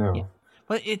 You know. Yeah.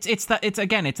 Well, it's that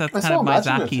kind of so Miyazaki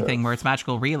imaginative. thing where it's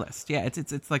magical realist. Yeah,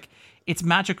 it's like it's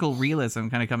magical realism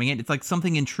kind of coming in. It's like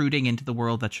something intruding into the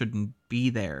world that shouldn't be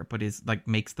there, but is like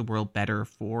makes the world better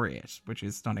for it, which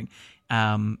is stunning.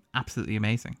 Absolutely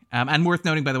amazing. And worth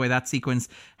noting, by the way, that sequence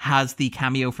has the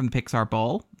cameo from the Pixar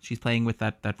ball. She's playing with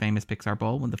that famous Pixar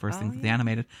ball, one of the first things that they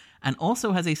animated, and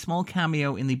also has a small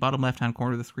cameo in the bottom left hand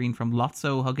corner of the screen from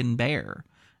Lotso Huggin' Bear.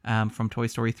 From Toy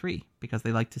Story 3, because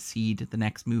they like to seed the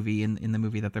next movie in the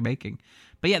movie that they're making.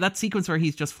 But yeah, that sequence where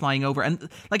he's just flying over, and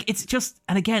like it's just,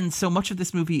 and again, so much of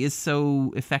this movie is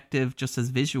so effective just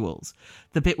as visuals.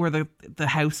 The bit where the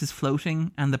house is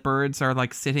floating and the birds are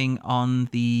like sitting on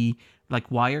the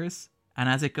like wires, and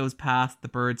as it goes past, the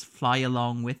birds fly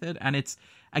along with it, and it's,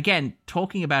 again,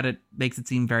 talking about it makes it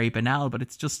seem very banal, but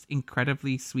it's just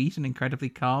incredibly sweet and incredibly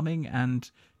calming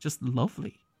and just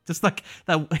lovely. Just like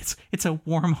that, it's a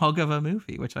warm hug of a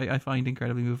movie, which I find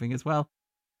incredibly moving as well.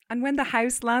 And when the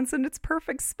house lands in its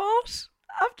perfect spot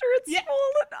after it's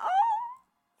fallen,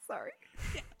 sorry.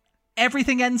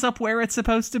 Everything ends up where it's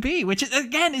supposed to be, which is,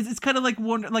 again, it's kind of like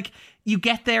like you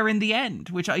get there in the end,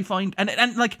 which I find, and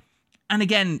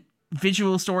again,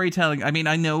 visual storytelling. I mean,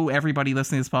 I know everybody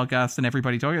listening to this podcast and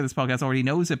everybody talking about this podcast already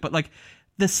knows it, but like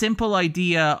the simple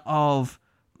idea of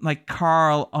like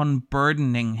Carl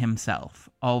unburdening himself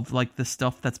of like the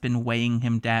stuff that's been weighing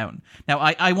him down. Now,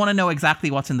 I want to know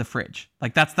exactly what's in the fridge.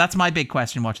 Like that's my big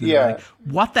question watching the movie. Like,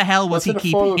 what the hell was he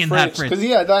keeping in that fridge?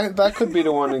 Because that could be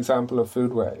the one example of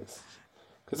food waste.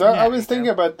 Because I was thinking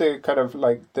about the kind of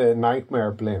like the nightmare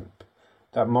blimp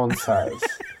that Muntz has.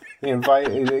 You're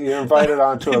invited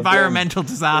onto environmental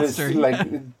disaster. It's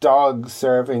like dogs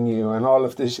serving you, and all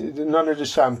of this. None of the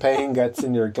champagne gets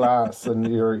in your glass, and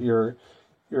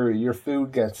your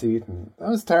food gets eaten. That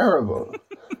was terrible.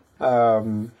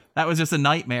 That was just a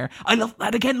nightmare. I love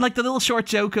that, again, like the little short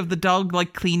joke of the dog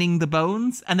like cleaning the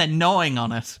bones and then gnawing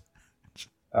on it.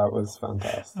 That was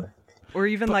fantastic. Or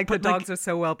even like the dogs are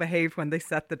so well behaved when they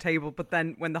set the table, but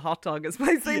then when the hot dog is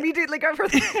placed, they immediately go for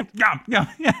the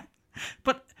yeah.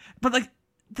 But like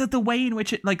the way in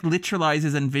which it like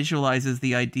literalizes and visualizes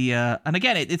the idea, and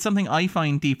again, it's something I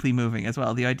find deeply moving as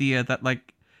well. The idea that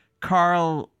like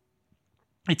Carl,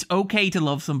 it's okay to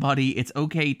love somebody, it's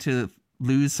okay to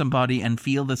lose somebody and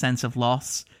feel the sense of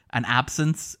loss and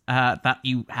absence that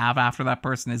you have after that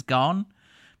person is gone.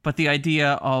 But the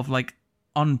idea of like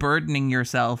unburdening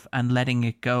yourself and letting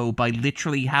it go by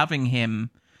literally having him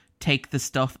take the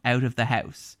stuff out of the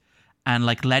house and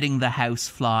like letting the house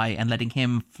fly and letting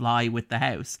him fly with the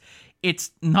house.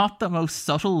 It's not the most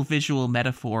subtle visual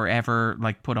metaphor ever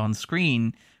like put on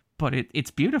screen, but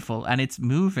it's beautiful and it's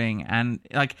moving and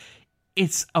like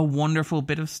it's a wonderful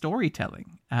bit of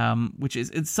storytelling, which is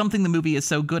it's something the movie is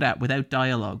so good at without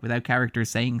dialogue, without characters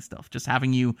saying stuff, just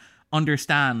having you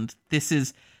understand this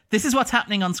is what's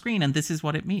happening on screen and this is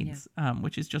what it means,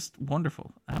 which is just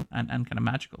wonderful and kind of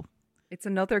magical. It's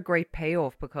another great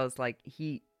payoff because like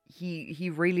he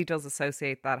really does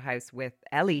associate that house with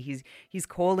Ellie. He's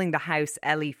calling the house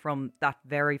Ellie from that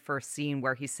very first scene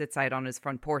where he sits out on his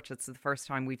front porch. It's the first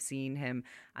time we've seen him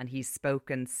and he's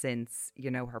spoken since,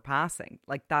 her passing.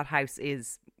 Like that house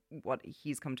is what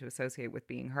he's come to associate with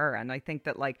being her. And I think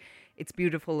that like it's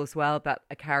beautiful as well that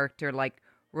a character like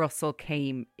Russell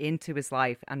came into his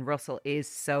life and Russell is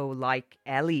so like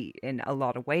Ellie in a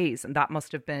lot of ways. And that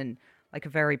must have been like a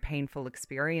very painful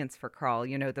experience for Carl,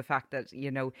 the fact that,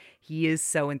 he is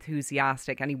so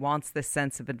enthusiastic and he wants this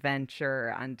sense of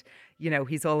adventure and,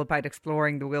 he's all about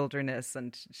exploring the wilderness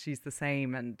and she's the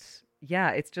same. And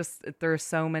yeah, it's just, there are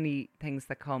so many things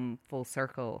that come full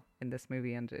circle in this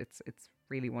movie and it's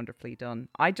really wonderfully done.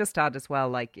 I just add as well,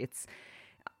 like it's,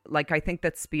 like I think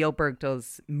that Spielberg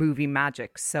does movie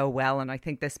magic so well, and I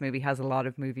think this movie has a lot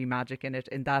of movie magic in it,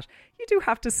 in that you do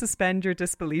have to suspend your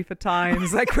disbelief at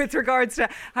times, like with regards to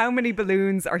how many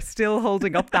balloons are still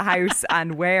holding up the house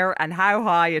and where and how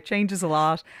high. It changes a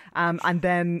lot, and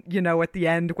then at the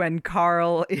end when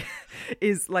Carl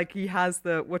is like, he has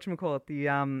the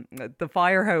the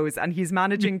fire hose and he's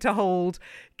managing to hold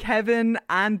Kevin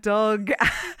and Doug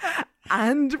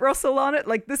and Russell on it.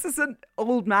 Like, this is an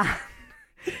old man.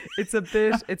 It's a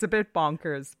bit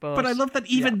bonkers, but I love that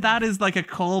even that is like a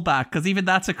callback, because even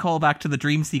that's a callback to the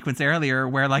dream sequence earlier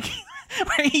where like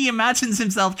where he imagines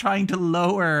himself trying to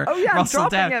lower Russell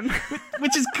down, him.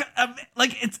 which is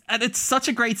like it's such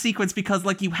a great sequence because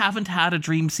like you haven't had a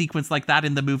dream sequence like that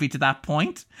in the movie to that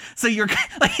point, so you're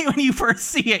like when you first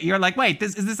see it you're like, wait,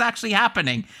 is this actually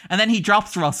happening? And then he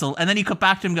drops Russell and then you cut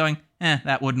back to him going,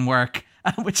 that wouldn't work.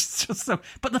 Which is just so,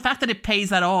 but the fact that it pays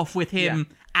that off with him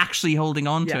actually holding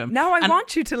on to him. Now I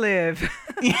want you to live.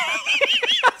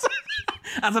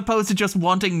 as opposed to just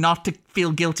wanting not to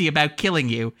feel guilty about killing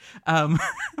you.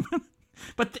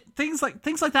 But things like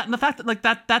that, and the fact that like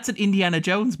that's an Indiana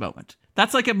Jones moment.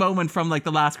 That's like a moment from like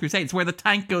The Last Crusades where the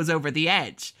tank goes over the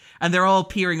edge and they're all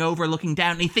peering over, looking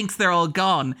down, and he thinks they're all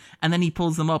gone, and then he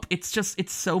pulls them up. It's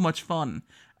so much fun.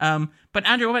 But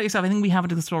Andrew, what about yourself? I think we haven't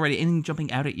discussed already. Anything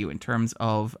jumping out at you in terms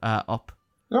of Up?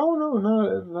 No,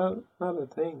 not a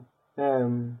thing.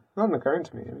 Not occurring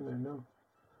to me anyway. No.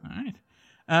 All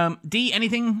right. Dee,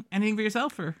 anything for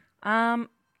yourself or?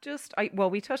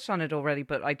 We touched on it already,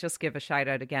 but I just give a shout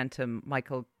out again to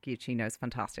Michael Giacchino's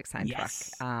fantastic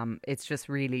soundtrack. Yes. It's just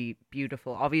really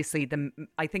beautiful. Obviously,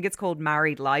 I think it's called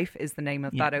Married Life is the name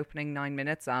of that opening 9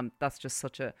 minutes. That's just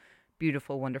such a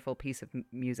beautiful, wonderful piece of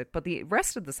music. But the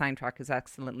rest of the soundtrack is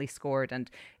excellently scored, and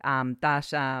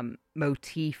that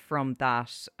motif from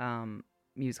that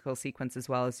musical sequence as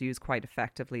well is used quite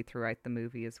effectively throughout the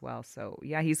movie as well. So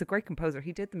yeah, he's a great composer.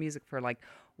 He did the music for like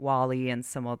Wall-E and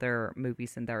some other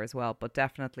movies in there as well, but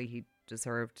definitely he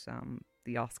deserved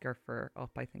the Oscar for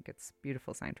Up. I think it's a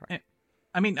beautiful soundtrack.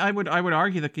 I mean, I would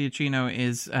argue that Giacchino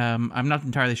is, I'm not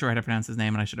entirely sure how to pronounce his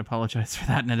name, and I should apologize for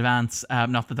that in advance.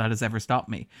 Not that has ever stopped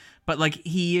me. But like,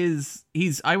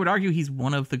 I would argue he's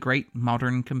one of the great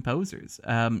modern composers.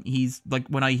 He's like,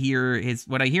 when I hear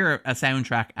a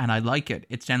soundtrack and I like it,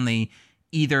 it's generally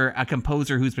either a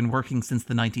composer who's been working since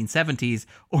the 1970s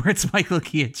or it's Michael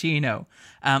Giacchino.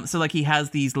 So like he has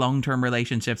these long-term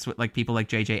relationships with like people like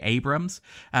J.J. Abrams,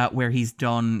 where he's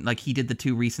done, like he did the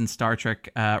 2 recent Star Trek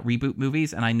reboot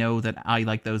movies, and I know that I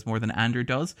like those more than Andrew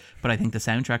does, but I think the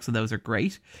soundtracks of those are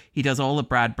great. He does all of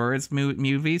Brad Bird's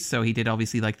movies, so he did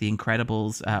obviously like The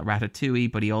Incredibles,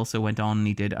 Ratatouille, but he also went on and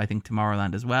he did, I think,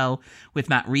 Tomorrowland as well. With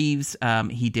Matt Reeves,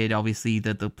 he did obviously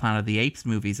the Planet of the Apes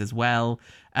movies as well.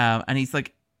 And he's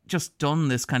like just done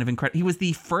this kind of incredible. He was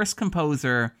the first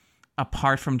composer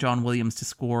apart from John Williams to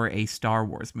score a Star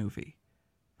Wars movie.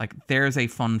 Like, there's a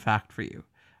fun fact for you,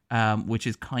 which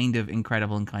is kind of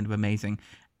incredible and kind of amazing.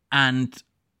 And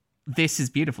this is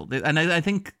beautiful. And I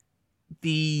think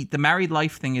the married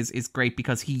life thing is great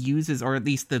because he uses, or at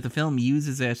least the film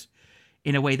uses it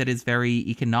in a way that is very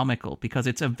economical, because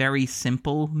it's a very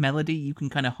simple melody. You can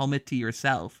kind of hum it to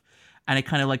yourself. And it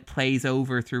kind of like plays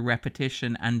over through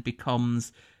repetition and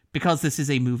becomes, because this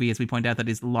is a movie, as we point out, that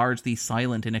is largely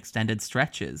silent in extended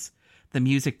stretches, the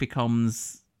music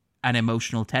becomes an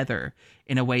emotional tether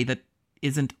in a way that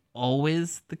isn't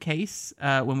always the case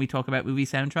when we talk about movie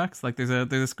soundtracks. Like there's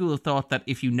a school of thought that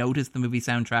if you notice the movie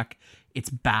soundtrack, it's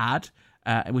bad,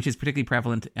 which is particularly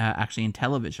prevalent actually in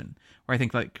television, where I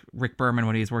think like Rick Berman,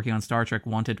 when he was working on Star Trek,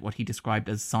 wanted what he described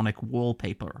as sonic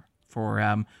wallpaper for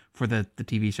the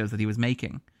TV shows that he was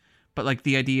making. But like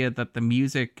the idea that the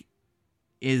music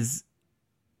is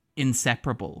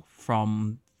inseparable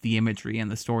from the imagery and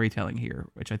the storytelling here,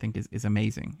 which I think is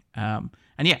amazing. And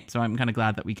yeah, so I'm kind of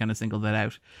glad that we kind of singled that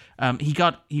out.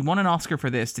 He won an Oscar for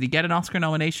this. Did he get an Oscar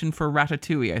nomination for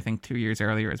Ratatouille, I think 2 years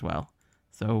earlier as well?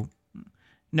 So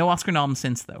no Oscar nom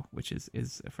since though, which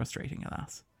is frustrating,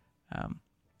 alas.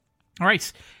 All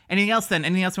right. Anything else then?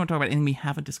 Anything else you want to talk about? Anything we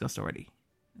haven't discussed already?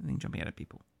 Anything jumping out at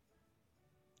people?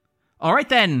 All right,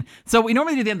 then. So we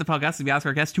normally do the end of the podcast is we ask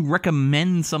our guests to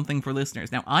recommend something for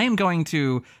listeners. Now, I am going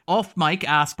to, off mic,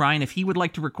 ask Brian if he would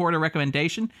like to record a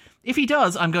recommendation. If he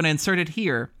does, I'm going to insert it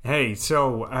here. Hey,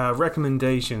 so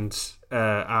recommendations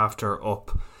after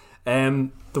Up.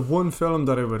 The one film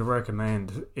that I would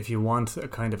recommend if you want a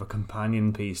kind of a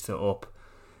companion piece to Up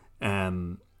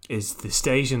is The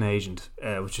Station Agent,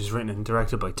 which is written and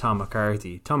directed by Tom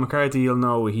McCarthy. Tom McCarthy, you'll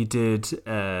know, he did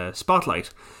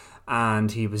Spotlight,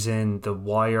 and he was in The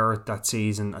Wire that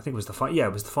season. I think it was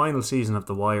it was the final season of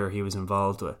The Wire he was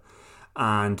involved with.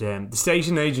 And The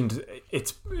Station Agent,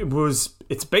 it's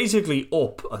basically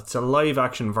Up. It's a live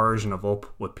action version of Up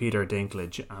with Peter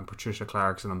Dinklage and Patricia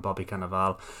Clarkson and Bobby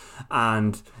Cannavale,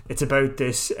 and it's about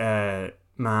this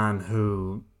man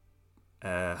who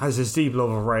has this deep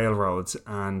love of railroads,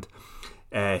 and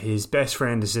his best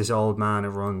friend is this old man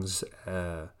who runs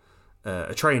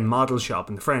a train model shop,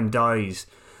 and the friend dies,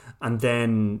 and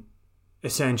then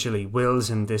essentially wills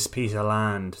him this piece of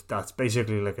land that's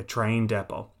basically like a train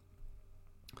depot.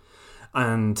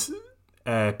 And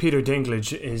Peter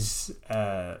Dinklage is,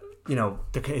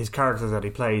 his character that he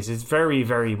plays is very,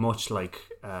 very much like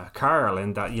Carl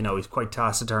in that, he's quite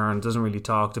taciturn, doesn't really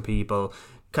talk to people,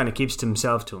 kind of keeps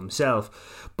himself to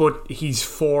himself, but he's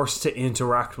forced to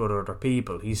interact with other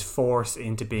people. He's forced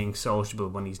into being sociable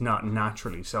when he's not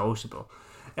naturally sociable.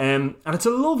 And it's a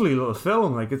lovely little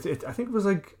film. Like I think it was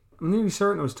like, I'm nearly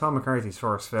certain it was Tom McCarthy's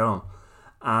first film,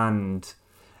 and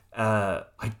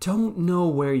I don't know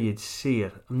where you'd see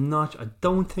it. I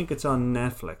don't think it's on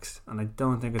Netflix, and I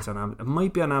don't think it's on. It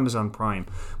might be on Amazon Prime,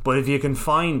 but if you can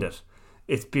find it,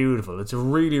 it's beautiful. It's a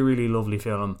really, really lovely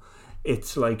film.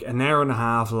 It's like an hour and a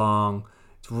half long.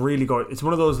 It's really good. It's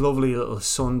one of those lovely little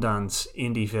Sundance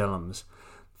indie films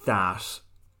that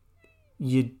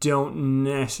you don't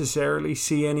necessarily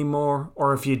see anymore,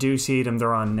 or if you do see them,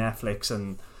 they're on Netflix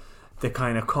and they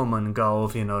kind of come and go,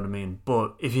 if you know what I mean.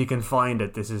 But if you can find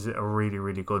it, this is a really,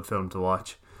 really good film to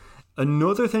watch.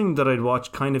 Another thing that I'd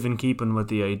watch, kind of in keeping with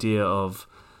the idea of,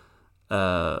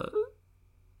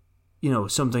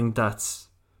 something that's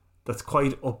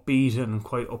quite upbeat and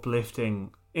quite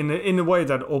uplifting, in a way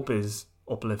that Up is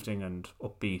uplifting and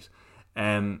upbeat,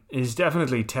 is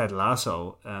definitely Ted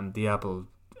Lasso, the Apple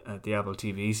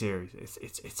TV series.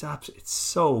 It's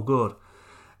so good.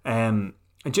 And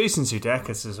Jason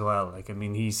Sudeikis as well. Like, I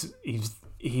mean, he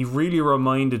really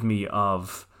reminded me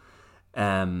of,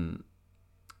 he's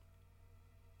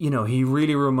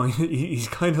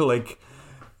kind of like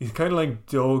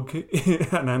Doug.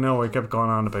 And I know I kept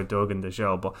going on about Doug in the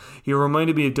show, but he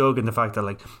reminded me of Doug in the fact that,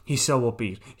 like, he's so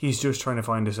upbeat. He's just trying to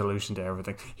find a solution to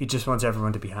everything. He just wants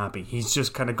everyone to be happy. He's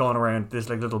just kind of gone around this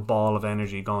like little ball of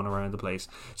energy going around the place,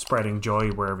 spreading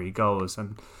joy wherever he goes.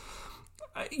 And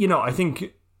I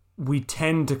think we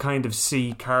tend to kind of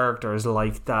see characters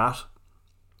like that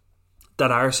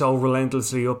are so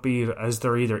relentlessly upbeat as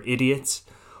they're either idiots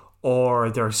or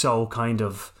they're so kind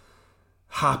of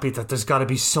happy that there's got to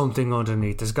be something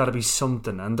underneath. There's got to be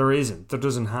something, and there isn't. There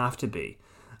doesn't have to be.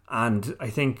 And I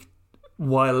think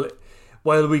while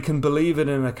we can believe it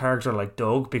in a character like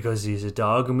Doug because he's a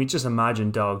dog, and we just imagine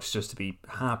dogs just to be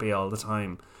happy all the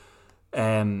time,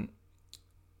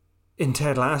 in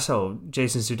Ted Lasso,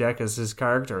 Jason Sudeikis'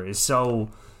 character is so,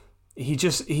 he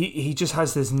just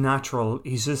has this natural,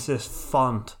 he's just this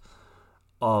font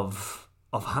of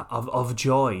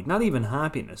joy, not even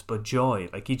happiness, but joy.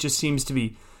 Like, he just seems to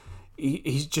be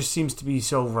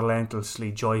so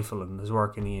relentlessly joyful in his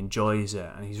work, and he enjoys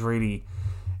it, and he's really,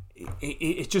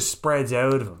 it just spreads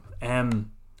out of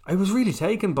him. I was really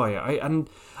taken by it.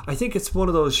 I think it's one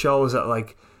of those shows that,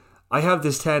 like, I have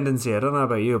this tendency, I don't know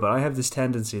about you, but I have this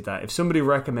tendency that if somebody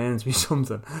recommends me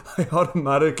something, I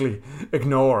automatically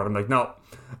ignore it. I'm like, no,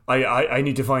 I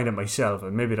need to find it myself.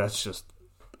 And maybe that's just,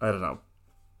 I don't know,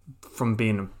 from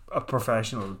being a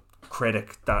professional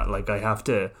critic, that, like, I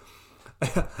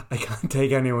can't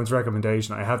take anyone's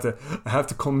recommendation. I have to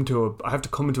come to it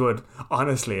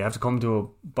honestly. I have to come to it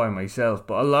by myself.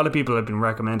 But a lot of people have been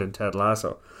recommending Ted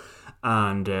Lasso,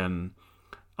 and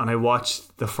I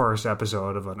watched the first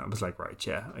episode of it, and I was like, right,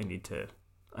 yeah, I need to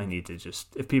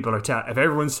just, if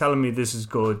everyone's telling me this is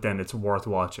good, then it's worth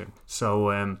watching.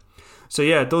 So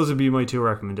yeah, those would be my two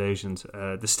recommendations: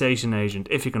 The Station Agent,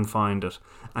 if you can find it,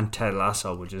 and Ted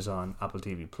Lasso, which is on Apple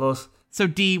TV Plus. So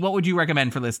Dee, what would you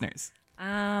recommend for listeners?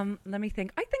 Let me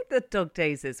think. I think that Doug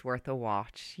Days is worth a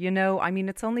watch. I mean,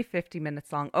 it's only 50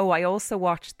 minutes long. Oh, I also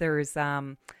watched, there's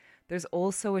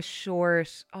also a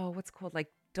short, what's it called,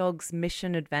 like Doug's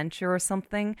Mission Adventure or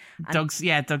something. Doug's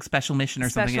Special Mission or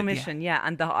something. Special Mission, yeah.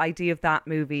 And the idea of that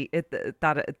movie,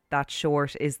 that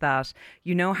short, is that,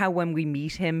 you know how when we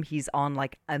meet him, he's on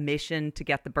like a mission to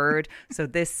get the bird. So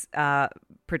this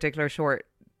particular short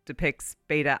depicts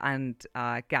Beta and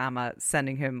Gamma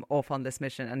sending him off on this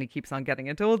mission, and he keeps on getting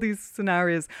into all these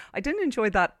scenarios. I didn't enjoy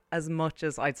that as much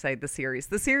as I'd say the series.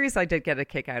 The series I did get a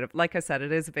kick out of. Like I said,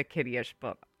 it is a bit kiddie-ish,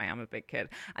 but I am a big kid.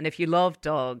 And if you love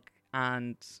Doug,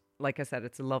 and like I said,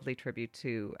 it's a lovely tribute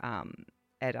to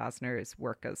Ed Asner's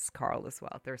work as Carl as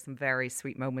well. There are some very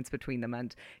sweet moments between them,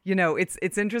 and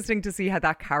it's interesting to see how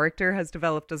that character has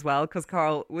developed as well, because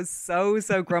Carl was so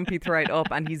grumpy throughout Up,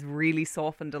 and he's really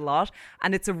softened a lot,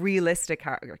 and it's a realistic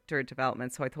character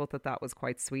development, so I thought that was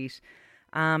quite sweet.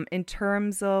 In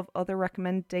terms of other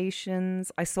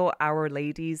recommendations, I saw Our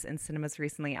Ladies in cinemas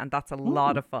recently, and that's a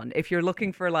lot of fun. If you're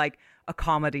looking for like a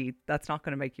comedy that's not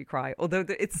going to make you cry, although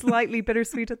it's slightly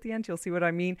bittersweet at the end, you'll see what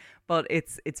I mean, but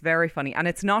it's very funny, and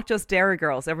it's not just Dairy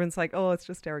Girls. Everyone's like, oh, it's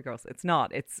just Dairy Girls. It's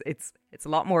not. It's a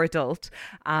lot more adult,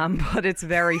 but it's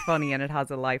very funny, and it has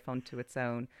a life unto its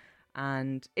own.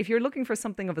 And if you're looking for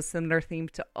something of a similar theme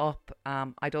to Up,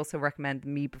 I'd also recommend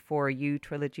Me Before You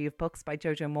trilogy of books by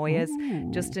Jojo Moyes. Ooh.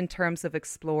 Just in terms of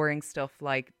exploring stuff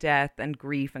like death and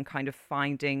grief, and kind of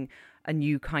finding a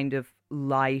new kind of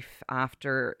life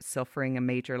after suffering a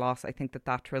major loss. I think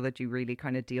that trilogy really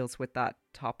kind of deals with that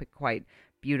topic quite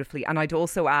beautifully. And I'd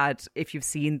also add, if you've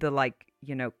seen the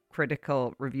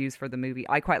critical reviews for the movie,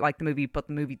 I quite like the movie, but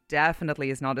the movie definitely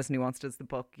is not as nuanced as the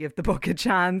book. Give the book a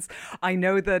chance. I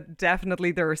know that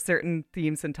definitely there are certain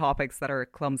themes and topics that are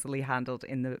clumsily handled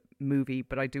in the movie,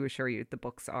 but I do assure you the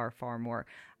books are far more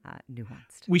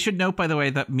nuanced. We should note, by the way,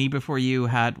 that Me Before You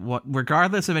had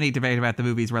regardless of any debate about the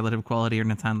movie's relative quality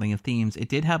or its handling of themes, it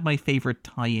did have my favorite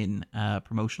tie-in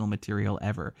promotional material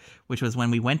ever, which was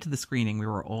when we went to the screening, we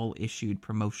were all issued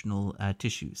promotional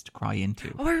tissues to cry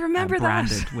into. Oh, I remember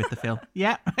branded that. With the film.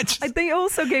 Yeah. They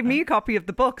also gave me a copy of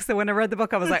the book, so when I read the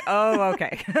book, I was like, oh,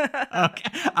 okay.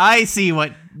 Okay. I see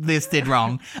what this did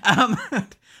wrong.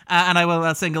 And I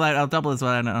will single out, I'll double as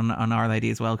well on Our Lady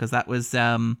as well, because that was,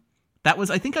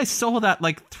 I think I saw that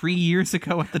like 3 years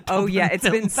ago at the Dublin Oh yeah, it's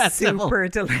Film been Festival. super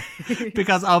delayed.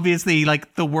 Because obviously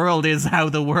like the world is how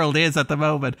the world is at the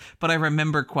moment. But I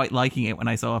remember quite liking it when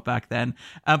I saw it back then.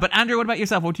 But Andrew, what about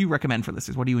yourself? What do you recommend for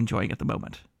listeners? What are you enjoying at the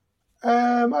moment?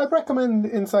 I'd recommend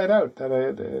Inside Out that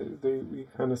we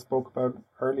kind of spoke about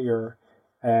earlier.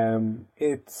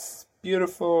 It's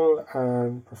beautiful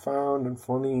and profound and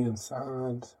funny and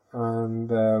sad, and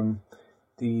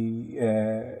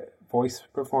the voice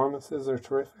performances are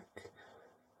terrific.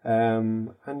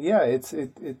 And yeah, it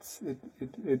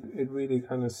really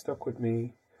kind of stuck with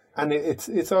me, and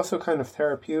it's also kind of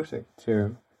therapeutic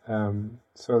too.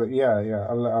 So that, yeah,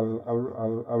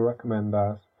 I'll recommend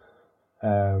that.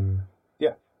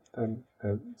 And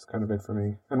it's kind of it for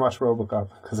me. And watch RoboCop,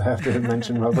 because I have to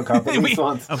mention RoboCop at least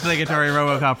once. Obligatory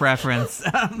RoboCop reference.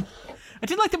 I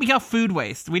did like that we got food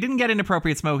waste. We didn't get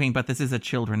inappropriate smoking, but this is a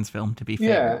children's film, to be fair.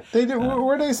 Yeah, they did.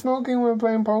 Were they smoking when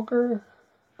playing poker?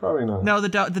 Probably not. No, the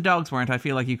dogs weren't. I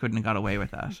feel like you couldn't have got away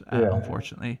with that,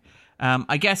 unfortunately.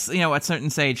 I guess, at a certain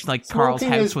stage, like Carl's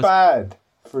smoking house is was bad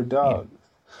for dogs.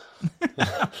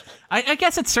 Yeah. I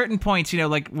guess at certain points,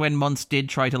 like when Muntz did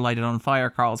try to light it on fire,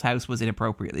 Carl's house was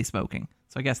inappropriately smoking.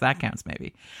 So I guess that counts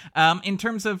maybe. In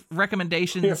terms of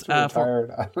recommendations, I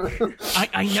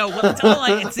know. Well,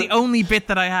 it's the only bit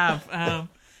that I have.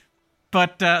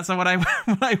 But so what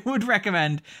I would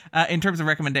recommend in terms of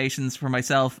recommendations for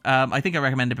myself, I think I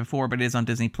recommended it before, but it is on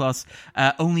Disney Plus.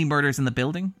 Only Murders in the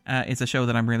Building is a show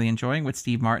that I'm really enjoying with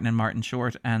Steve Martin and Martin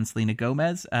Short and Selena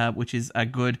Gomez, which is a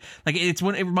good, it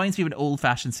reminds me of an old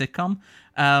fashioned sitcom.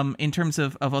 In terms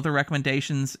of other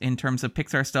recommendations, in terms of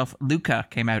Pixar stuff, Luca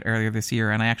came out earlier this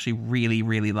year, and I actually really,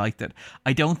 really liked it.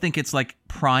 I don't think it's like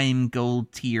prime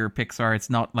gold tier Pixar. It's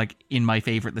not like in my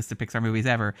favorite list of Pixar movies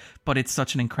ever, but it's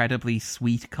such an incredibly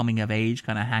sweet coming of age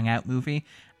kind of hangout movie.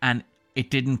 And it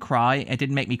didn't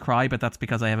make me cry, but that's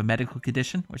because I have a medical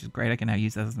condition, which is great. I can now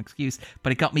use that as an excuse.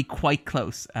 But it got me quite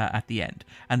close at the end.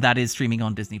 And that is streaming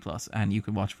on Disney Plus, and you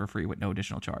can watch for free with no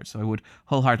additional charge. So I would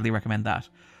wholeheartedly recommend that.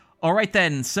 All right,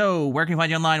 then. So, where can we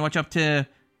find you online? What's up to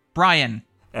Brian?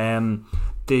 The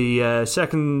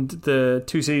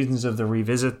 2 seasons of The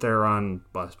Revisit, they're on,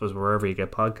 I suppose, wherever you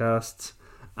get podcasts.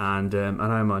 And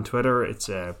I'm on Twitter. It's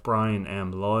Brian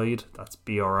M. Lloyd. That's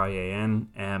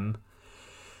BrianM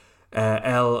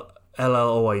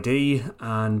LLOID.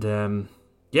 And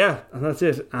yeah, and that's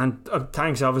it. And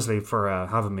thanks, obviously, for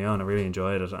having me on. I really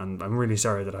enjoyed it. And I'm really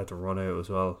sorry that I had to run out as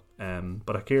well.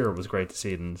 But Akira was great to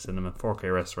see it in the cinema,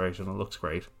 4K restoration. It looks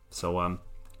great. So,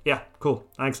 yeah, cool.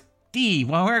 Thanks. D,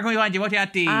 well, where can we find you? What you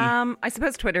at, D? I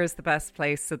suppose Twitter is the best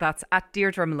place. So that's at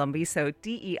Deirdre Molumby. So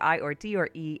DEI or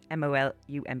DREMOLUMBY.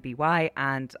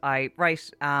 And I write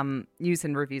news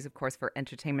and reviews, of course, for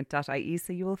entertainment.ie.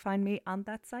 So you will find me on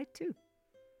that site too.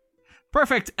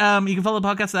 Perfect. You can follow the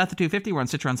podcast at The 250. We're on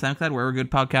Stitcher, on SoundCloud, where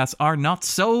good podcasts are not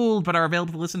sold, but are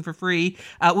available to listen for free.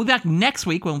 We'll be back next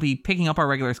week when we'll be picking up our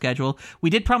regular schedule. We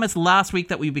did promise last week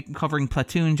that we'd be covering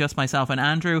Platoon, just myself and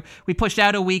Andrew. We pushed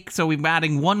out a week, so we're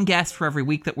adding one guest for every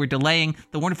week that we're delaying.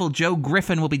 The wonderful Joe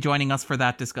Griffin will be joining us for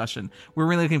that discussion. We're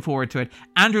really looking forward to it.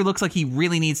 Andrew looks like he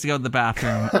really needs to go to the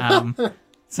bathroom.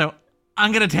 So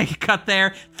I'm going to take a cut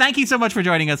there. Thank you so much for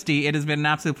joining us, Dee. It has been an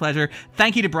absolute pleasure.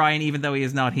 Thank you to Brian, even though he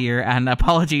is not here. And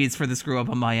apologies for the screw up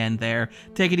on my end there.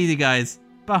 Take it easy, guys.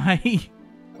 Bye.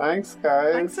 Thanks,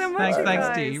 guys. Thanks so much.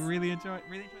 Thanks, Dee. Really enjoyed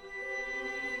it.